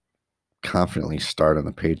can confidently start on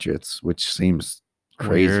the Patriots, which seems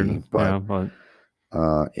crazy. Weird. But Yeah, but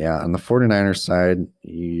on the 49ers side,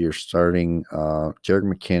 you're starting Jerick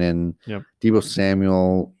McKinnon, Yep. Deebo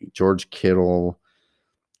Samuel, George Kittle,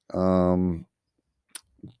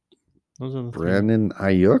 those are the Brandon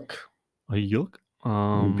Ayuk. three. Ayuk.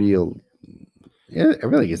 Would be I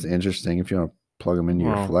really think it's interesting if you want to plug him into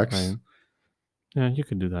your well, flex. right. Yeah, you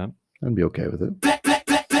could do that. I'd be okay with it.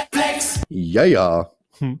 Yeah. Yeah.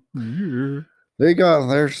 There you go.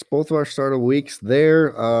 There's both of our start of weeks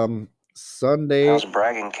there. Sunday. How's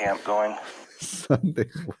bragging camp going? Sunday.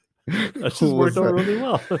 That just What was worked out that? really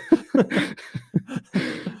well.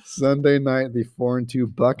 Sunday night, the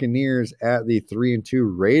 4-2 Buccaneers at the 3-2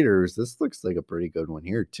 Raiders. This looks like a pretty good one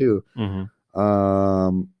here too.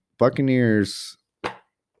 Mhm. Buccaneers. How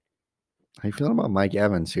you feeling about Mike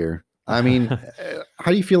Evans here? I mean,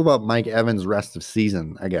 how do you feel about Mike Evans' rest of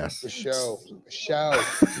season? I guess. For show.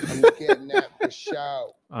 I'm getting that for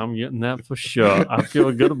show. I'm getting that for sure. I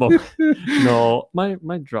feel good about it. No, my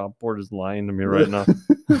drop board is lying to me right now.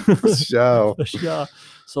 For show. Yeah.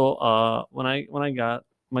 So when I got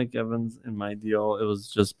Mike Evans in my deal, it was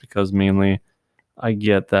just because mainly I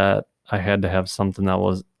get that I had to have something that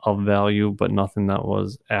was of value, but nothing that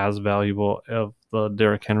was as valuable of the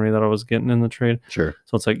Derrick Henry that I was getting in the trade. Sure.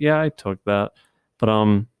 So it's like, yeah, I took that.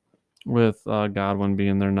 But with Godwin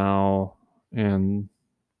being there now, and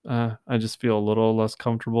I just feel a little less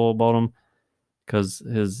comfortable about him because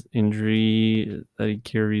his injury that he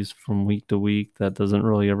carries from week to week that doesn't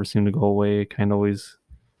really ever seem to go away. Kind of always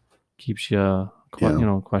keeps you,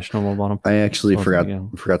 questionable about him. I actually So,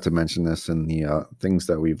 forgot to mention this in the things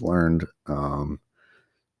that we've learned.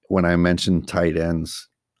 When I mentioned tight ends,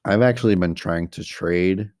 I've actually been trying to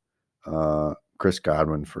trade Chris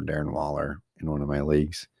Godwin for Darren Waller in one of my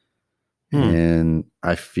leagues. And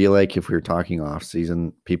I feel like if we were talking off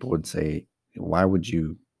season, people would say, why would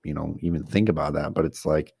you, even think about that? But it's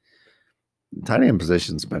like tight end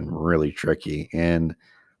position's been really tricky. And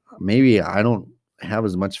maybe I don't have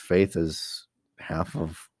as much faith as half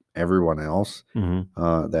of everyone else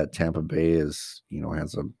that Tampa Bay is,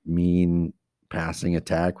 has a mean passing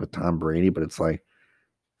attack with Tom Brady, but it's like,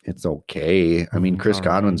 it's okay. I mean, Chris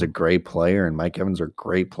Godwin's a great player and Mike Evans are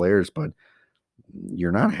great players, but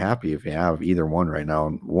you're not happy if you have either one right now.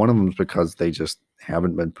 And one of them is because they just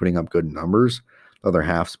haven't been putting up good numbers. The other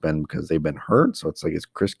half's been because they've been hurt. So it's like, is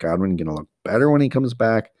Chris Godwin going to look better when he comes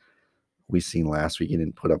back? We seen last week he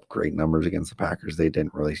didn't put up great numbers against the Packers. They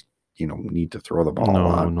didn't really, need to throw the ball a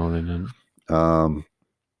lot. No, they didn't.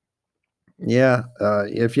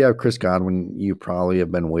 If you have Chris Godwin, you probably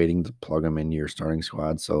have been waiting to plug him into your starting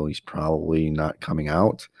squad, so he's probably not coming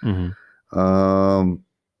out.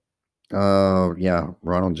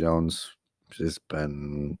 Ronald Jones has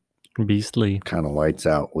been beastly, kind of lights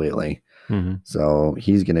out lately. So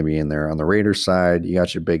he's going to be in there. On the Raiders side, you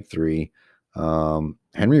got your big three.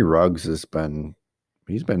 Henry Ruggs he's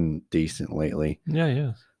been decent lately. Yeah, he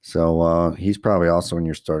is. So he's probably also in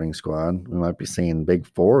your starting squad. We might be seeing big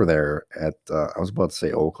four there at I was about to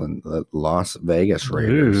say Oakland, the Las Vegas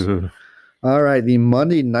Raiders. Ooh. All right, the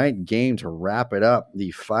Monday night game to wrap it up.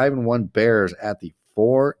 The 5-1 Bears at the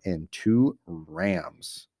 4-2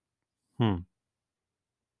 Rams. Yeah.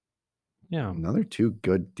 Another two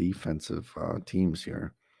good defensive teams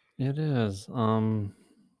here. It is.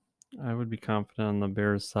 I would be confident on the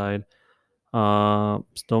Bears side.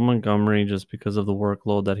 Still Montgomery, just because of the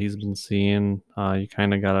workload that he's been seeing. You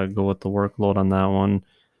kind of got to go with the workload on that one.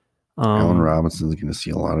 Allen Robinson's going to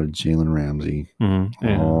see a lot of Jalen Ramsey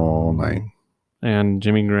all night. And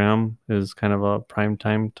Jimmy Graham is kind of a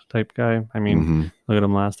primetime type guy. I mean, look at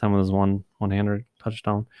him last time with his one-hander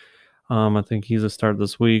touchdown. I think he's a start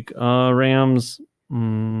this week. Rams, you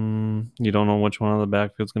don't know which one of the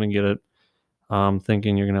backfield's going to get it. I'm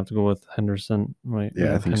thinking you're going to have to go with Henderson. Right?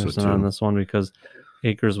 Yeah, I think Henderson so too. on this one because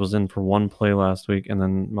Akers was in for one play last week, and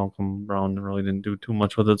then Malcolm Brown really didn't do too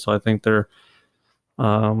much with it. So I think they're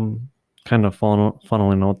kind of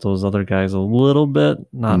funneling out those other guys a little bit.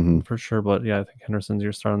 Not for sure, but yeah, I think Henderson's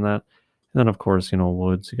your start on that. And then, of course,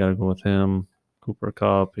 Woods, you got to go with him. Cooper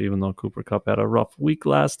Kupp, even though Cooper Kupp had a rough week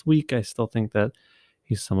last week, I still think that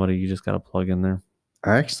he's somebody you just got to plug in there.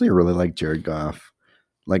 I actually really like Jared Goff,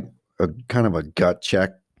 like a kind of a gut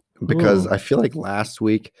check, because I feel like last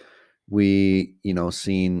week we,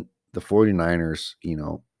 seen the 49ers,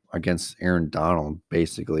 against Aaron Donald,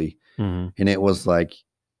 basically. And it was like,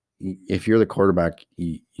 if you're the quarterback,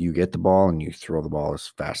 you get the ball and you throw the ball as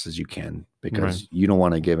fast as you can, because you don't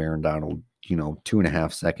want to give Aaron Donald,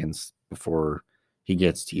 2.5 seconds before he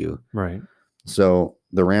gets to you. Right. So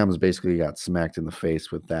the Rams basically got smacked in the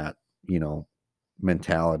face with that,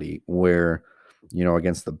 mentality where,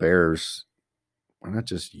 against the Bears, why not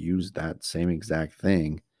just use that same exact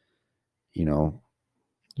thing?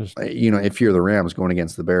 If you're the Rams going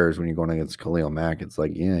against the Bears, when you're going against Khalil Mack, it's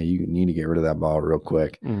like, yeah, you need to get rid of that ball real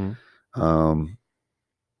quick.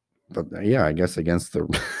 But yeah, I guess against the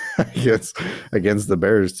against the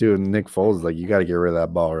Bears too, and Nick Foles is like, you got to get rid of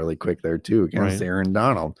that ball really quick there too against Aaron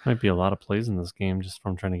Donald. Might be a lot of plays in this game just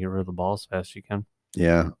from trying to get rid of the ball as fast as you can.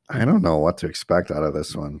 Yeah, I don't know what to expect out of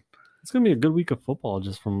this one. It's gonna be a good week of football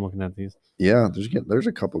just from looking at these. Yeah, there's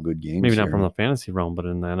a couple good games. Maybe not from the fantasy realm, but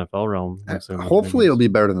in the NFL realm. Hopefully, it'll be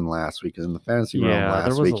better than last week. Because in the fantasy realm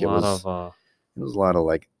last week, it was a lot of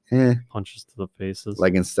like punches to the faces.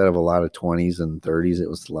 Like instead of a lot of 20s and 30s, it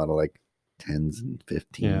was a lot of like 10s and 15s.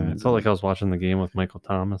 Yeah, it felt like I was watching the game with Michael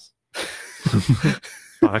Thomas.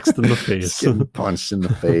 Boxed in the face. Getting punched in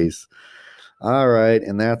the face. All right,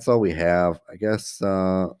 and that's all we have. I guess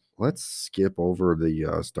let's skip over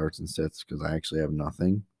the starts and sits because I actually have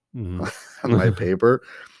nothing on my paper.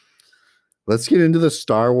 Let's get into the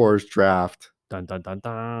Star Wars draft. Dun, dun, dun,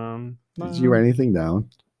 dun. Did you write anything down?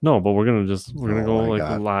 No, but we're gonna go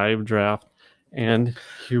live draft, And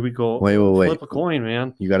here we go. Wait. Flip a coin,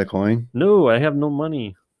 man. You got a coin? No, I have no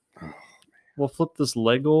money. We'll flip this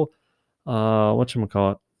Lego.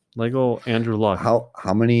 Whatchamacallit? Lego Andrew Luck.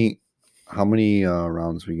 How many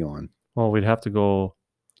rounds we going? Well, we'd have to go.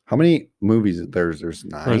 How many movies? There's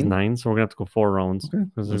 9. There's 9, so we're gonna have to go 4 rounds. Okay,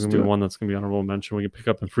 Because let's there's gonna do be it. one that's gonna be honorable mention. We can pick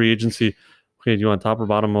up in free agency. Okay, do you want top or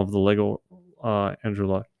bottom of the Lego Andrew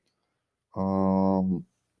Luck?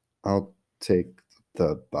 I'll take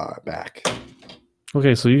the back.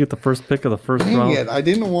 Okay, so you get the first pick of the first Dang round. it! I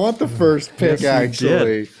didn't want the first pick Yes, you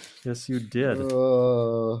actually. Yes, you did.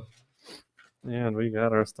 Uh, And we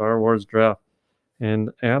got our Star Wars draft.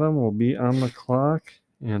 And Adam will be on the clock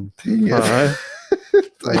in dang it. 5,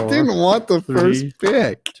 I didn't want the 3, first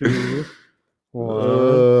pick. 2,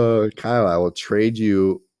 1. Kyle, I will trade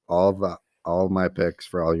you all of my picks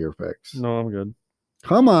for all your picks. No, I'm good.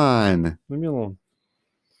 Come on. Leave me alone.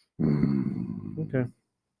 Mm. Okay. I'm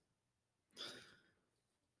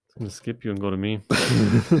gonna skip you and go to me.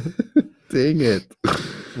 Dang it.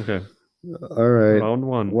 Okay. All right. Round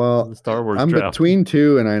 1. Well, the Star Wars I'm draft. between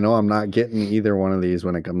 2, and I know I'm not getting either one of these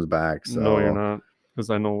when it comes back. So No, you're not. Because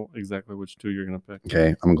I know exactly which 2 you're gonna pick.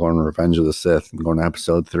 Okay, I'm going to Revenge of the Sith. I'm going to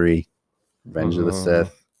episode 3. Revenge of the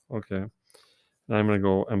Sith. Okay. And I'm gonna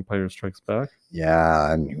go Empire Strikes Back. Yeah,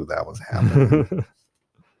 I knew that was happening.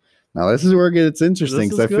 Now this is where it gets interesting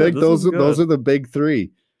This because I is feel good. like This is those good. are the big 3.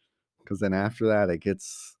 Because then after that it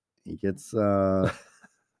gets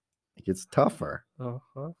tougher.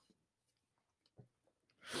 Uh-huh.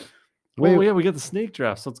 Wait, Oh yeah, we get the snake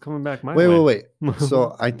draft, so it's coming back my wait. way.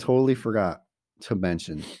 So I totally forgot to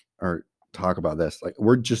mention or talk about this. Like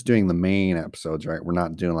we're just doing the main episodes, right? We're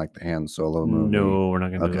not doing like the Han Solo movie. No, we're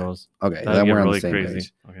not gonna do Okay. those. Okay, That'd then get we're on really the same crazy.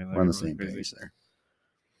 page. Okay, that'd We're on the get really same crazy. page there.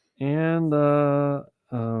 And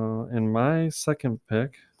in my second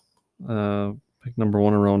pick, pick number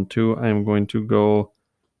 1 in round 2, I am going to go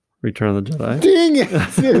Return of the Jedi. Dang it,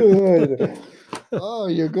 dude. Oh,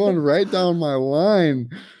 you're going right down my line.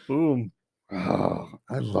 Boom. Oh,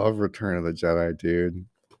 I love Return of the Jedi, dude.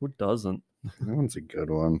 Who doesn't? That one's a good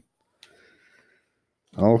one.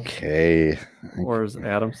 Okay. Or as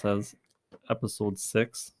Adam says, episode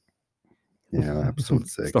 6. Yeah, episode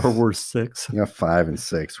 6. Star Wars 6. Yeah, 5 and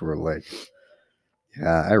 6 were like,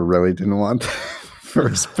 yeah, I really didn't want the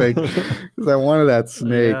first pick because I wanted that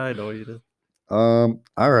snake. Yeah, I know you did. All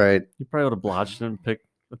right. You probably would have blotched it and picked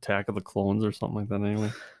Attack of the Clones or something like that anyway.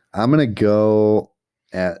 I'm gonna go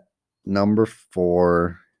at number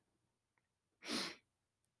 4.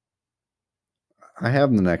 I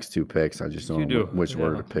have the next 2 picks. I just don't You know do, which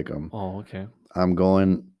order yeah. to pick them. Oh, okay. I'm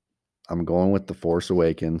going with The Force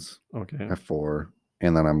Awakens Okay. at 4,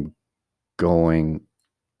 and then I'm going.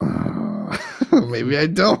 Maybe I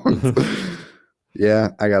don't. Yeah,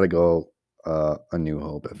 I gotta go. A New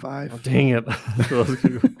Hope at 5. Oh, dang it.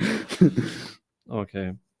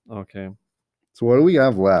 Okay. Okay. So what do we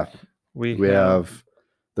have left? We We have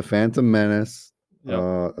The Phantom Menace,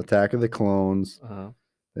 Yep. Attack of the Clones. Uh,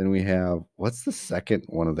 Then we have what's the second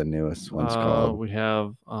one of the newest ones called? we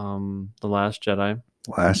have The Last Jedi.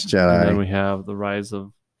 Last And then Jedi. we have The Rise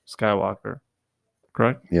of Skywalker.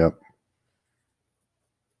 Correct? Yep.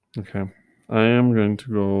 Okay. I am going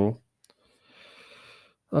to go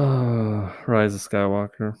Rise of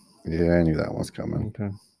Skywalker. Yeah, I knew that was coming. Okay.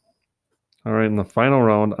 All right, in the final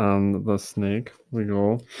round on the snake, we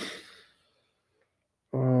go.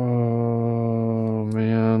 Oh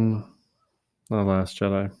man. The Last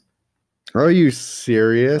Jedi. Are you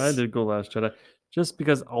serious? I did go Last Jedi. Just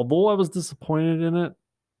because although I was disappointed in it,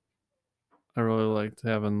 I really liked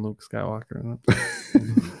having Luke Skywalker in it.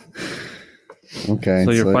 Okay.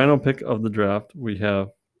 So your final pick of the draft, we have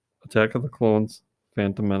Attack of the Clones,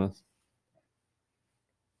 Phantom Menace.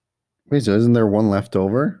 Wait, so isn't there one left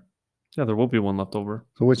over? Yeah, there will be one left over.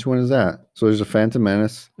 So which one is that? So there's a Phantom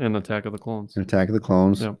Menace, And Attack of the Clones. an Attack of the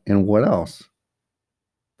Clones, Yep. and what else?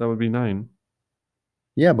 That would be 9.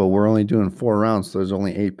 Yeah, but we're only doing 4 rounds, so there's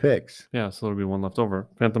only 8 picks. Yeah, so there'll be one left over.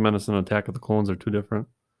 Phantom Menace and Attack of the Clones are 2 different.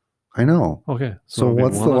 I know. Okay. So there'll be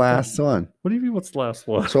what's one the left last one? What do you mean? What's the last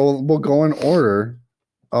one? So we'll go in order.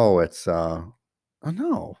 Oh, it's oh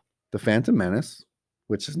no, The Phantom Menace,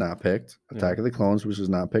 which is not picked. Yeah. Attack of the Clones, which is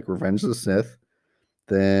not picked. Revenge of the Sith,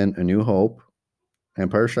 then A New Hope,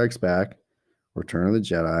 Empire Strikes Back, Return of the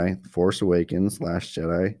Jedi, Force Awakens, Last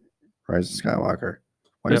Jedi, Rise of Skywalker.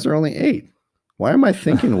 Why Yep. is there only 8? Why am I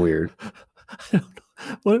thinking weird? I don't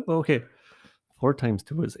know. What? Okay. 4 times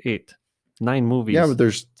 2 is 8. 9 movies. Yeah, but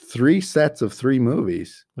there's 3 sets of 3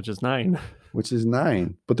 movies, which is 9. which is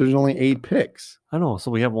 9. But there's only 8 picks. I know. So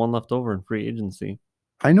we have one left over in free agency.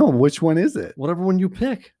 I know. Which one is it? Whatever one you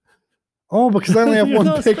pick. Oh, because I only have You're one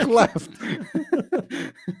not pick special. left.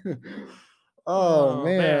 Oh,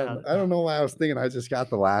 man. man. I don't know why I was thinking I just got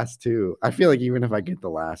the last two. I feel like even if I get the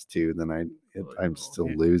last two, then I'm still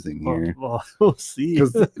Okay. losing here. Well, we'll see.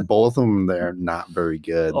 Because both of them, they're not very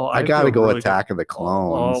good. Oh, I I got to feel go really Attack of the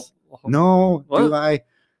Clones. Oh, No, do What? I?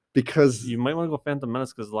 Because you might want to go Phantom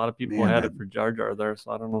Menace because a lot of people Man, had that- it for Jar Jar there,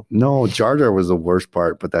 so I don't know. no, Jar Jar was the worst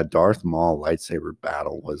part, but that Darth Maul lightsaber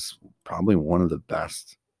battle was probably one of the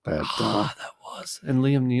best. That That was. And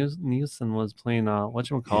Liam Neeson was playing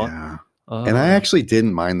whatchamacallit. yeah. And I actually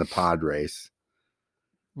didn't mind the pod race.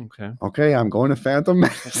 Okay. Okay, I'm going to Phantom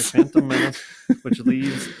Menace. Okay, Phantom Menace, which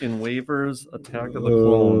leaves in waivers Attack of the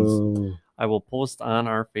Clones. Oh. I will post on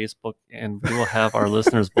our Facebook and we will have our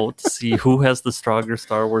listeners vote to see who has the stronger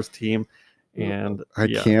Star Wars team. And I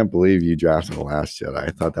can't believe you drafted The Last Jedi.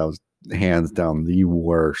 I thought that was hands down the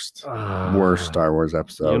worst Star Wars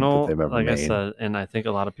episode you know, that they've ever like made. I said, and I think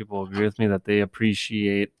a lot of people agree with me that they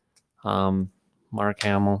appreciate Mark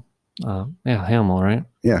Hamill. Hamill, right?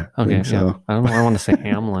 Yeah, I Okay, think so. yeah. I don't know. I want to say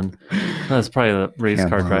Hamlin. That's probably the race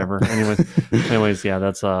car Hamlin. driver. Anyways, yeah.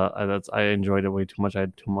 That's I enjoyed it way too much. I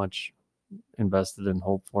had too much invested in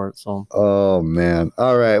hope for it. So Oh man.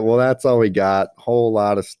 All right. Well, that's all we got. Whole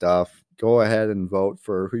lot of stuff. Go ahead and vote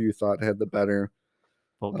for who you thought had the better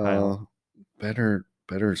vote Kyle. better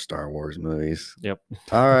Star Wars movies. Yep.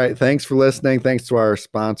 All right. Thanks for listening. Thanks to our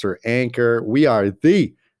sponsor, Anchor. We are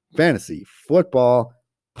the Fantasy Football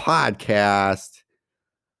Podcast.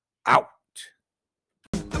 Out.